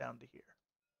like down to here.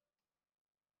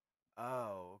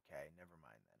 Oh, okay. Never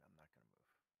mind then. I'm not gonna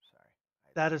move. Sorry.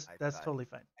 I That's thought totally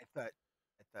fine. I thought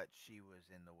I thought she was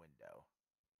in the window.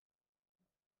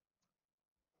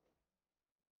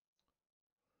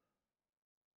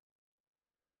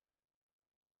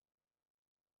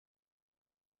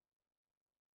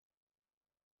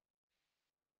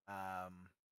 Um,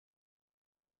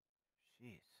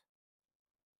 jeez.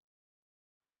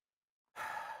 God,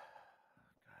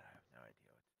 I have no idea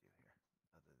what to do here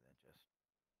other than just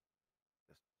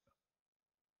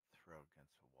throw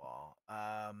against the wall.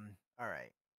 All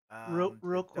right. Real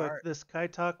The quick, dart. this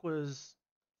Kaitak was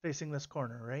facing this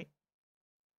corner, right?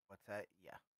 What's that?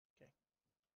 Yeah. Okay.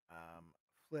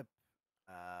 Flip.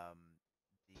 Um,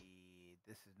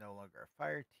 this is no longer a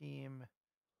fire team.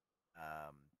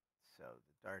 Um, so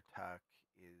the Dartok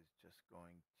is just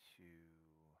going to.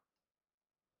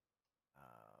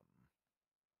 Um,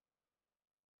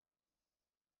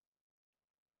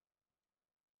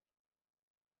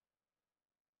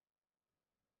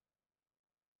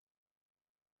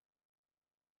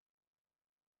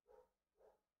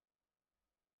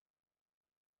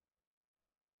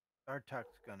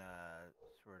 Dartok's gonna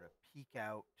sort of peek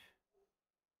out.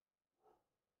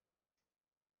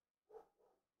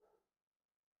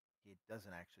 He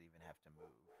doesn't actually even have to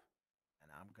move.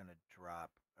 And I'm gonna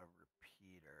drop a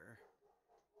repeater here.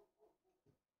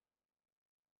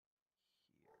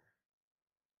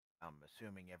 I'm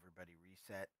assuming everybody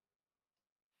reset.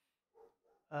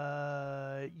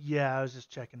 Yeah, I was just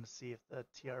checking to see if the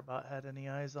TR bot had any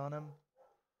eyes on him.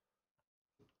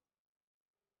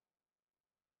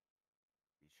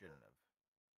 He shouldn't have.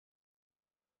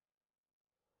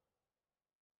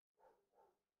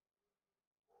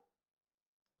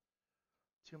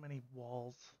 Too many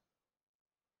walls.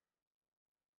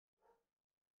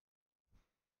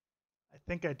 I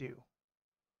think I do.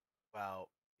 Well,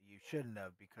 you shouldn't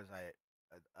have because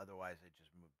otherwise I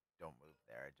just move. Don't move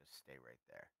there. I just stay right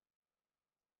there.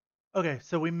 Okay,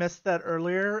 so we missed that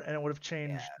earlier, and it would have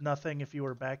Yeah. changed nothing if you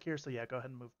were back here. So yeah, go ahead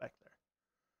and move back there.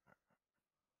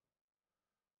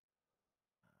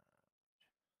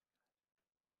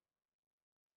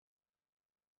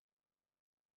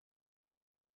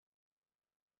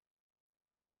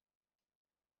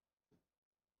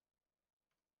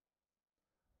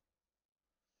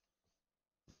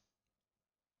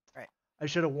 Right. I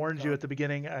should have warned you So at the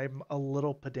beginning. I'm a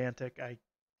little pedantic. no,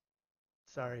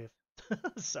 Sorry if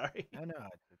sorry. no.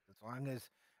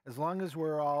 As long as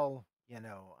we're all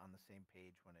on the same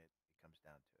page when it comes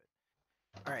down to it.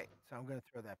 All right. So I'm gonna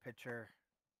throw that pitcher.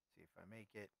 See if I make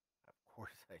it. Of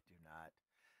course I do not.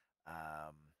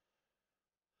 Um,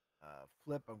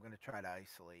 Flip. I'm gonna try to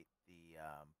isolate the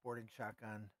boarding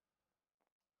shotgun.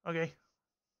 Okay,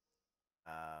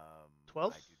 I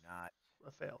 12, do not.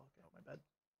 a fail. Okay, Nope. my bad.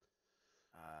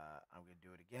 I'm gonna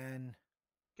do it again.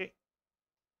 Okay,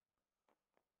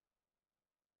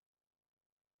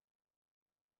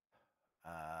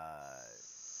 Uh,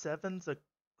 seven's a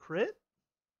crit.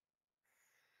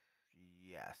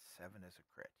 yes, 7 is a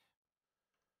crit.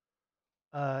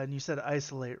 And you said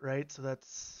isolate, right? So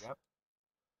that's Yep.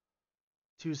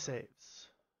 two So saves.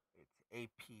 it's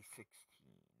AP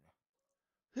 16.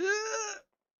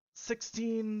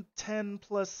 16, 10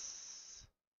 plus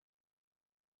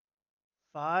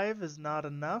 5 is not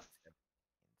enough. 17s.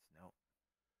 Nope.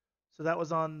 So that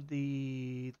was on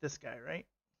this guy, right?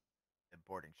 The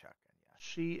boarding shotgun, yes.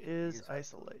 She She is is isolated.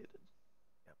 isolated.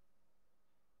 Yep.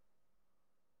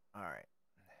 All right.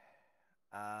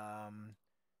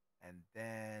 And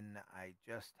then I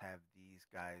just have these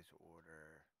guys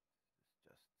order. It's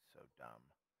just so dumb.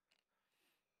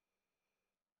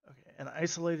 Okay, an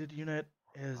isolated unit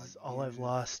I'll is all I've use.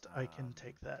 lost. I can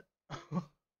take that. I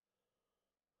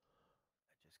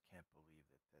just can't believe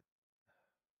that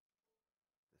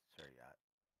the Suryat.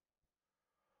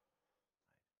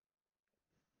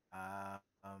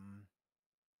 Um.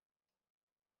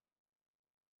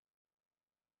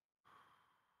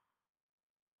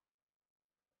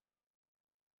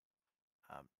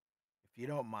 Um. If you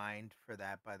don't mind for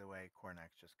that, by the way,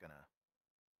 Cornac's just gonna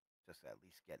just at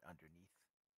least get underneath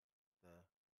the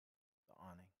the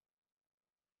awning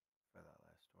for that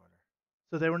last order.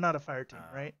 So they were not a fire team,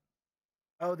 Um. right?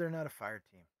 Oh, they're not a fire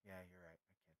team. Yeah, you're right.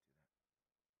 I can't do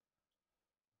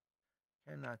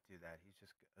that. Cannot do that. He's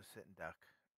just a sitting duck.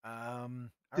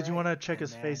 All Did you want right, to check and his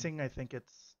then facing? I think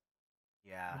it's.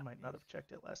 yeah, You might not he's have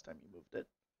checked it last time you moved it.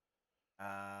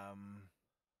 um.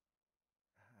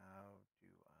 How do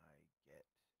I get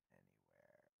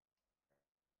anywhere?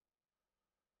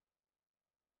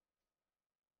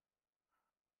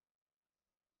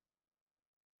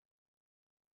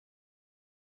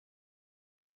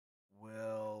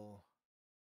 Will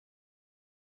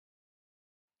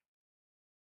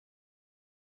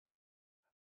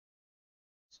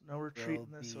So no retreat will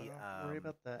in this, so I the don't have to worry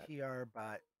about that. PR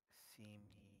bot see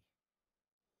me?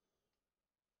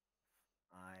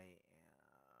 I am.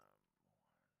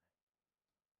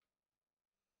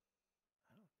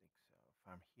 I don't think so. If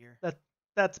I'm here. That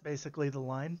that's basically the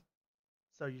line.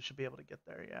 So you should be able to get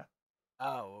there. Yeah.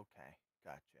 Oh, okay.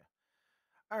 Gotcha.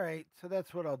 All right. So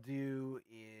that's what I'll do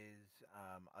is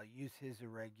I'll use his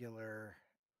irregular,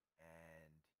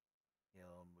 and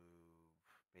he'll move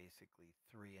basically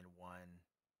 3 and 1,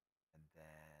 and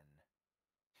then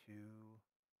 2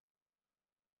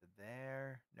 to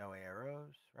there. No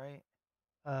arrows, right?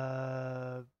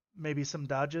 Uh, maybe some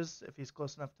dodges if he's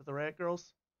close enough to the riot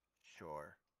girls.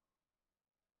 Sure.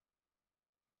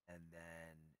 And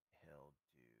then he'll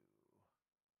do 3.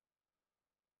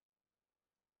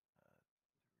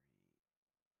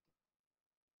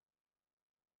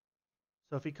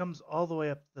 So if he comes all the way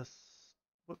up this,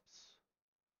 whoops,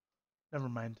 never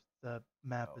mind. The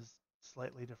map Oh, is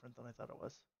slightly different than I thought it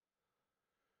was.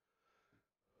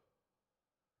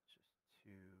 it's just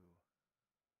 2,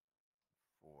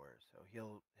 4. So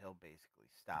he'll basically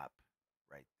stop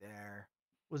right there.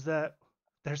 Was that?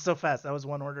 They're so fast. That was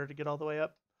one order to get all the way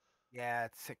up. Yeah,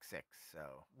 it's 6-6.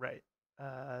 So Right.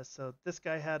 So this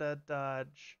guy had a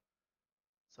dodge,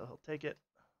 so he'll take it.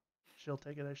 She'll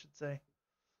take it, I should say.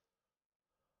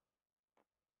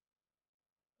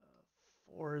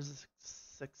 4 is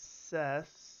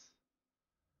success.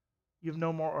 You have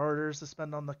no more orders to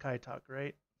spend on the Kaitak,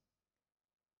 right?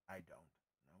 I don't.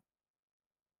 Nope.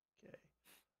 Okay.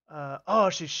 Oh,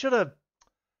 she should have.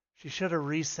 She should have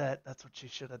reset. That's what she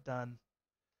should have done.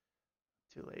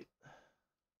 Too late. I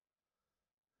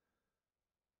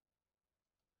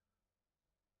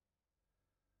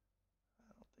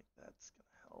don't think that's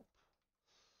gonna help.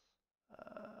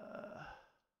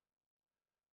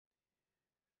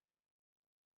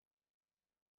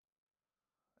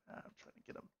 I'm trying to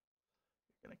get them.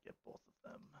 You're gonna get both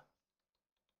of them.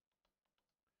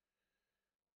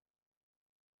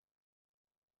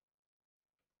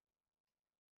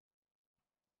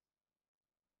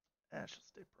 She'll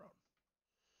stay prone.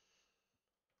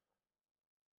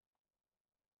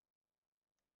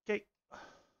 Okay.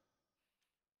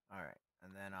 All right.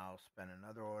 And then I'll spend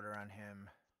another order on him.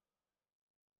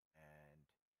 And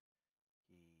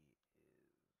he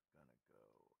is going to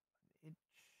go an inch.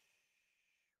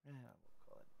 We'll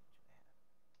call it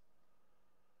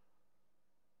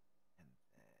an inch and a half. And then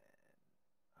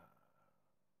 3.5.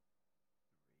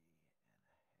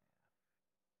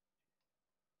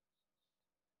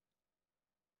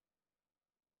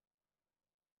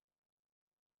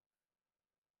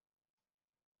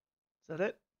 Is that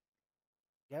it?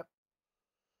 Yep.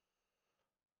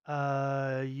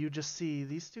 You just see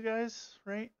these two guys,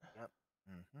 right? Yep.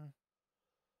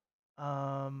 Mm-hmm.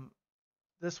 Um,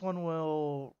 this one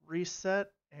will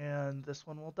reset, and this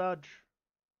one will dodge.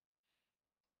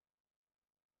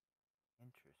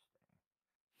 Interesting.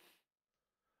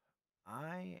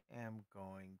 I am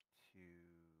going to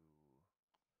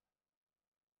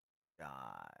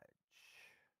dodge.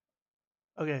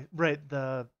 Okay, right.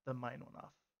 The mine went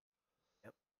off.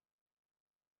 Yep.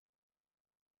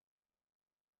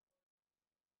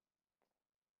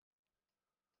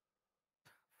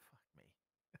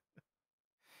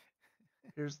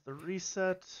 Here's the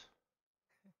reset.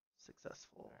 All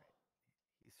Successful. right.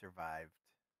 He survived,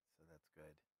 so that's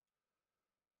good.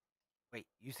 Wait,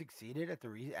 you succeeded at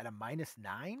at a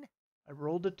 -9? I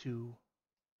rolled a 2.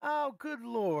 Oh, good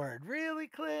lord! Really,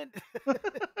 Clint?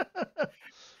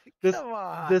 this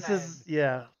Come this is on!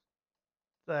 yeah.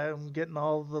 I'm getting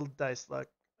all the dice luck.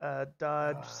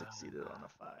 Dodge succeeded on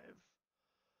a Ah, 5.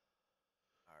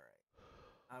 all right,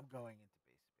 I'm going into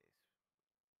base space.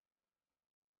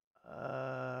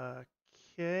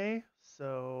 Okay,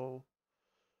 so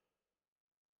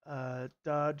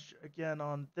dodge again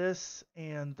on this,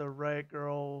 and the riot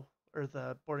girl or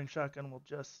the boarding shotgun will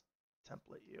just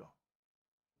template you.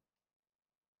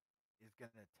 He's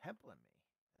gonna template me.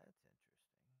 That's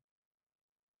interesting.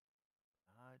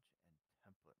 Dodge and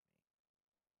template me.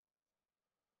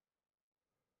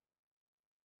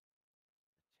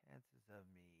 The chances of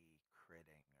me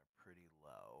critting are pretty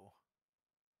low.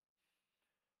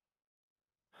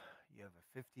 You have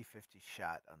a 50-50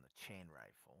 shot on the chain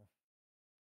rifle.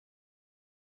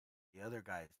 The other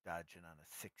guy's dodging on a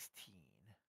 16.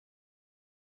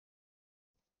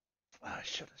 I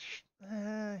should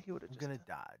have. He would have I'm just. gonna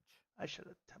dodge, I should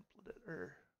have templated it.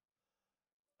 Or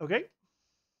okay.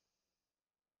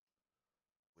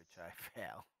 which I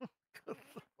fail. Good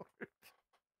lord.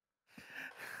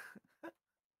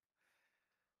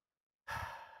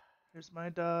 Here's my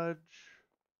dodge.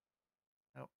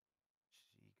 Nope.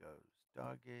 She goes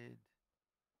dogged,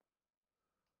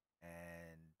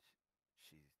 and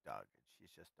she's dogged.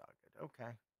 She's just dogged.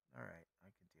 Okay. All right. I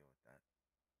can deal with that.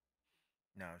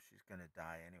 No, she's gonna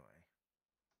die anyway.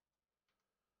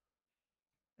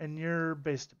 And you're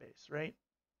base to base, right?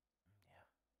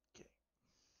 Okay. Yeah.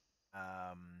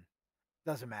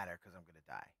 Doesn't matter because I'm gonna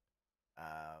die.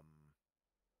 Um,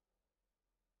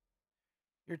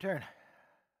 your turn.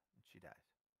 She dies.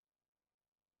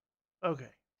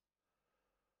 Okay.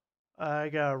 I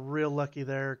got real lucky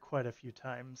there quite a few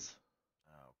times.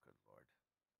 Oh, good lord.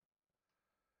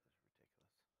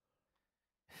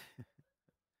 This is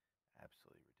ridiculous.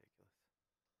 Absolutely ridiculous.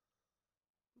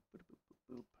 Boop, boop, boop,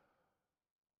 boop, boop.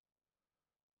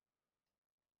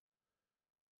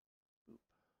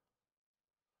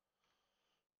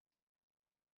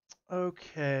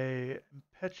 Okay,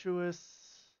 impetuous.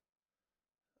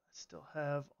 I still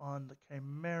have on the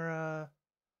chimera.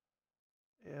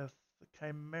 If the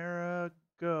chimera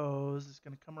goes, it's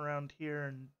going to come around here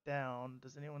and down.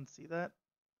 Does anyone see that?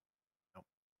 Nope.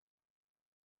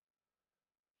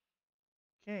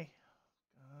 Okay.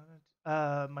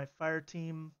 Got it. My fire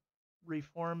team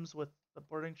reforms with the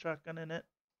boarding shotgun in it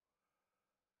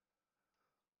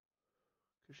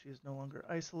because she is no longer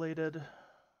isolated. And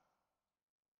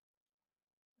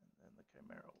then the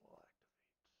chimera will activate.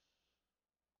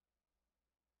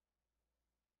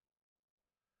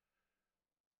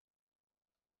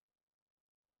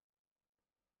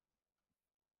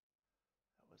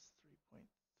 That was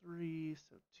 3.3,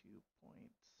 so 2.7.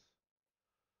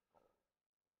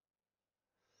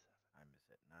 Time is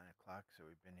at 9 o'clock, so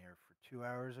we've been here for 2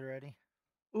 hours already.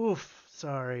 Oof,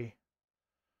 sorry.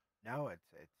 No, it's.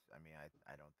 I mean,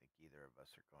 I don't think either of us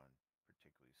are going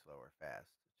particularly slow or fast.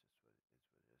 It's just what it is.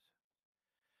 What it is.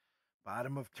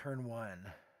 Bottom of turn one.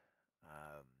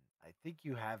 I think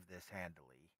you have this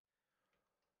handily.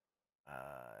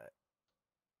 Uh,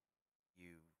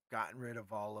 you've gotten rid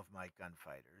of all of my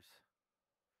gunfighters,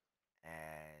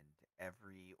 and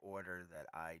every order that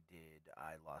I did,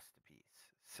 I lost a piece.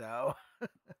 So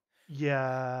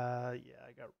Yeah,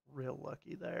 I got real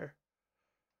lucky there.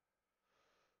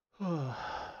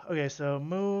 Okay, so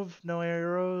move, no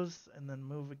arrows, and then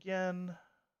move again.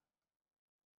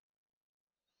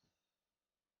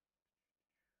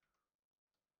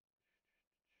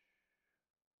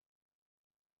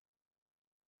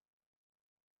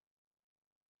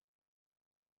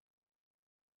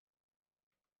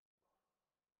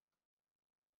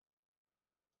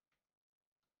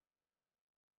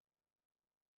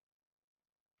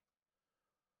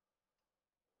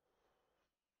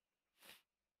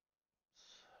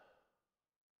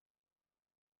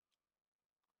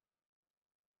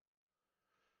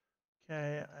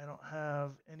 Okay, I don't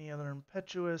have any other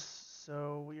impetuous,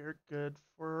 so we are good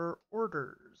for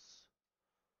orders.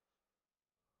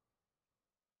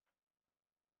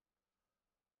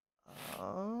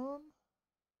 Um,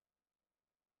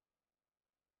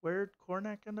 where'd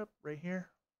Cornac end up? Right here.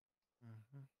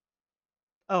 Mhm.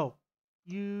 Oh,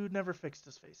 you never fixed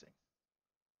his facing.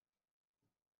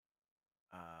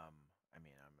 I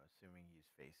mean, I'm assuming he's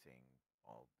facing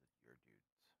your dudes.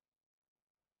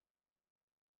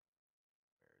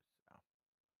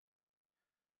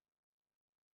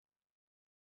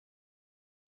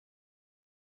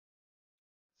 Where's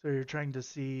So you're trying to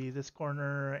see this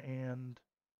corner, and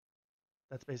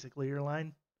that's basically your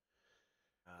line.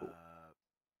 Cool. Yeah.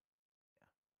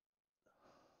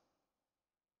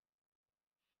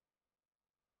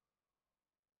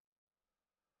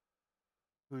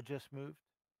 Who just moved?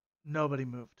 Nobody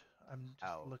moved. I'm just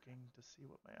Oh, okay. looking to see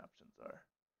what my options are.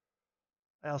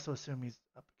 I also assume he's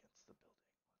up against the building.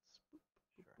 Let's boop,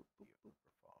 Sure. boop, boop, The boop, boop.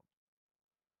 overfall.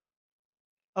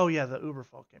 Oh yeah, the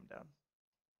Uberfall came down.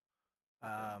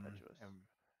 With that impetuous. And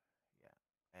yeah,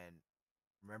 and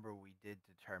remember we did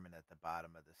determine at the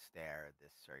bottom of the stair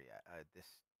this, or yeah, this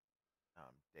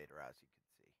data rouse you can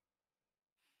see.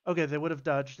 Okay, they would have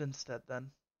dodged instead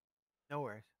then. No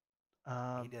worries.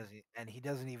 Um, He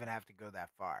doesn't even have to go that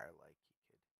far. Like he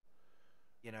could,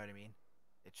 you know what I mean?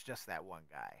 It's just that one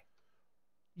guy.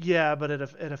 yeah, but it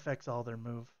affects all their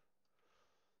move.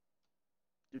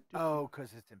 Doot, doot, doot. Oh,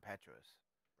 because it's impetuous,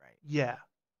 right? Yeah,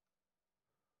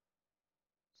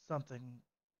 something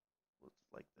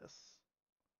like this.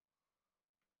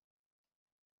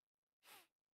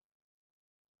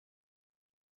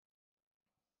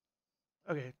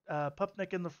 Okay,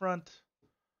 Pupnik in the front.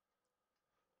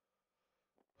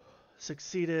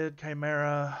 Succeeded.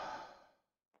 Chimera,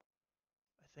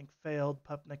 I think, failed.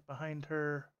 Pupnik behind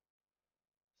her.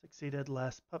 Succeeded.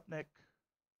 Last Pupnik.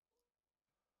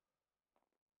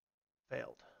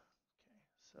 Failed. Okay,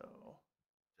 so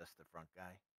Just the front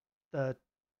guy. the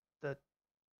the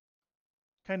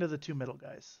kind of the two middle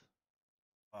guys.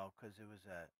 Well, because it was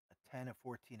a 10, a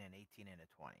 14, an 18, and a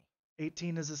 20.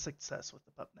 18 is a success with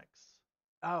the Pupniks.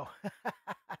 Oh,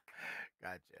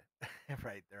 gotcha.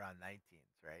 Right, they're on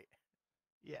 19s, right?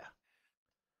 Yeah.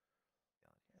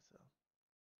 Okay,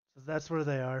 so that's where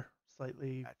they are,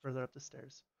 slightly Gotcha. further up the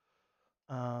stairs.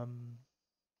 Um,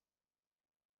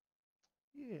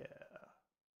 yeah.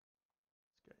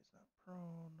 This guy's not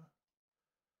prone.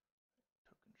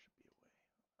 Token should be away.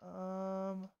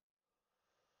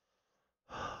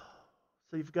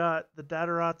 So you've got the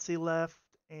Datarazzi left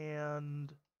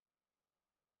and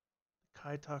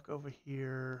Kaitak over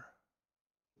here.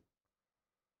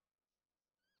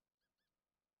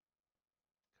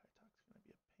 Kaitak's going to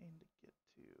be a pain to get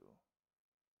to.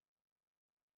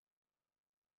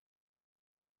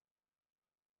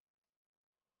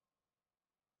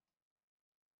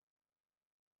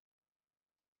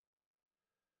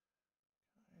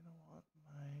 I don't want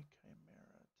my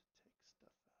chimera to take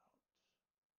stuff out.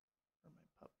 Or my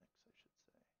Pupniks, I should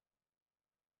say.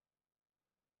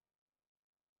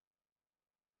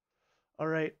 All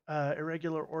right,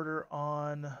 irregular order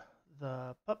on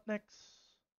the Pupniks,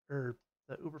 or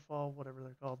the Uberfall, whatever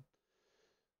they're called.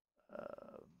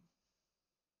 Um,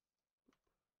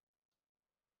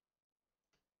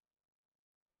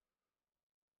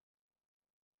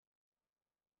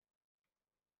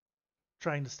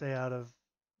 Trying to stay out of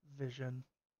vision.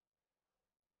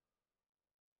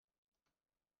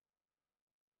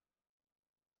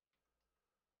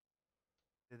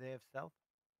 Do they have stealth?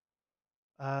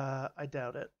 I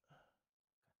doubt it.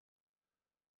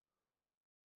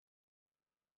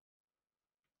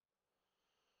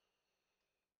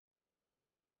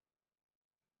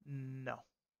 No.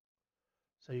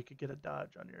 So you could get a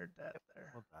dodge on your dad Yep,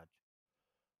 there. we'll dodge.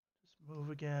 Just move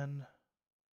again.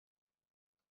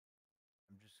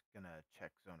 I'm just gonna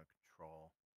check zone of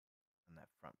control on that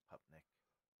front Pupnik.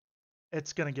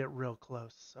 It's gonna get real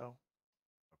close, so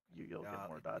Okay. you'll get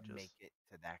more It didn't dodges. make it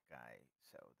to that guy,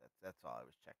 so that's all I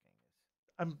was checking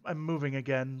is. I'm moving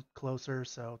again closer,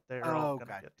 so they're all Oh,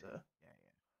 gonna gotcha. get to. Yeah,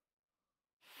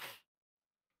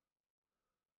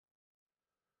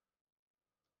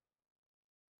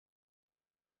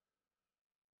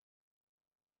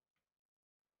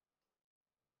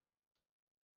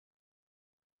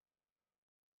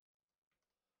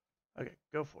 Okay,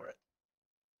 go for it.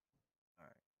 All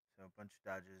right. So a bunch of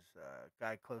dodges.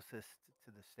 Guy closest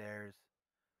to the stairs,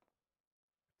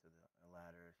 to the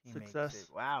ladder. He makes it. Success.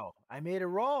 Wow! I made a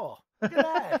roll. Look at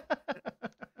that.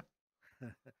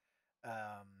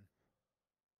 um,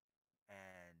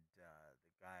 and the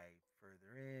guy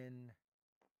further in,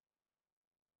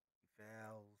 he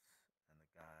fails, and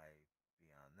the guy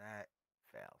beyond that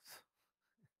fails.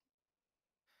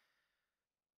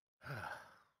 Lord.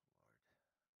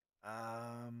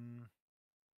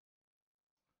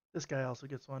 This guy also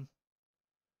gets one.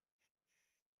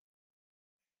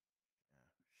 Yeah,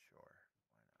 sure.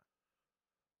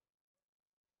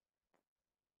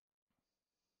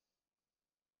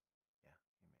 Why not? Yeah,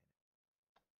 he made it.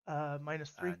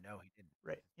 -3. No, he didn't.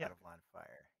 Right. He's Yeah. out of line of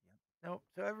fire. Yep. Nope.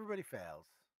 So everybody fails.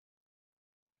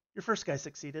 Your first guy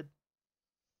succeeded.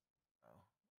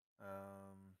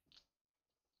 Oh.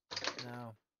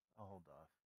 No, I'll hold off.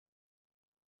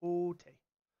 Okay.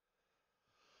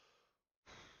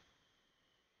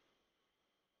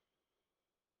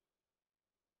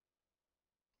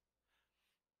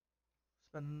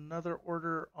 Spend another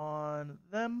order on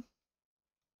them.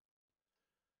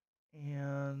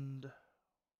 And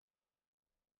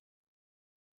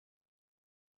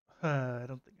I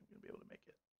don't think I'm going to be able to make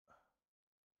it.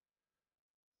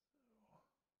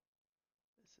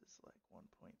 This is like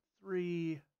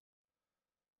 1.3.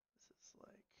 This is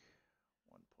like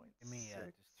 1.6. Give me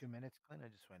just 2 minutes, Clint. I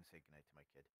just want to say goodnight to my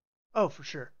kid. Oh, for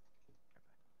sure.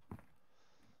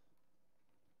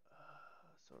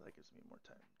 So that gives me more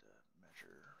time to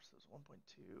measure. So it's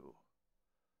 1.2,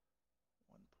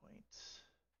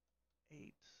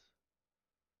 1.8.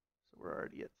 So we're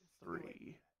already at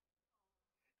 3.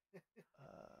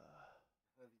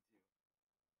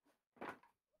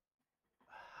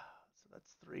 So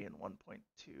that's 3 and 1.2.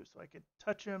 So I could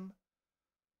touch him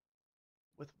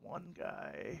with one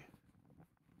guy.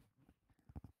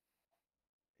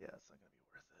 Yeah, it's not going to be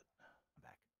worth it. I'm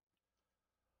back.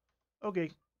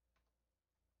 Okay.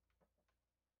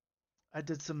 I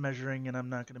did some measuring and I'm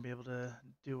not going to be able to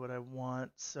do what I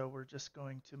want. So we're just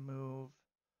going to move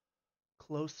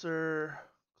closer,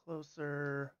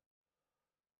 closer.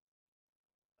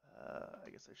 I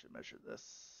guess I should measure this.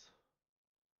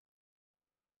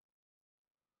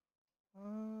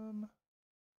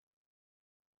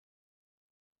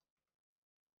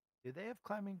 Do they have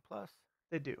climbing plus?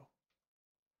 They do. Okay.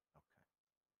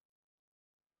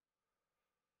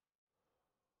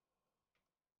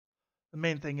 The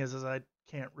main thing is I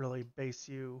can't really base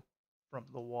you from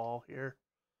the wall here,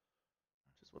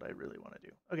 which is what I really want to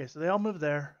do. Okay, so they all move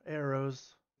there.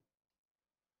 Arrows.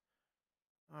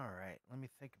 All right. Let me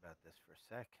think about this for a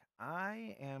sec.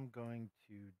 I am going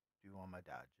to do all my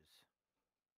dodges.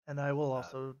 And I will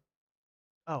also.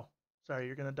 Oh, sorry,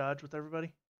 you're going to dodge with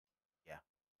everybody? Yeah.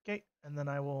 Okay, and then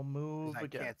I will move Because I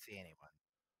again. can't see anyone.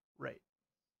 Right.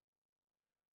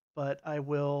 But I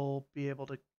will be able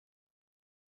to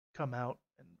come out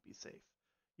and be safe.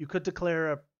 You could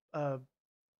declare a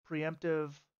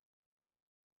preemptive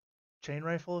chain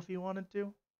rifle if you wanted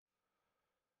to.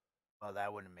 Well,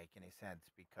 that wouldn't make any sense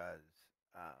because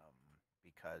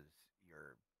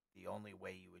you're the only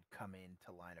way you would come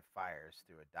into line of fire is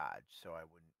through a dodge, so I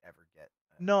wouldn't ever get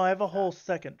No, I have a shot. whole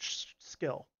second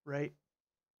skill, right?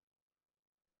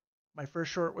 My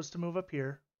first short was to move up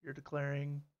here. You're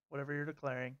declaring whatever you're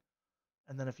declaring.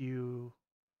 And then if you.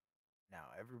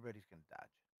 Now everybody's gonna dodge.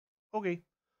 Okay.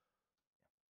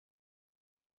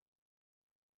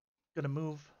 Gonna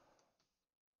move.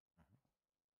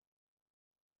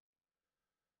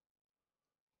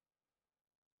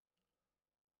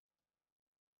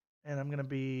 And I'm gonna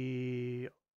be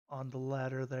on the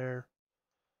ladder there.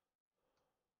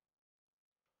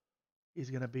 He's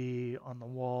gonna be on the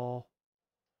wall.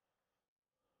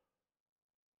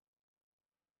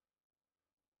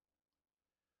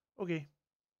 Okay.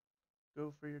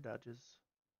 Go for your dodges.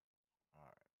 All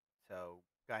right. So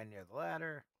guy near the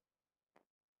ladder,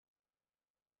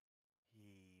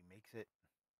 he makes it.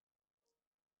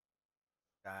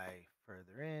 Guy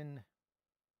further in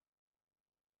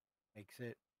makes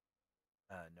it.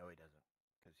 No, he doesn't,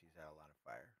 because he's at a line of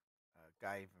fire.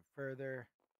 Guy even further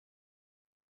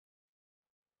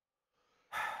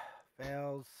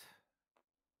fails,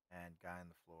 and guy on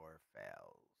the floor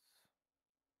fails.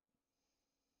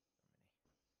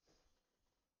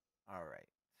 All right,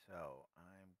 so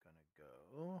I'm gonna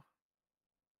go.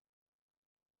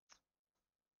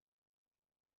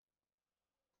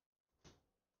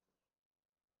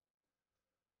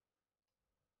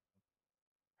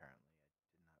 Apparently, I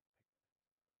did not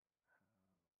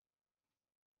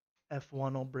pick.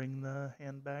 F1 will bring the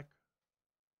hand back.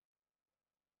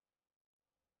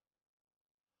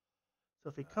 So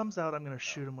if he comes out, I'm going to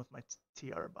shoot him with my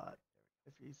TR bot.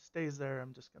 If he stays there,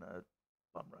 I'm just going to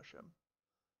bum rush him.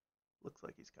 Looks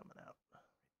like he's coming out.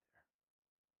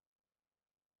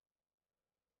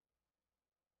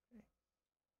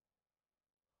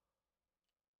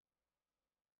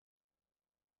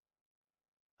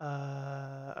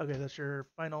 Okay, that's your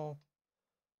final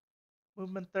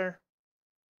movement there.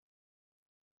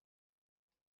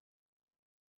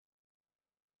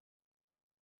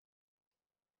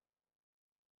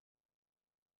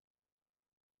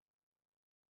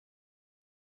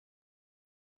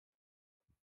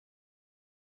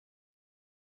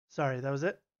 Sorry, that was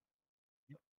it?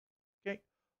 Yep. Okay.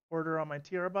 Order on my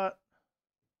TR bot.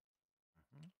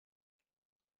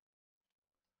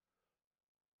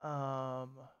 I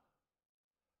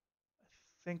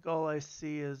think all I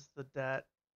see is the DAT.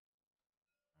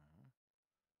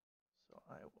 So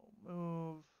I will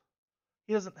move.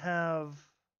 He doesn't have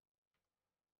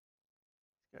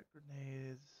Got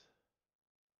grenades.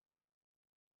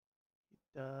 He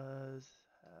does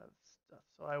have stuff.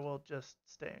 So I will just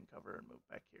stay in cover and move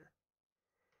back here.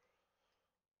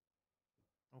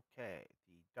 Okay,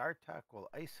 the Dartok will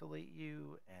isolate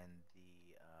you, and the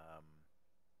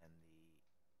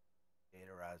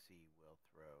Datarazi will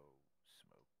throw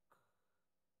smoke here.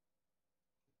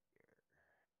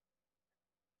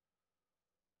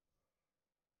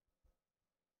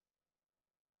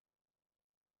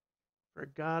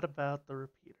 Forgot about the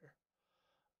repeater.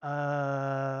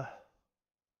 I'll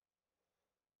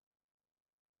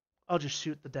just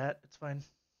shoot the dat. It's fine.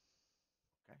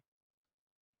 Okay.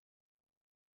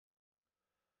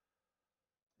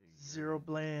 So Zero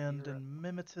bland zero. and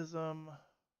mimetism.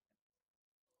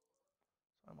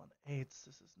 So I'm on 8s.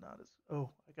 This is not as. Oh,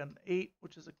 I got an 8,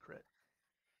 which is a crit.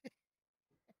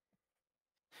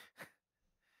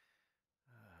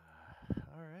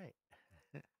 All right.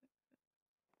 I'm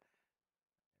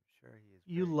sure he is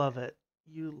You very love mad. it.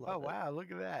 You Oh love it. wow!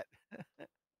 Look at that.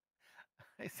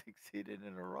 I succeeded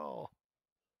in a roll.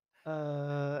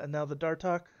 And now the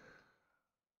Dartok.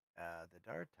 The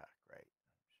Dartok, right? I'm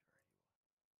sure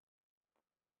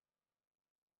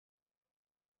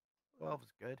he will. 12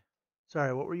 is good.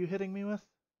 Sorry, what were you hitting me with?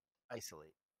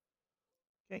 Isolate.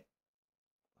 Okay.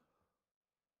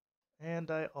 And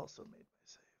I also made my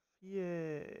save.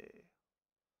 Yay.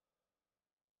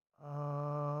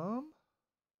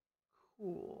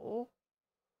 Cool.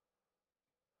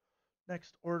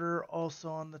 Next order, also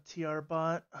on the TR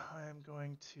bot. I'm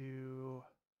going to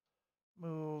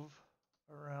move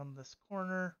around this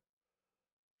corner.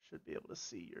 Should be able to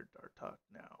see your Dartok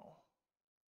now.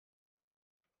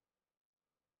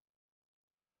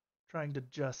 Trying to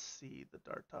just see the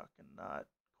Dartok and not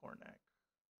Kornak.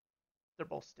 They're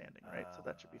both standing, right? So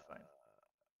that should be fine.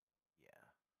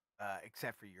 Yeah.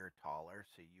 Except for you're taller,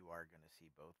 so you are going to see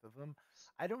both of them.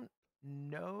 I don't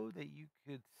know that you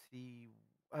could see.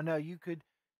 Oh no, you could.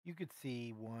 You could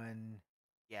see one.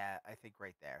 Yeah, I think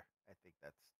right there. I think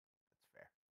that's fair.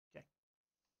 Okay.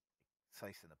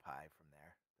 Slicing the pie from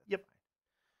there. That's Yep.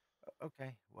 fine.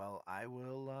 Okay. Well, I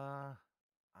will. I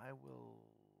will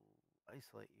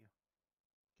isolate you.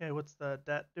 Okay, what's the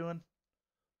Dat doing?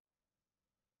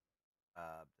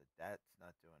 That's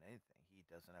not doing anything. He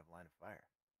doesn't have line of fire.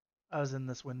 I was in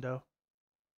this window.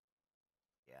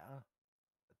 Yeah,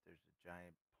 but there's a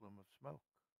giant plume of smoke.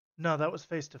 No, that was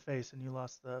face to face, and you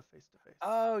lost the face to face.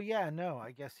 Oh yeah, no.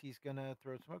 I guess he's gonna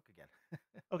throw smoke again.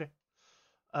 Okay.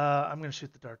 I'm gonna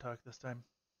shoot the Dartok this time.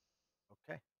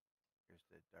 Okay. Here's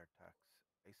the Dartox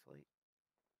isolate.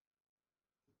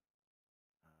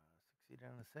 Succeeded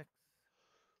on a 6.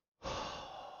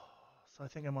 So I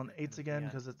think I'm on You're 8s gonna be again on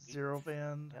because it's 8. 0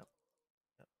 band. Yep.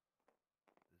 Yep.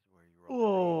 This is where you roll 3s.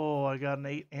 Oh, I got an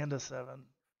 8 and a 7.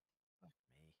 Fuck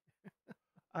me.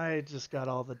 I just got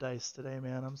all the dice today,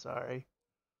 man. I'm sorry.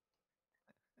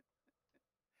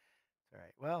 It's all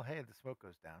right. Well, hey, the smoke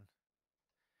goes down.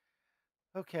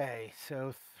 Okay,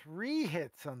 so 3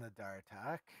 hits on the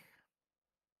Dartok.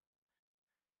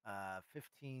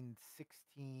 15,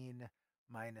 16,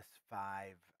 minus 5.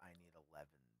 I need 11s.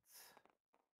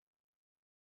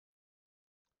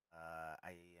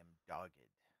 I am dogged.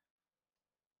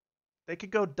 They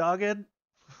could go dogged.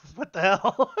 What the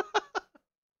hell?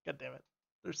 God damn it.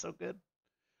 They're so good.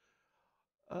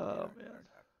 They Oh, are. man.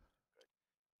 Dartok. Good.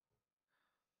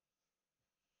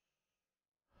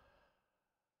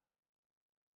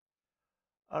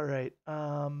 All right.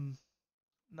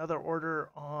 Another order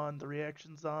on the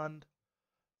reactions on.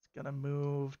 It's gonna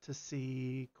move to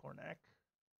see Kornak.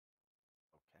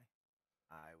 Okay.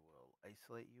 I will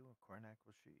isolate you, and Kornak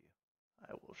will shoot you.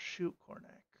 I will shoot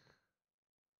Kornak.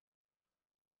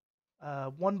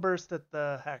 One burst at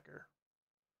the hacker.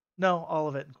 No, all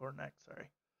of it in Kornak. Sorry.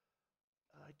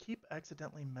 I keep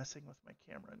accidentally messing with my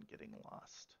camera and getting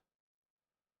lost.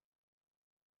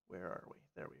 Where are we?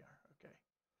 There we are. Okay.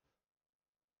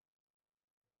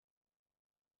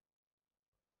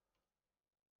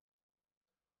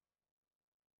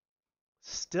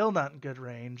 Still not in good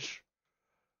range.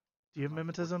 Do you have I'm on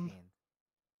mimetism? 14.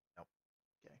 Nope.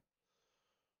 Okay.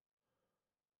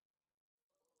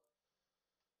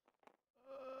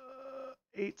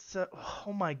 8, 7.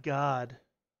 Oh my god.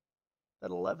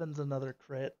 That 11's another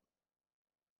crit.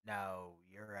 No,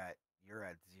 you're at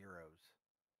zeros.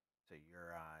 So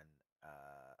you're on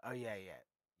oh yeah. You're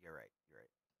right. You're right.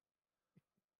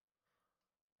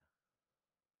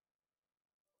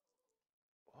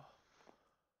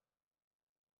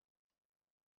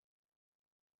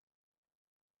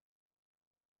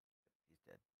 He's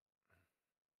dead.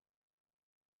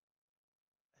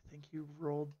 I think you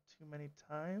rolled too many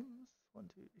times. One,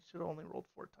 two. You should have only rolled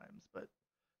 4 times, but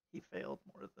He failed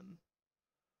more than.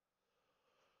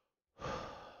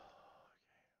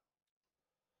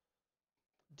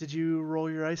 Did you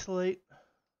roll your isolate? Oh,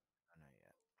 not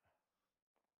yet.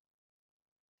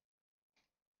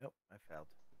 Nope, I failed.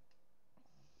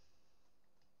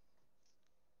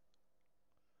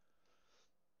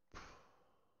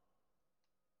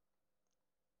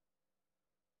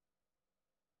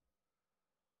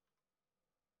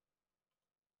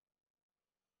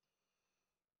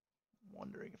 I'm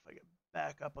wondering if I could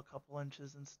back up a couple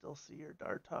inches and still see your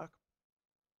Dartok.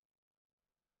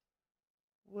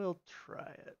 We'll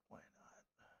try it. Why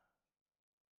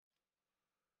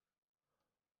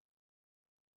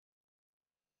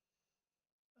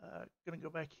not? Gonna go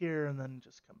back here and then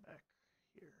just come back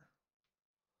here.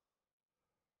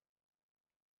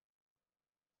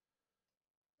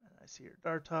 And I see your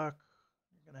Dartok.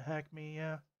 You're gonna hack me,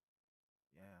 yeah?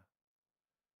 Yeah.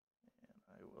 And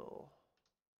I will.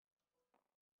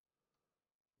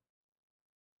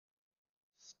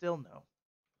 Still no.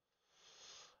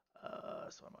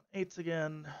 So I'm on 8s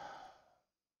again.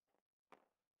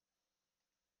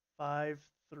 5,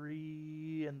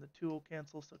 3, and the 2 will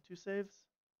cancel, so 2 saves.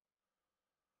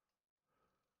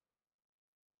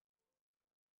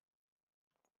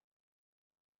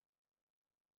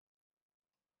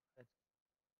 That's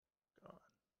Gone.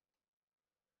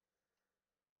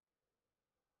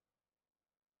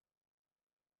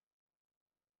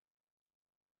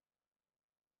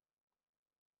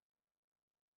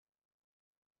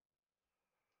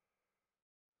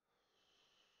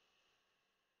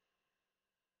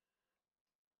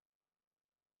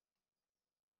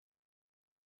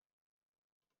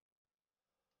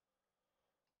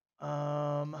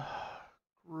 Um,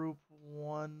 Group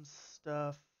 1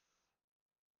 stuff.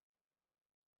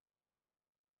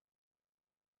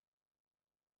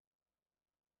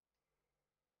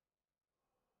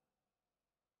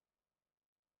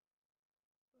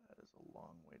 That is a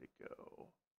long way to go.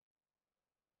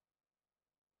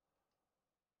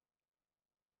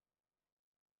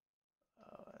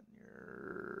 And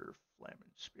your Flaming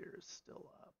Spear is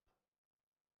still up.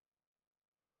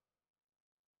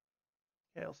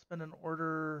 Okay, I'll spend an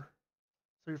order.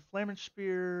 So your Flaming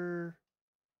Spear.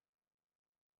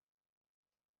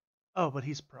 Oh, but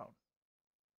he's prone.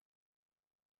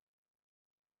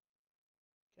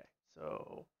 Okay,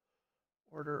 so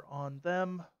order on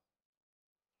them.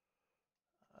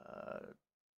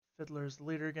 Fiddler's the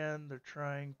leader again. They're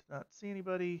trying to not see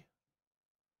anybody.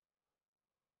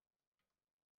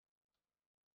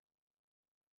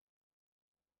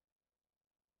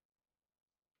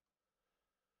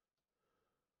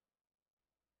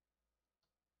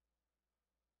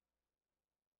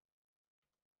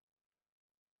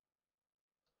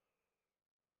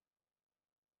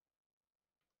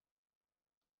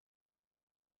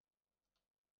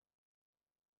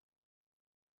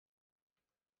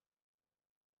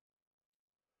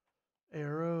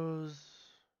 Arrows.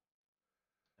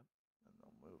 And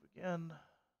they'll move again.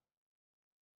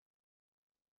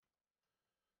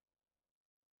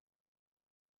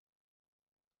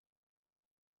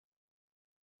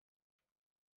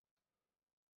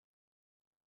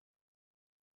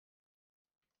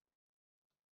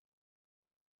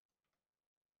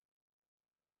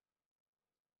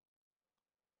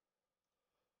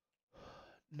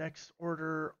 Next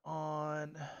order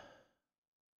on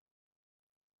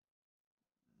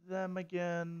them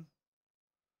again.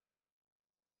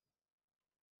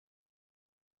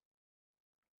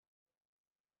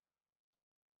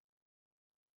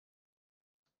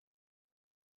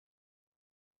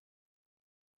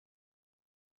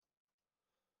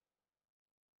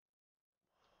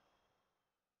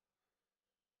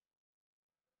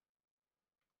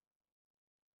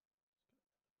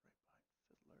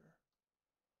 Right behind Fiddler.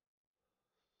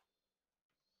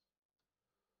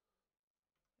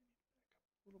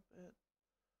 A little bit.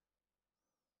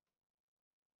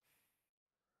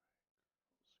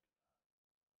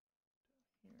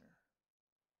 Here.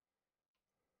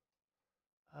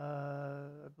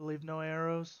 I believe no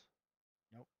arrows.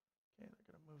 nope. Okay,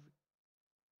 they're gonna move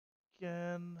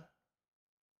again.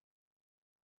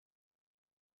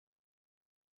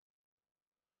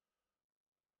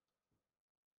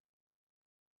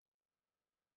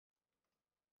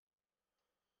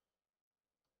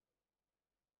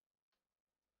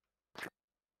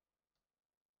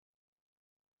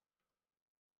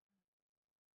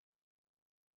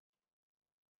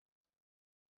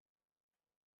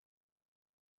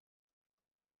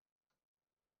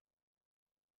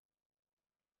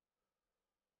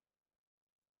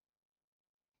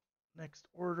 Next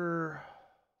order.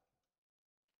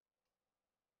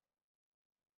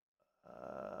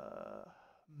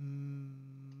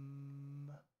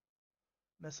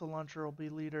 Missile launcher will be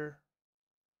leader.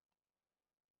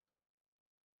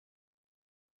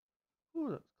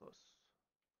 Ooh, that was close.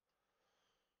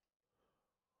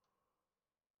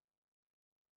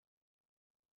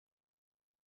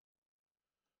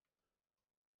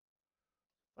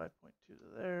 5.2 to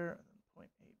there, and then 0.8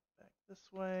 back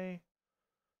this way.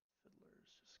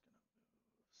 Fiddler's just going to move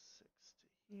 6 to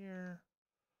here.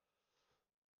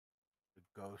 The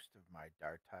ghost of my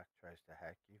Dartok tries to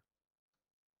hack you.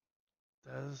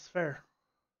 That is fair.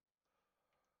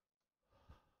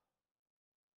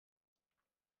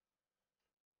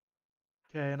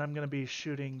 Okay, and I'm going to be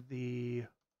shooting the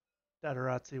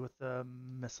Datarazzi with the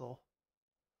missile.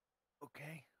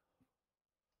 Okay.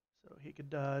 So he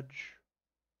could dodge.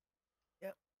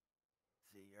 Yep.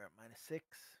 See, you're at -6.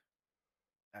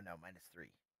 Oh, no,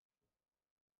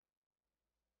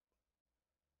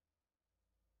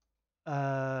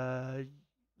 -3.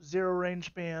 Zero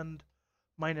range band,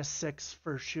 -6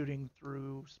 for shooting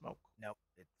through smoke. Nope.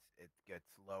 It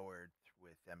gets lowered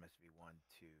with MSV1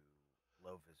 to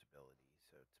low visibility,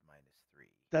 so it's -3.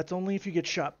 That's only if you get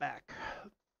shot back.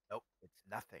 Nope. It's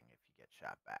nothing if you get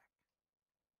shot back.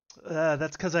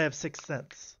 That's because I have Sixth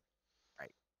Sense.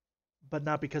 Right. But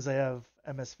not because I have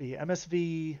MSV.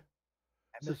 MSV.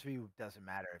 MSV doesn't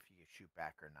matter if you get shoot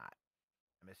back or not.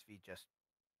 MSV just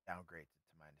downgrades it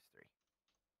to -3.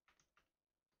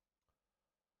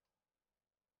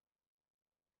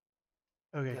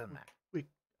 Okay, Doesn't matter.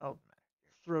 I'll Doesn't matter.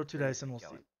 throw 2 You're dice ready and to we'll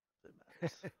kill see it.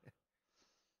 if it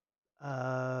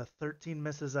matters. 13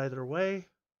 misses either way.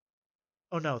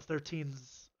 Oh no,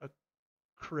 13's a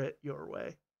crit your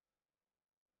way.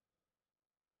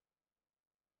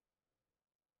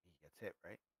 He gets hit,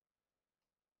 right?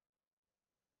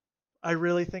 I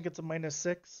really think it's a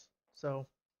 -6, so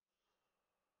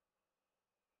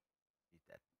He's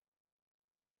dead.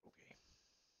 okay.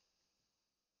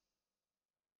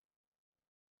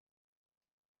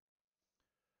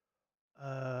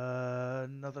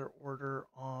 Another order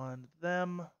on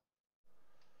them.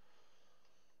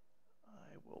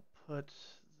 I will put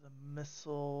the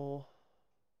missile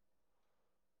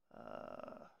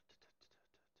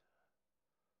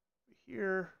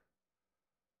here.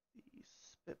 The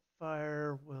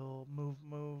Spitfire will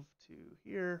move to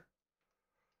here.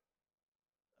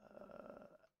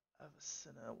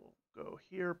 Avicenna will go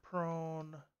here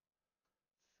prone.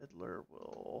 Fiddler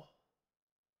will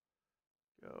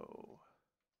go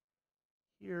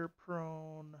here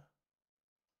prone.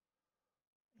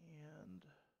 And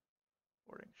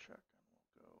boarding shotgun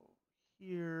will go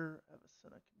here.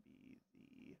 Avicenna can be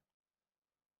the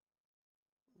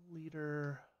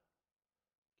leader.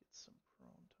 Get some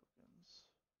prone tokens.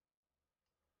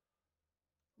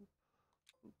 Oop,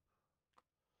 oop.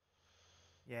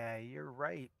 Yeah, you're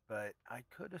right, but I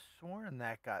could have sworn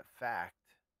that got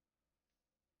fact.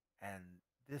 And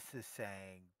this is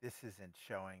saying this isn't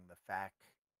showing the fact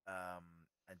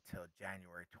until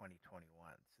January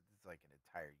 2021. So this is like an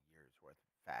entire year's worth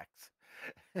of facts.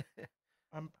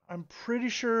 I'm pretty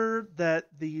sure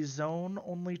that the zone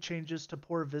only changes to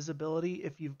poor visibility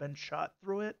if you've been shot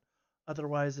through it.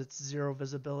 Otherwise, it's zero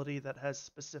visibility that has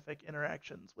specific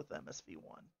interactions with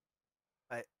MSV1.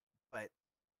 but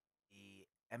the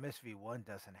MSV1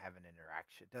 doesn't have an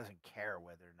interaction. It doesn't care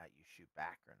whether or not you shoot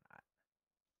back or not.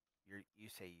 You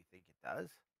say you think it does?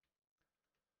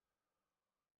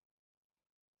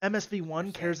 MSV1 You're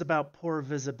saying cares about poor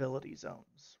visibility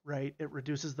zones, right? It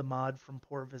reduces the mod from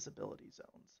poor visibility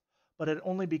zones. But it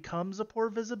only becomes a poor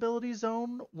visibility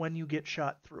zone when you get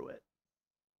shot through it.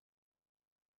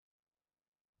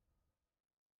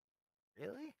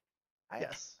 really?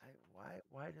 Yes.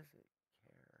 Why does it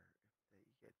care if you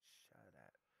get shot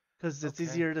at? Because it's Okay.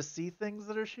 easier to see things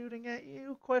that are shooting at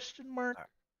you, question mark.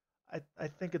 I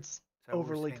think it's So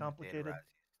overly we're saying that complicated. Datarazi is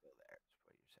still there, is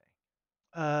what you're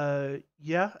saying.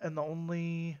 Yeah, and the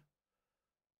only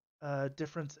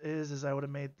difference is I would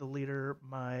have made the leader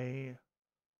my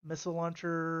missile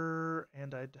launcher,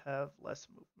 and I'd have less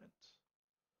movement.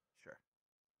 Sure.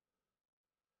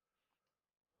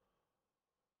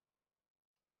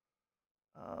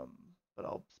 But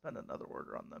I'll spend another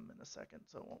order on them in a second,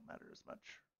 so it won't matter as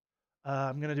much.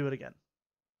 I'm gonna do it again.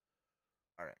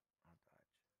 All right. I'll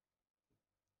dodge.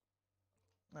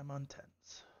 I'm on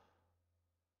tens.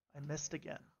 I missed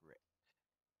again. Crit.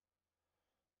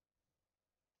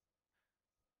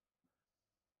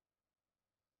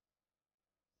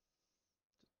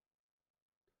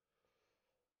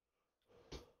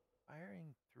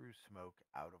 Firing through smoke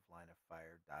out of line of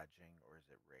fire dodging, or is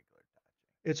it regular dodging?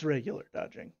 It's regular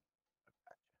dodging.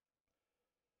 Gotcha.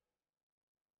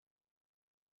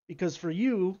 Because for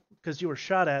you, because you were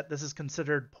shot at, this is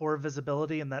considered poor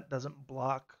visibility and that doesn't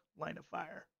block line of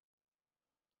fire.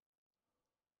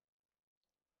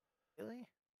 Really?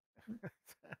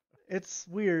 It's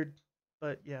weird,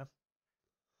 but yeah.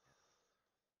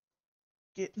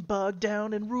 Getting bogged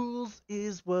down in rules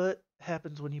is what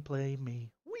happens when you play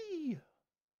me. Whee!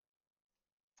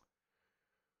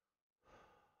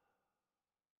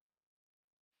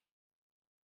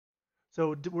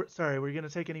 So, sorry, were you going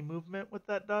to take any movement with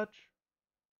that dodge?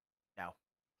 No.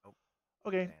 Oh,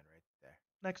 Okay, stand right there.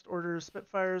 next order,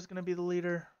 Spitfire is going to be the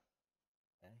leader.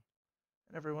 Okay.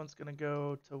 And everyone's going to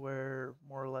go to where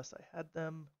more or less I had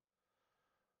them.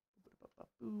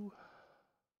 Boo.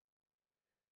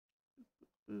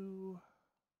 Boo.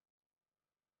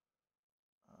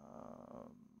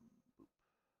 Um,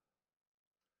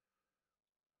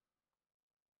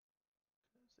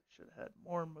 they should have had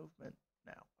more movement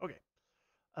now. Okay.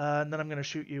 And then I'm going to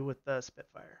shoot you with the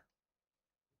Spitfire.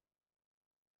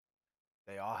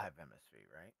 They all have MSV,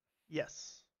 right?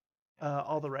 Yes. Yeah,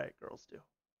 All the Riot Girls do.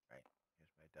 right.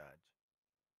 Here's my dodge.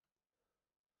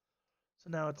 So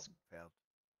now Oh, it's failed.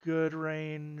 good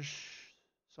range.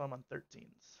 So I'm on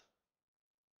 13s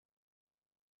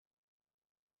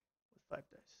with 5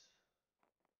 dice.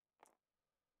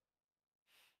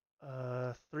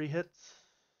 3 hits.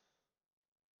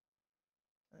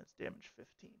 And it's damage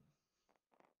 15.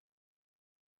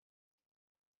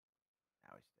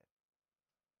 Now he's dead.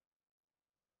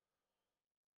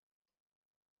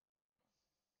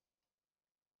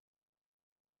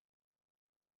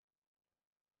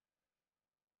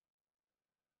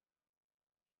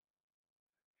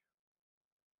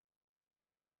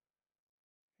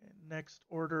 And next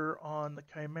order on the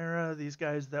Chimera, these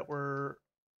guys that were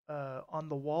on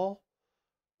the wall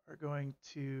are going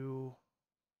to.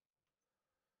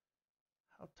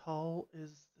 How tall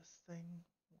is this thing?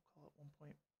 We'll call it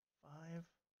 1.5.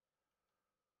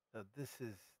 So this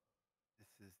is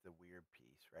the weird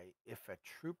piece, right? If a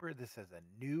trooper, this has a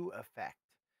new effect.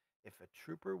 If a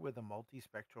trooper with a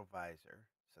multispectral visor,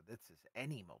 so this is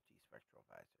any multispectral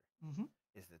visor, Mm-hmm.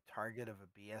 is the target of a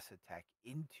BS attack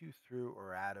into, through,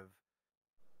 or out of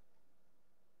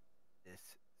this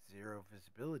zero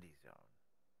visibility zone,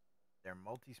 their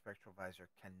multispectral visor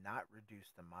cannot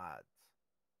reduce the mods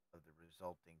of the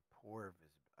resulting poor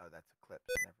visibility. Oh, that's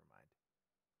eclipse. Never mind.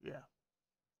 Yeah.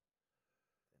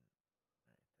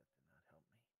 Then, right, that did not help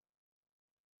me.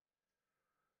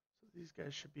 So these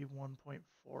guys should be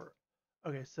 1.4.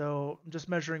 Okay, so I'm just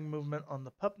measuring movement on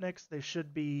the pupniks. They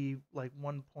should be like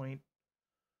 1.4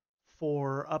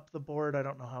 up the board. I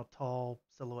don't know how tall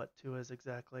Silhouette 2 is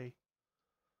exactly.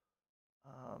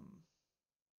 Um,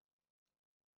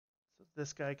 so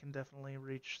this guy can definitely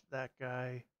reach that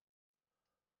guy.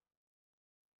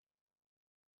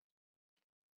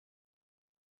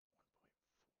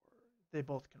 They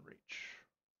both can reach.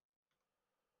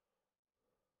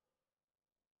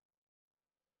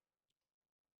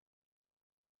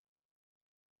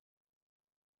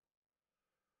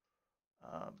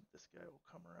 This guy will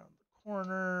come around the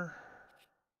corner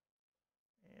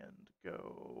and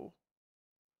go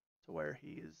to where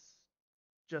he's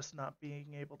just not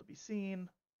being able to be seen.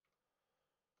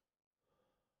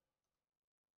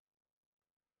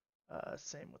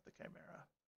 Same with the Chimera.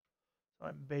 So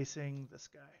I'm basing this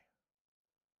guy.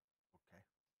 Okay.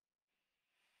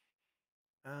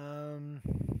 Um,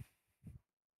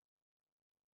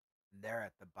 they're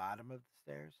at the bottom of the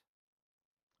stairs.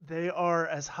 They are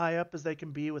as high up as they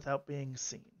can be without being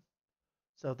seen.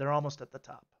 So they're almost at the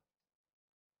top.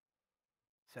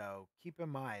 So keep in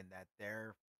mind that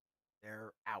they're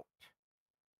out.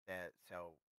 That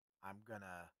so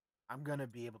I'm gonna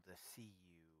be able to see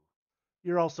you.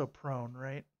 You're also prone,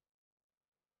 right?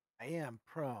 I am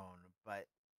prone, but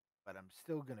I'm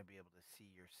still gonna be able to see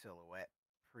your silhouette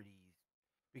pretty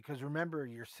because remember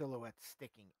your silhouette's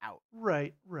sticking out.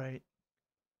 Right, right.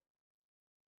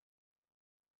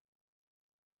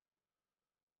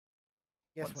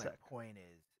 Guess One my sec. point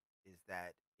is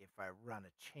that if I run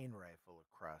a chain rifle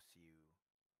across you,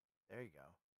 there you go.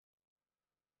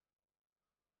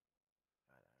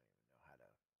 I don't even know how to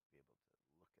be able to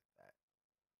look at that.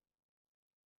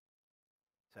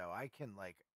 So I can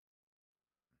like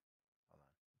hold on,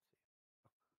 let's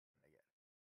see. Oh, I get it.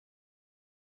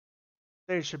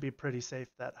 They should be pretty safe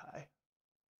that high.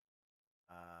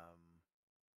 Um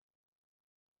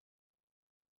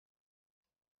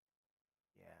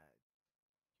yeah,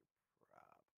 you're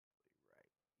probably right.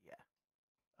 Yeah.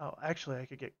 Oh, actually, I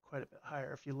could get quite a bit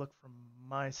higher. If you look from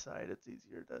my side, it's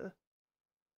easier to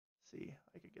see.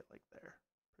 I could get like there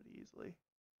pretty easily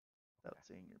without Okay.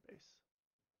 seeing your base.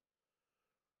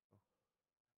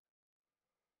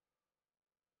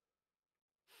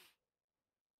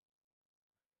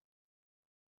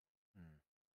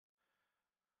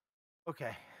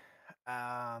 Okay.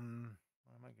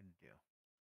 What am I gonna do?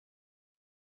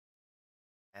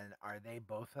 And are they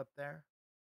both up there?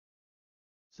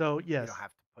 So You don't yes,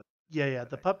 have to put, yeah. but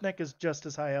The I pup just neck is just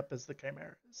as high up as the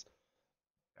chimera is.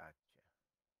 gotcha.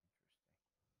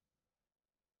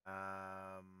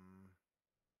 Um,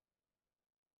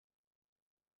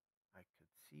 I could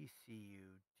CC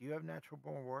you. Do you have natural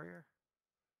born warrior?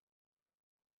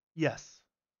 Yes.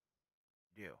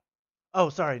 Do. Oh,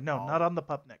 sorry. No, All not on the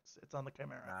pup necks. It's on the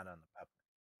chimera. not on the pup,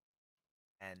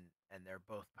 and they're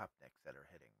both pup necks that are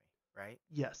hitting me, right?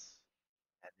 Yes.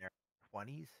 And they're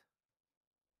 20s.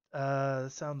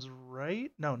 Sounds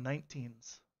right. No,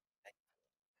 19s.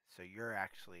 So you're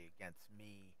actually against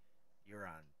me. You're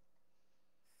on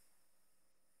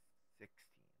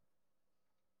 16,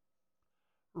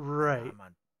 and Right. I'm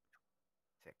on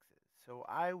sixes. So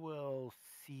I will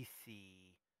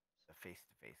CC the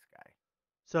face-to-face guy.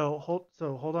 So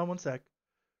hold on one sec.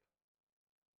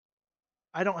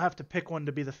 I don't have to pick one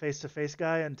to be the face-to-face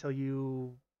guy until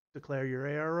you declare your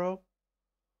ARO.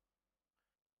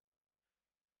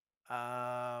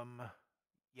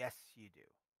 Yes, you do.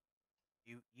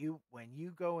 You when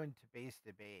you go into base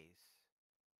to base,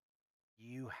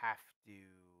 you have to.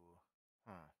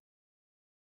 Huh.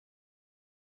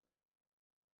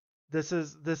 This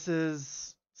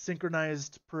is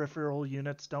synchronized peripheral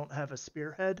units don't have a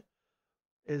spearhead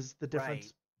is the Right,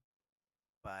 difference.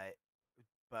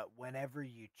 but whenever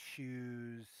you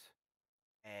choose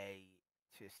a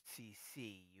to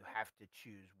CC, you have to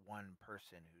choose one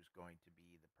person who's going to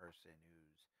be the person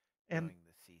who's And doing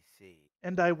the CC.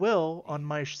 I will Do on you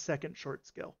my second short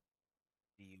skill.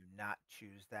 not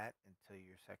choose that until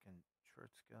your second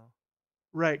short skill?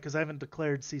 Right, because I haven't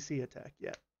declared CC attack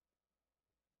yet.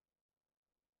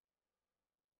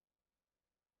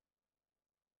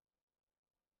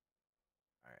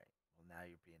 All right. Well, now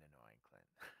you're being annoying, Clint.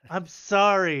 I'm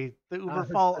sorry. The I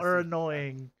Uberfall bust are your chops.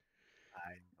 annoying.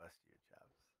 I bust your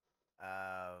chops.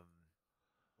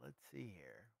 Let's see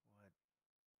here. What?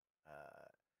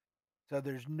 So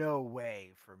there's no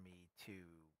way for me to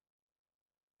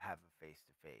have a face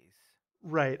to face.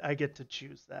 Right, I get to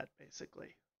choose that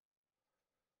basically.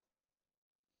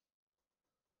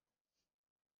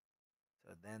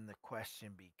 So then the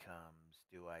question becomes,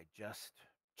 do I just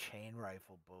chain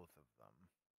rifle both of them,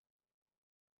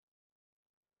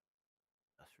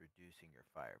 thus reducing your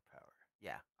firepower?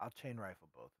 Yeah, I'll chain rifle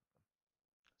both of them.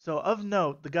 So of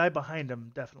note, the guy behind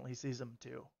him definitely sees him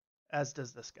too, as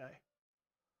does this guy.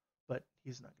 But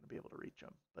he's not going to be able to reach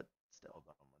him. But still. Hold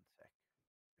on one sec.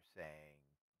 You're saying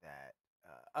that,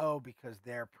 oh, because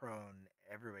they're prone,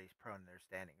 everybody's prone, they're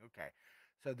standing. Okay.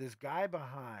 So this guy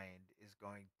behind is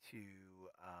going to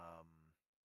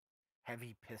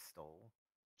heavy pistol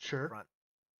the Sure. front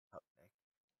Pupnik.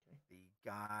 Okay. The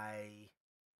guy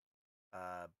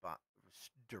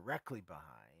directly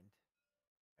behind,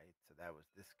 right? So that was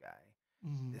this guy.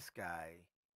 Mm-hmm. This guy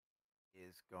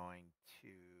is going to.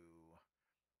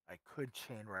 I could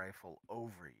chain rifle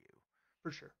over you,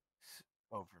 For sure.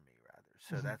 over me rather.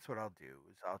 So Mm-hmm. that's what I'll do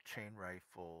is I'll chain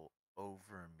rifle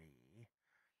over me,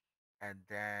 and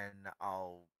then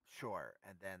I'll sure,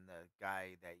 and then the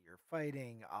guy that you're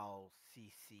fighting, I'll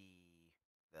CC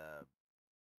the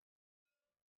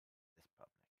this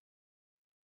Pupnik.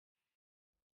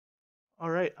 All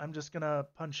right, I'm just going to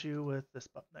punch you with this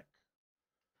Bupnik.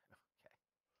 Okay,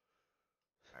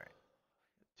 all right.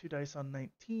 2 dice on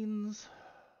 19s.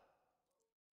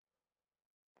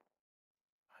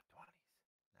 20s.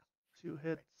 No, Two right,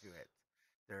 hits. 2 hits.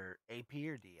 They're AP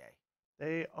or DA?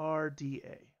 They are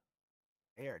DA.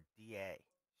 They are DA.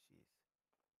 Jeez,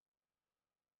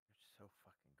 they're so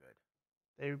fucking good.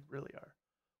 They really are.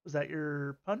 Was that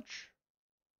your punch?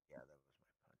 Yeah, that was my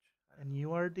punch. I don't And know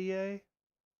you what are that is. DA?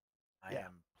 I Yeah.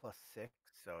 am +6,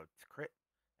 so it's crit,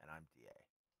 and I'm DA.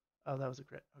 Oh, that was a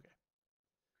crit. Okay.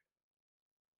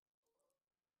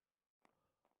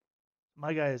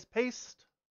 My guy is paced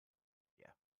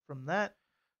Yeah. from that.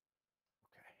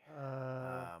 Okay.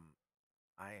 Uh,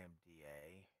 I am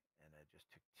DA, and I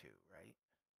just took 2, right?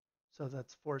 so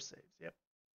that's 4 saves. Yep.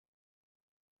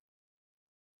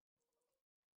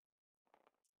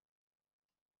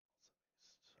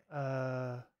 Okay.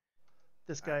 Uh,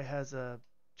 this All guy right. has a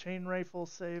chain rifle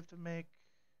save to make.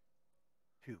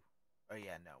 2. Oh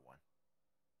yeah, no 1.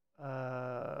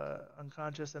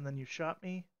 Unconscious, and then you shot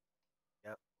me.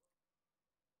 Yep,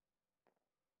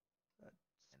 That's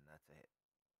and that's a hit.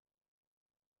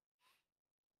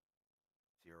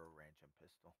 0 range on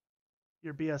pistol.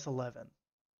 your BS 11.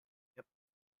 Yep.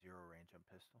 0 range on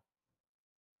pistol.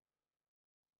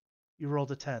 You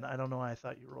rolled a 10. I don't know why I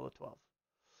thought you rolled a 12.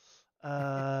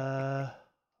 Uh,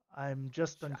 I'm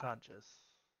just Shot. unconscious,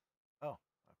 Oh,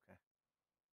 okay.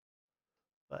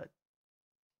 but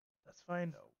that's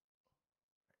fine. So,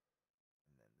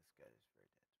 and then this guy is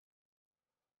very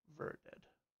dead. Very dead.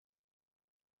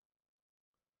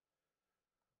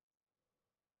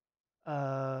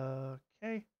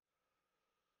 Okay.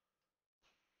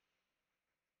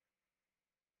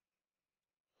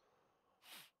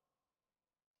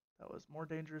 That was more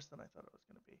dangerous than I thought it was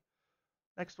going to be.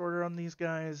 Next order on these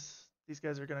guys. These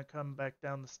guys are going to come back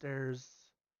down the stairs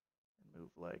and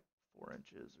move like 4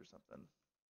 inches or something.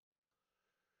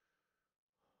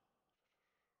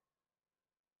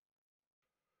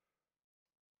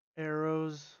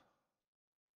 Arrows.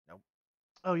 Nope.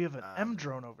 Oh, you have an M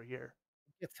drone over here.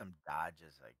 Get some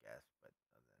dodges, I guess, but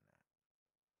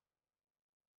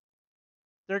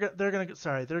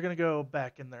other They're gonna go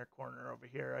back in their corner over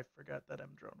here. I forgot that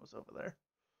M drone was over there.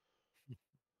 than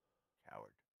that.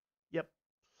 Coward. Yep.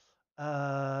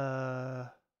 Uh.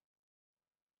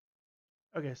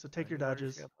 Okay, so How take your many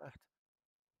orders you dodges. got left?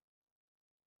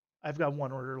 I've got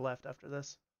one order left after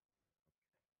this.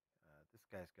 This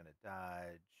guy's gonna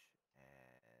dodge,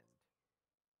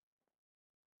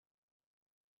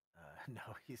 and no,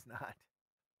 he's not.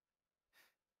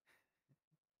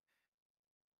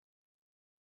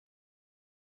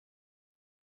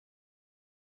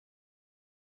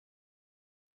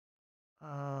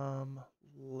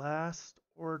 Last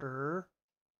order.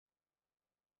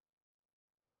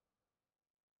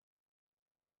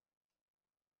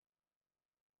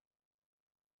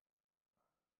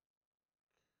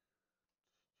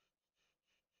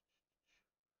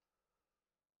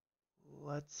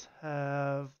 Let's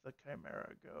have the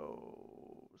chimera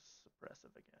go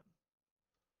suppressive again.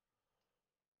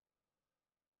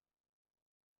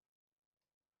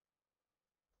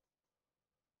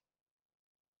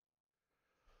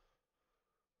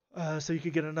 So you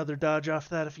could get another dodge off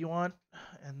that if you want,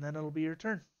 and then it'll be your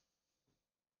turn.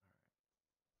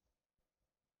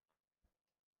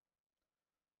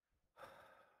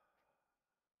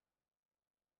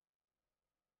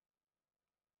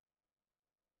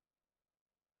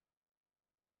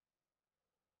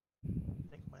 I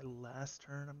think my last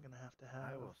turn I'm gonna have to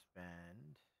I have will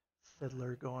spend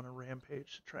Fiddler go on a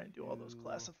rampage to try and do all those 2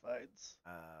 classifieds.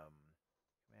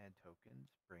 command tokens,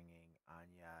 bringing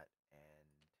Anyat and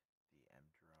the M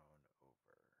drone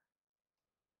over.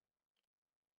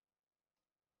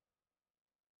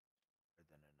 More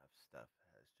than enough stuff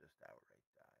has just outright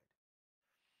died.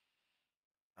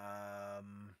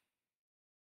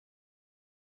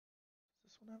 Does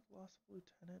this one have loss of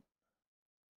lieutenant?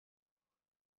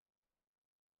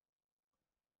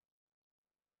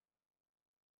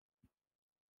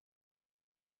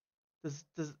 Does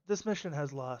this mission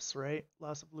has loss, right?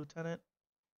 Loss of lieutenant?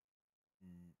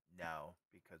 No,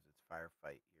 because it's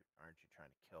firefight. Aren't you trying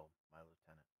to kill my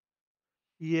lieutenant?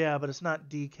 Yeah, but it's not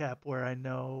decap where I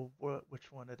know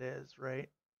which one it is, right?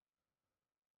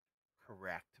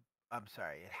 Correct. I'm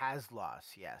sorry. It has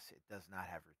loss. Yes, it does not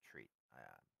have retreat. I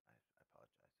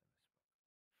apologize.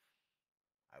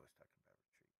 I was talking about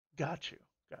retreat. Got you.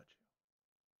 Got you.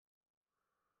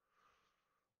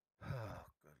 Oh,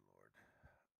 good lord.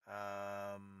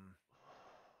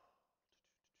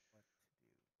 What to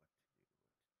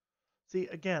do? See,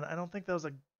 again, I don't think that was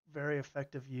a very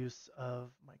effective use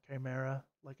of my chimera.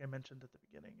 Like I mentioned at the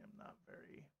beginning, I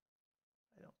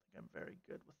don't think I'm very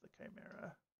good with the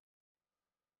chimera.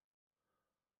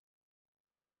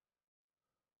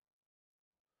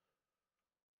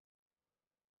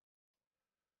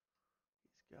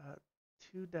 He's got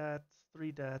 2 DATs,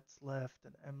 3 DATs left,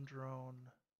 an M drone,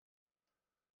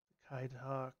 the Kite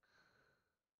Hawk.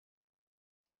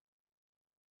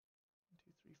 1,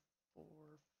 2, 3, 4,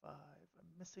 5. I'm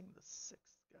missing the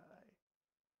 6th guy.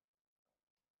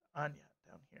 Anya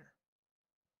down here.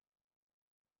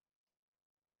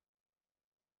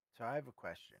 So I have a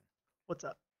question. What's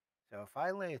up? So if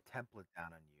I lay a template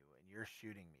down on you and you're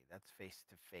shooting me, that's face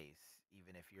to face,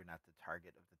 even if you're not the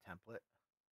target of the template.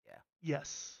 Yeah,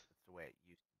 Yes. that's the way it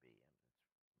used to be, and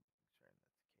I'm certain that's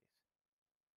the case.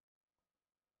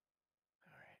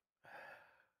 All right.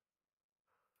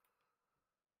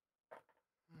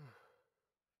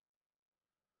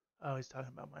 Oh, he's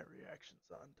talking about my reactions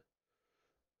on,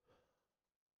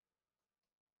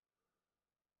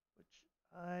 which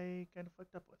I kind of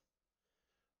fucked up with.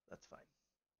 That's fine.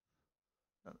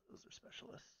 None of those are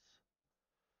specialists.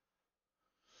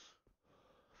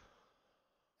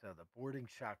 So the boarding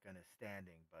shotgun is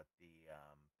standing, but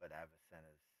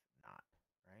Avicenna's not,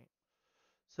 right?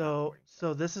 Not the boarding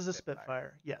So shotgun. this is a Spitfire.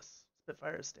 Spitfire. Yes,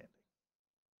 Spitfire is standing.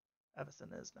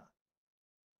 Avicenna is not.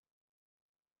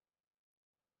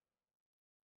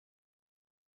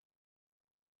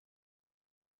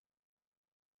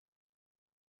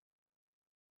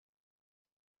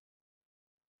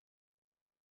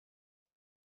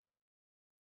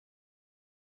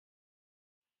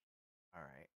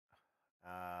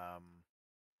 Um,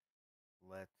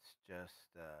 let's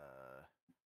just do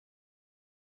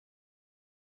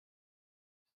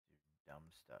dumb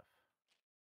stuff.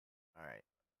 All right.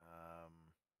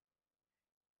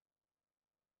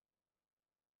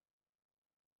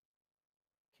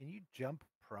 Can you jump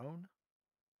prone?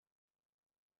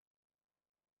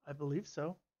 I believe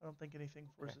so. I don't think anything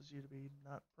Okay. forces you to be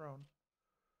not prone.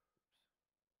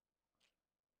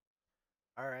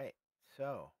 All right.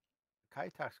 So,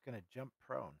 Kaitak's gonna jump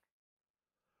prone.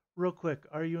 Real quick,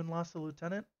 are you in Lost the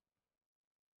Lieutenant?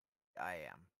 I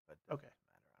am, but that Okay. doesn't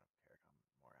matter. I don't care.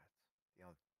 I'm Morats.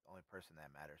 The only person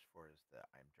that matters for is the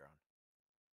I'm drone.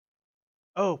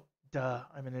 Oh, duh.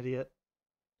 I'm an idiot.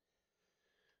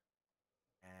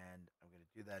 And I'm gonna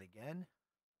do that again,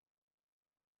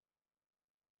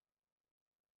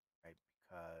 right?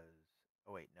 Because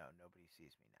no, nobody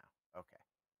sees me now. Okay,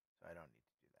 so I don't need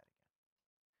to do that again.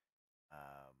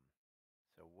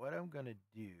 So what I'm gonna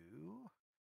do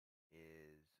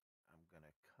is I'm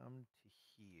gonna come to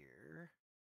here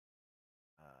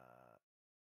uh,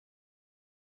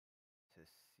 to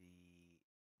see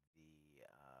the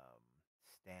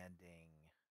standing.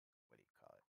 What do you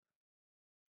call it?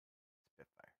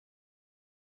 Spitfire.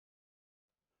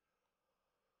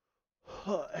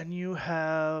 And you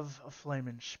have a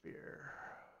flaming spear.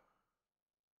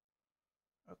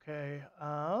 Okay.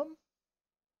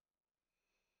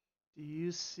 Do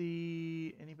you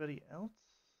see anybody else?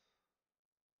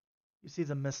 You see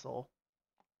the missile.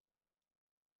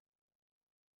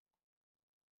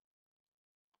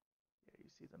 Yeah, you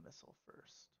see the missile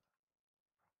first.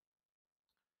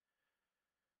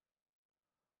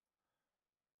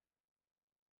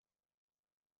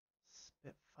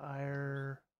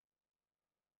 Spitfire.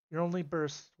 You're only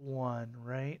burst one,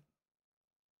 right?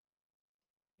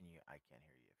 And I can't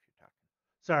hear you if you're talking.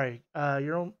 Sorry.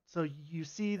 So you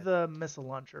see That's, the missile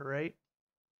launcher, right?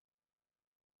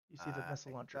 You see the I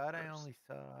missile launcher thought I first. only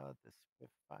saw the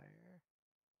Spitfire.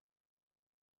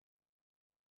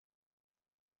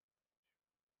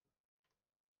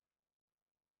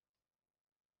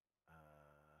 Uh,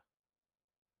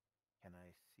 can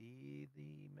I see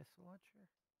the missile launcher?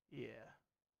 Yeah.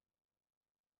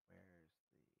 Where's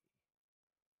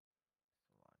the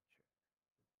missile launcher?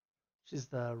 She's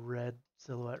the red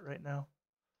silhouette right now.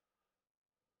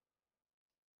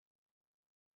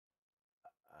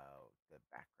 Oh, the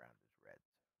background is red.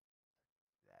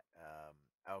 That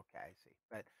okay, I see.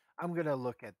 But I'm gonna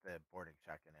look at the boarding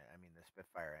shotgun. I mean the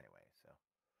Spitfire anyway. So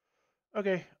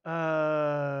Okay.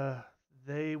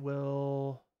 They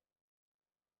will.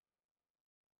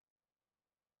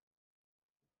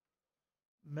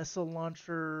 Missile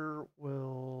launcher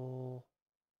will.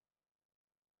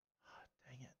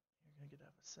 Dang it. You're going to get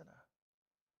Avicenna.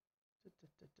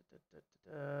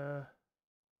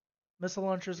 Missile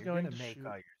launcher is you're going gonna to make shoot.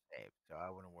 all your saves, so I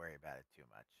wouldn't worry about it too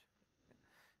much.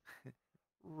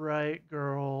 Right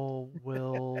girl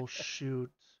will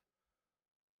shoot.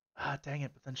 Dang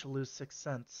it. But then she'll lose 6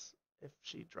 cents if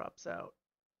she drops out.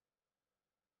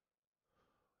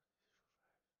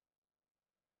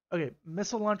 Okay.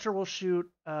 Missile launcher will shoot.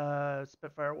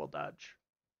 Spitfire will dodge.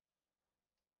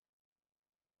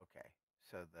 Okay,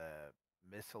 so the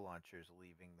missile launcher is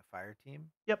leaving the fire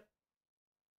team. Yep.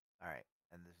 All right,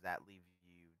 and does that leave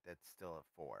you? That's still at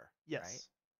 4, right? Yes.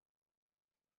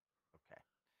 Okay.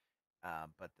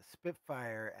 But the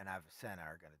Spitfire and Avicenna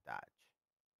are gonna dodge.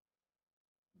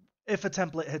 If a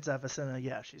template hits Avicenna,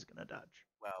 yeah, she's going to dodge.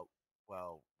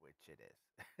 Well, which it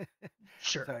is.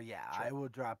 Sure. So yeah, I Sure. will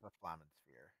drop a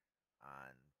Flammensphere on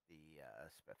the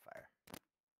Spitfire.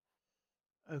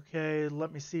 Okay,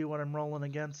 let me see what I'm rolling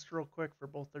against real quick for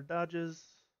both their dodges.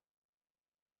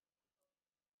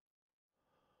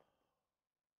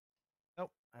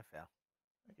 Nope, I fail.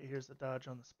 Okay, here's the dodge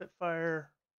on the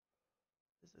Spitfire.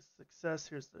 Is a success.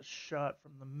 Here's the shot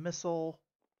from the missile.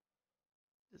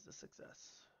 Is a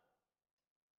success.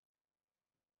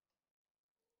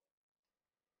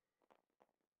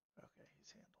 Okay,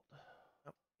 he's handled.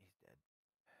 Nope, he's dead.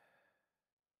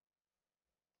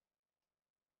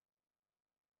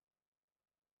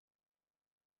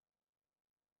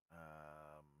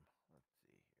 Let's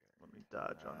see Let me here.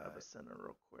 dodge on Avicenna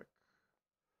real quick.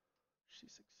 She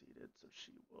succeeded, so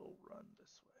she will run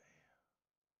this way.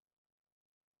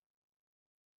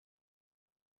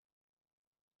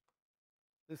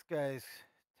 This guy's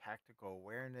tactical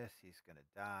awareness. He's gonna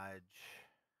dodge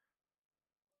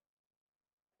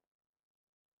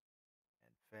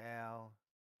and fail.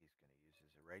 He's gonna use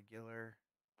his irregular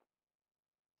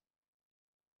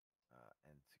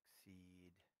and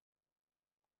succeed.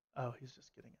 Oh, he's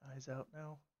just getting eyes out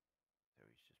now. So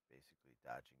he's just basically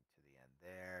dodging to the end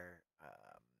there.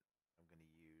 I'm going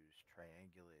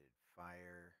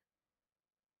fire.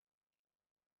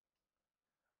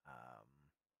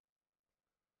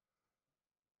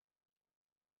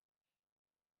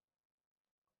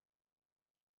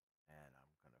 And I'm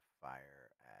gonna fire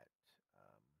at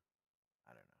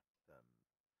I don't know,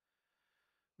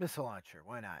 the missile launcher.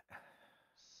 Why not?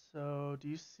 So, do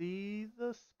you see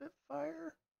the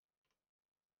Spitfire?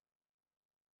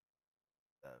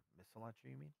 The missile launcher,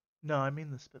 you mean? No, I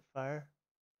mean the Spitfire.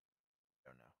 I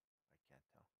don't know. I can't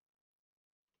tell.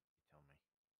 You tell me.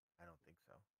 I don't think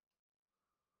so.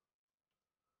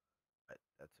 But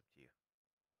that's up to you.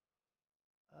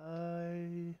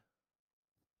 I.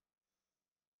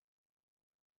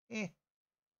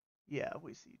 Yeah,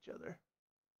 we see each other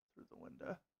through the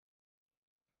window.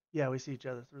 Yeah, we see each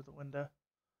other through the window.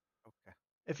 Okay.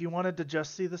 If you wanted to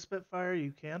just see the Spitfire,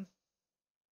 you can.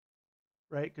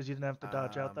 Right? Because you didn't have to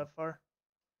dodge out Um. that far.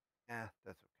 Yeah,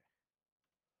 that's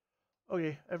okay.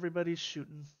 Okay, everybody's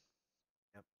shooting.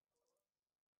 Yep.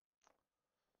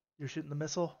 You're shooting the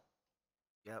missile.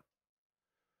 Yep.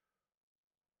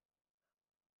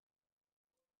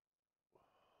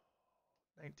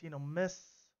 19 will miss.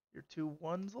 Your 2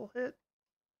 1s will hit.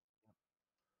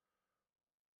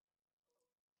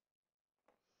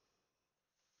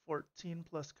 14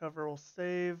 plus cover will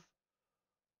save.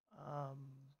 Does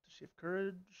she have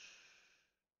courage?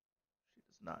 She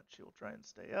does not. She will try and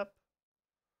stay up.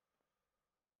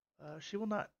 She will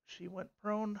not. She went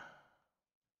prone.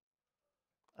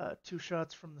 2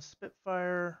 shots from the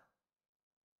Spitfire.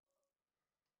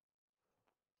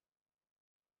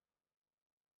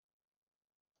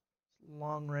 It's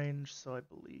long range, so I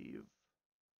believe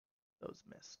those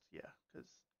missed. Yeah, because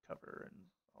cover and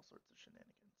all sorts of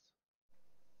shenanigans.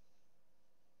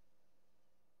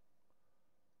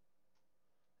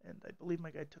 And I believe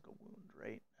my guy took a wound,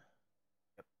 right?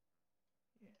 Yep.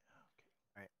 Yeah, okay.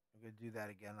 All right. I'm gonna do that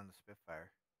again on the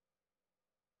Spitfire.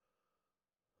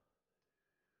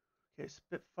 Okay,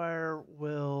 Spitfire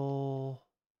will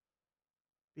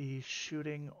be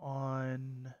shooting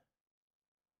on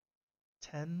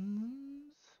 10s.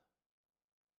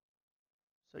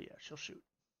 So yeah, she'll shoot.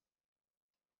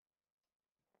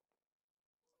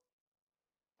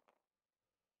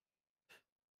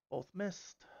 Both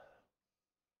missed.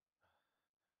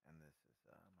 And this is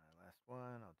my last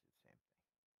one. I'll do the same thing.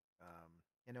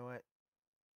 You know what?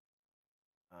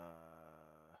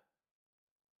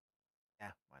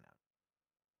 Yeah, why not?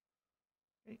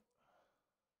 Okay.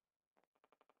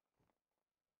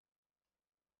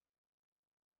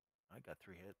 I got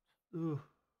 3 hits. Ooh.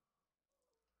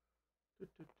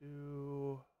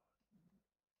 Do.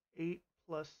 8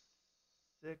 plus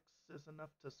 6 is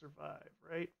enough to survive,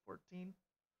 right? 14.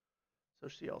 So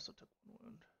she also took 1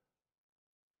 wound.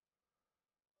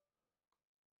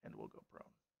 And will go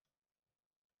prone.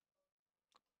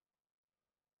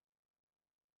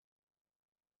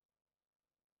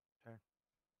 Turn.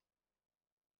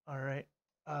 All right.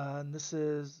 And this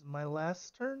is my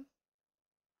last turn.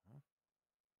 Hmm?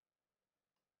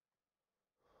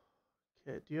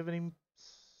 Okay. Do you have any?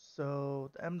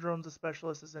 So the M drone's a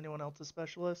specialist. Is anyone else a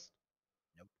specialist?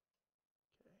 Nope.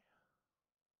 Okay.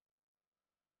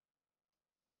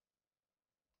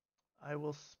 I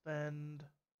will spend.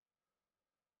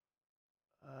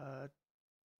 That's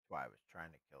why I was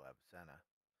trying to kill Avicenna.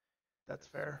 That's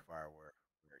Because so fair. far we're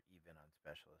even on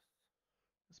specialists.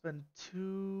 Spend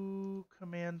 2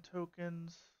 command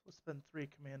tokens. Let's spend 3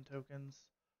 command tokens.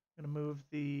 I'm gonna move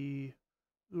the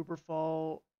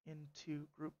Uberfall into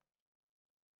group.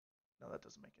 No, that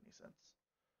doesn't make any sense.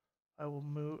 I will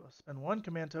spend 1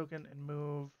 command token and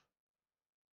move.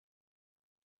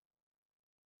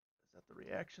 Is that the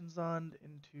reactions on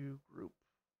into group?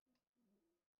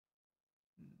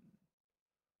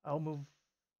 I'll move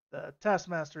the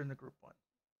Taskmaster into group 1.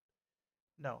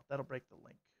 No, that'll break the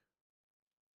link.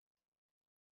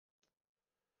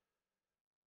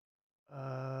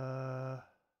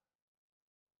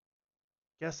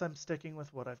 Guess I'm sticking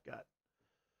with what I've got.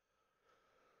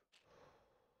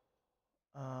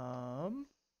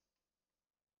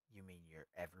 You mean you're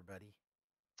everybody?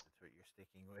 That's what you're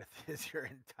sticking with is your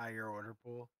entire order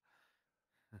pool?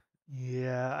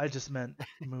 Yeah, I just meant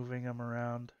moving them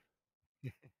around.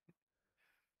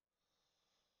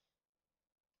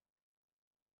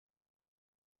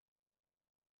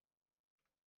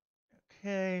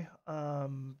 Okay,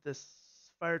 this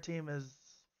fire team is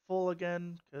full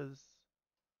again because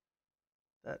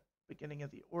that beginning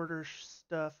of the order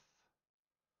stuff.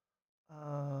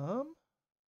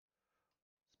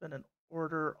 Spend an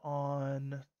order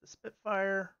on the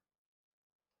Spitfire.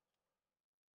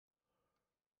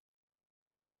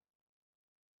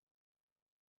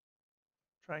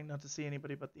 Trying not to see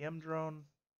anybody but the M drone.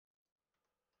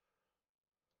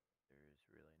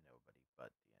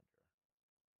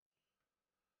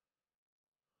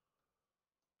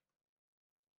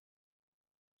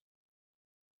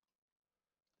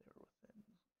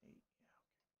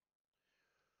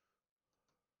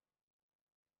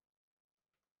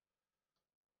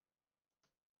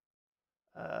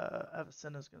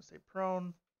 Avicenna is going to stay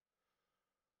prone.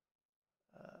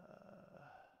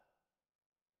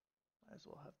 Might as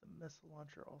well have the missile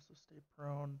launcher also stay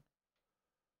prone.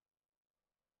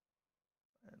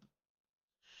 And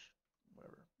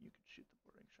whatever, you can shoot the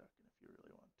boarding shotgun if you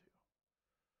really want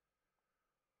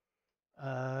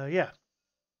to. Yeah.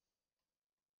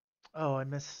 Oh, I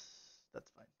miss. That's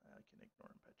fine. I can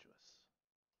ignore impetuous.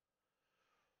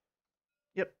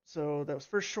 Yep. So that was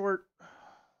first short.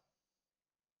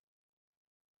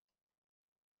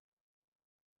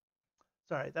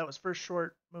 Sorry, that was first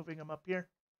short. Moving him up here.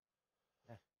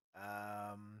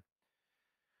 Um,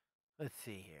 let's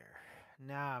see here.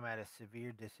 Now I'm at a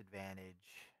severe disadvantage.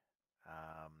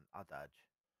 I'll dodge.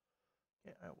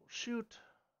 Okay, I will shoot.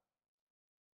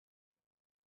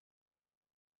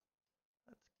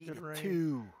 That's Eat good it range.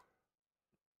 too.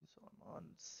 So I'm on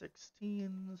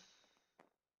 16s.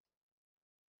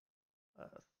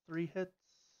 3 hits.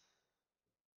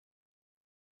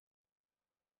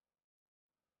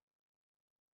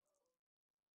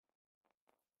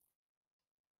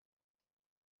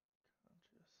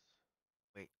 Conscious.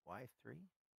 Wait, why 3?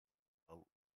 Oh,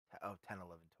 oh, 10,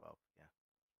 11, 12. Yeah.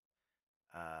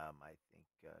 I think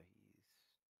he's unconscious.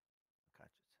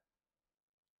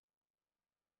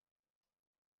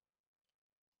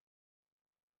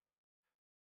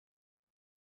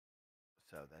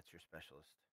 So that's your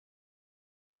specialist.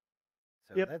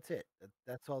 So Yep. that's it.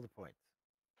 That's all the points.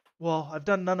 Well, I've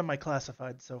done none of my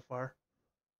classified so far.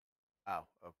 Oh,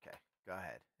 okay. Go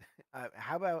ahead.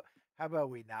 How about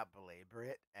we not belabor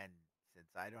it, and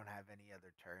since I don't have any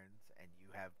other turns and you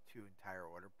have 2 entire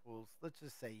order pools, let's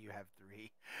just say you have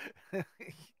 3.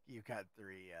 You got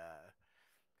 3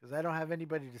 cuz I don't have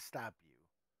anybody to stop you.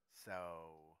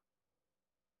 So,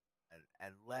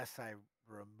 unless I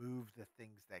remove the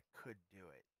things that could do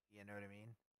it. You know what I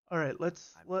mean? All right,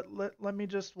 let's I'm let me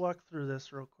just walk through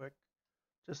this real quick,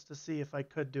 just to see if I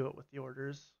could do it with the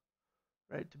orders.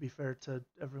 Right, to be fair to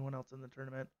everyone else in the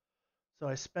tournament. So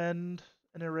I spend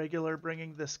an irregular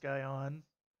bringing this guy on,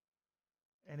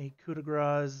 and he coup de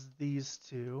grace these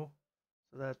two.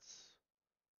 So that's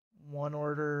one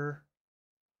order.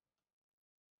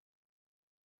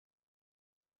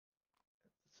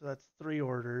 So that's 3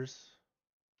 orders.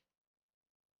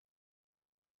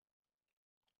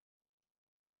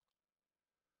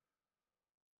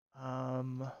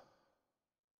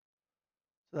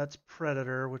 So that's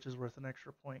Predator, which is worth an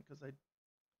extra point because I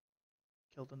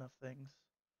killed enough things.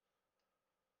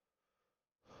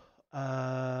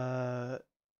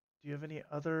 Do you have any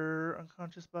other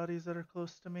unconscious bodies that are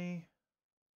close to me?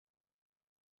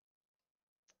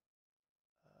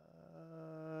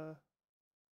 Uh,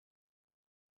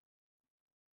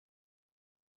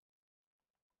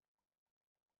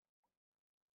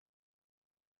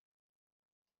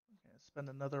 okay, spend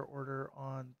another order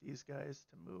on these guys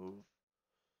to move.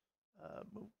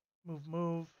 Move, move,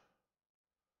 move.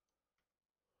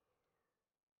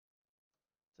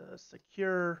 To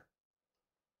secure.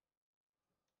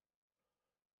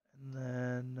 And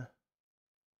then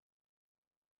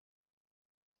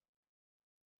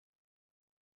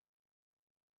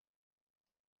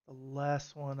the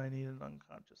last one, I need an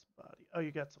unconscious body. Oh,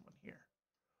 you got someone here.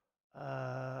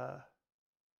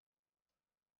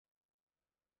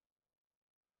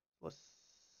 Let's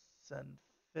send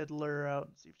Fiddler out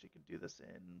and see if she can do this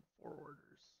in 4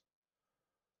 orders.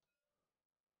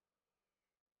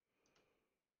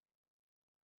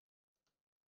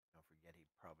 Don't forget he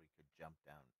probably could jump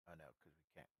down. Oh no, because we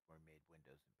can't. We made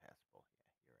windows impassable.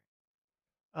 Yeah, you're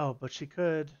right. Oh, but she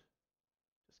could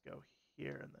just go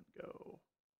here and then go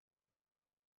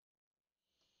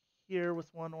here with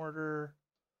 1 order.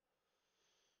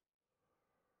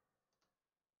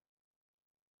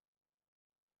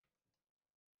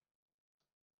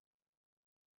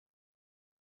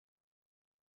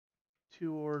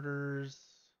 2 orders.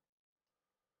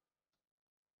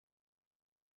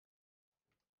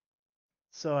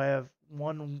 So I have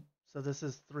one. So this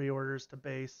is 3 orders to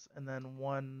base, and then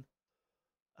one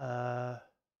uh,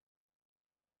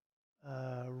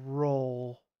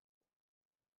 roll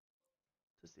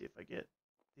to see if I get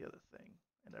the other thing.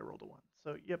 And I rolled a 1.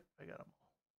 So, yep, I got them all.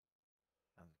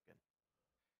 Sounds good.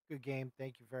 Good game.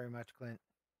 Thank you very much, Clint.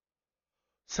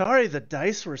 Sorry, the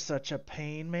dice were such a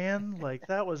pain, man. Like,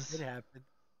 that It was. happened.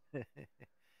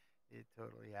 It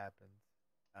totally happens.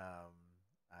 Um,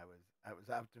 I was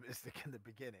optimistic in the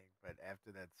beginning, but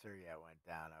after that Surya went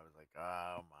down, I was like,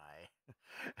 oh my.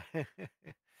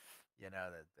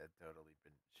 That totally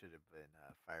should have been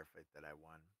a firefight that I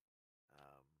won.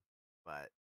 Um,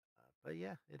 but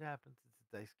yeah, it happens. It's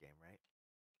a dice game, right?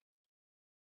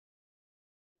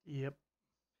 Yep.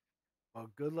 Well,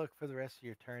 good luck for the rest of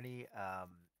your tourney.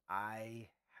 I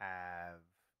have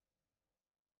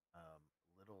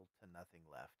little to nothing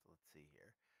left. Let's see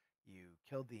here. You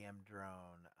killed the M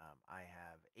drone. I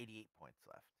have 88 points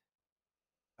left.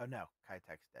 Oh no,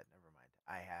 Kaitek's dead. Never mind.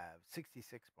 I have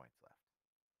 66 points left.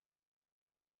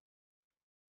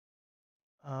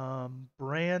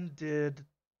 Bran did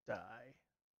die.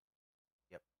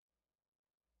 Yep.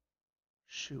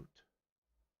 Shoot.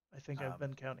 I think I've Um,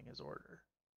 been counting his order.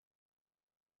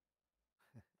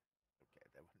 okay,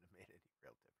 that wouldn't have made any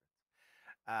real difference.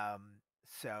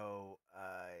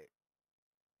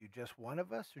 Do just one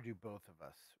of us or do both of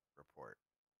us report?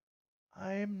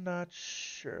 I'm not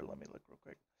sure. Let me look real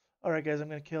quick. All right, guys, I'm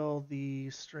going to kill the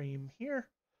stream here.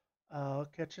 I'll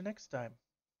catch you next time.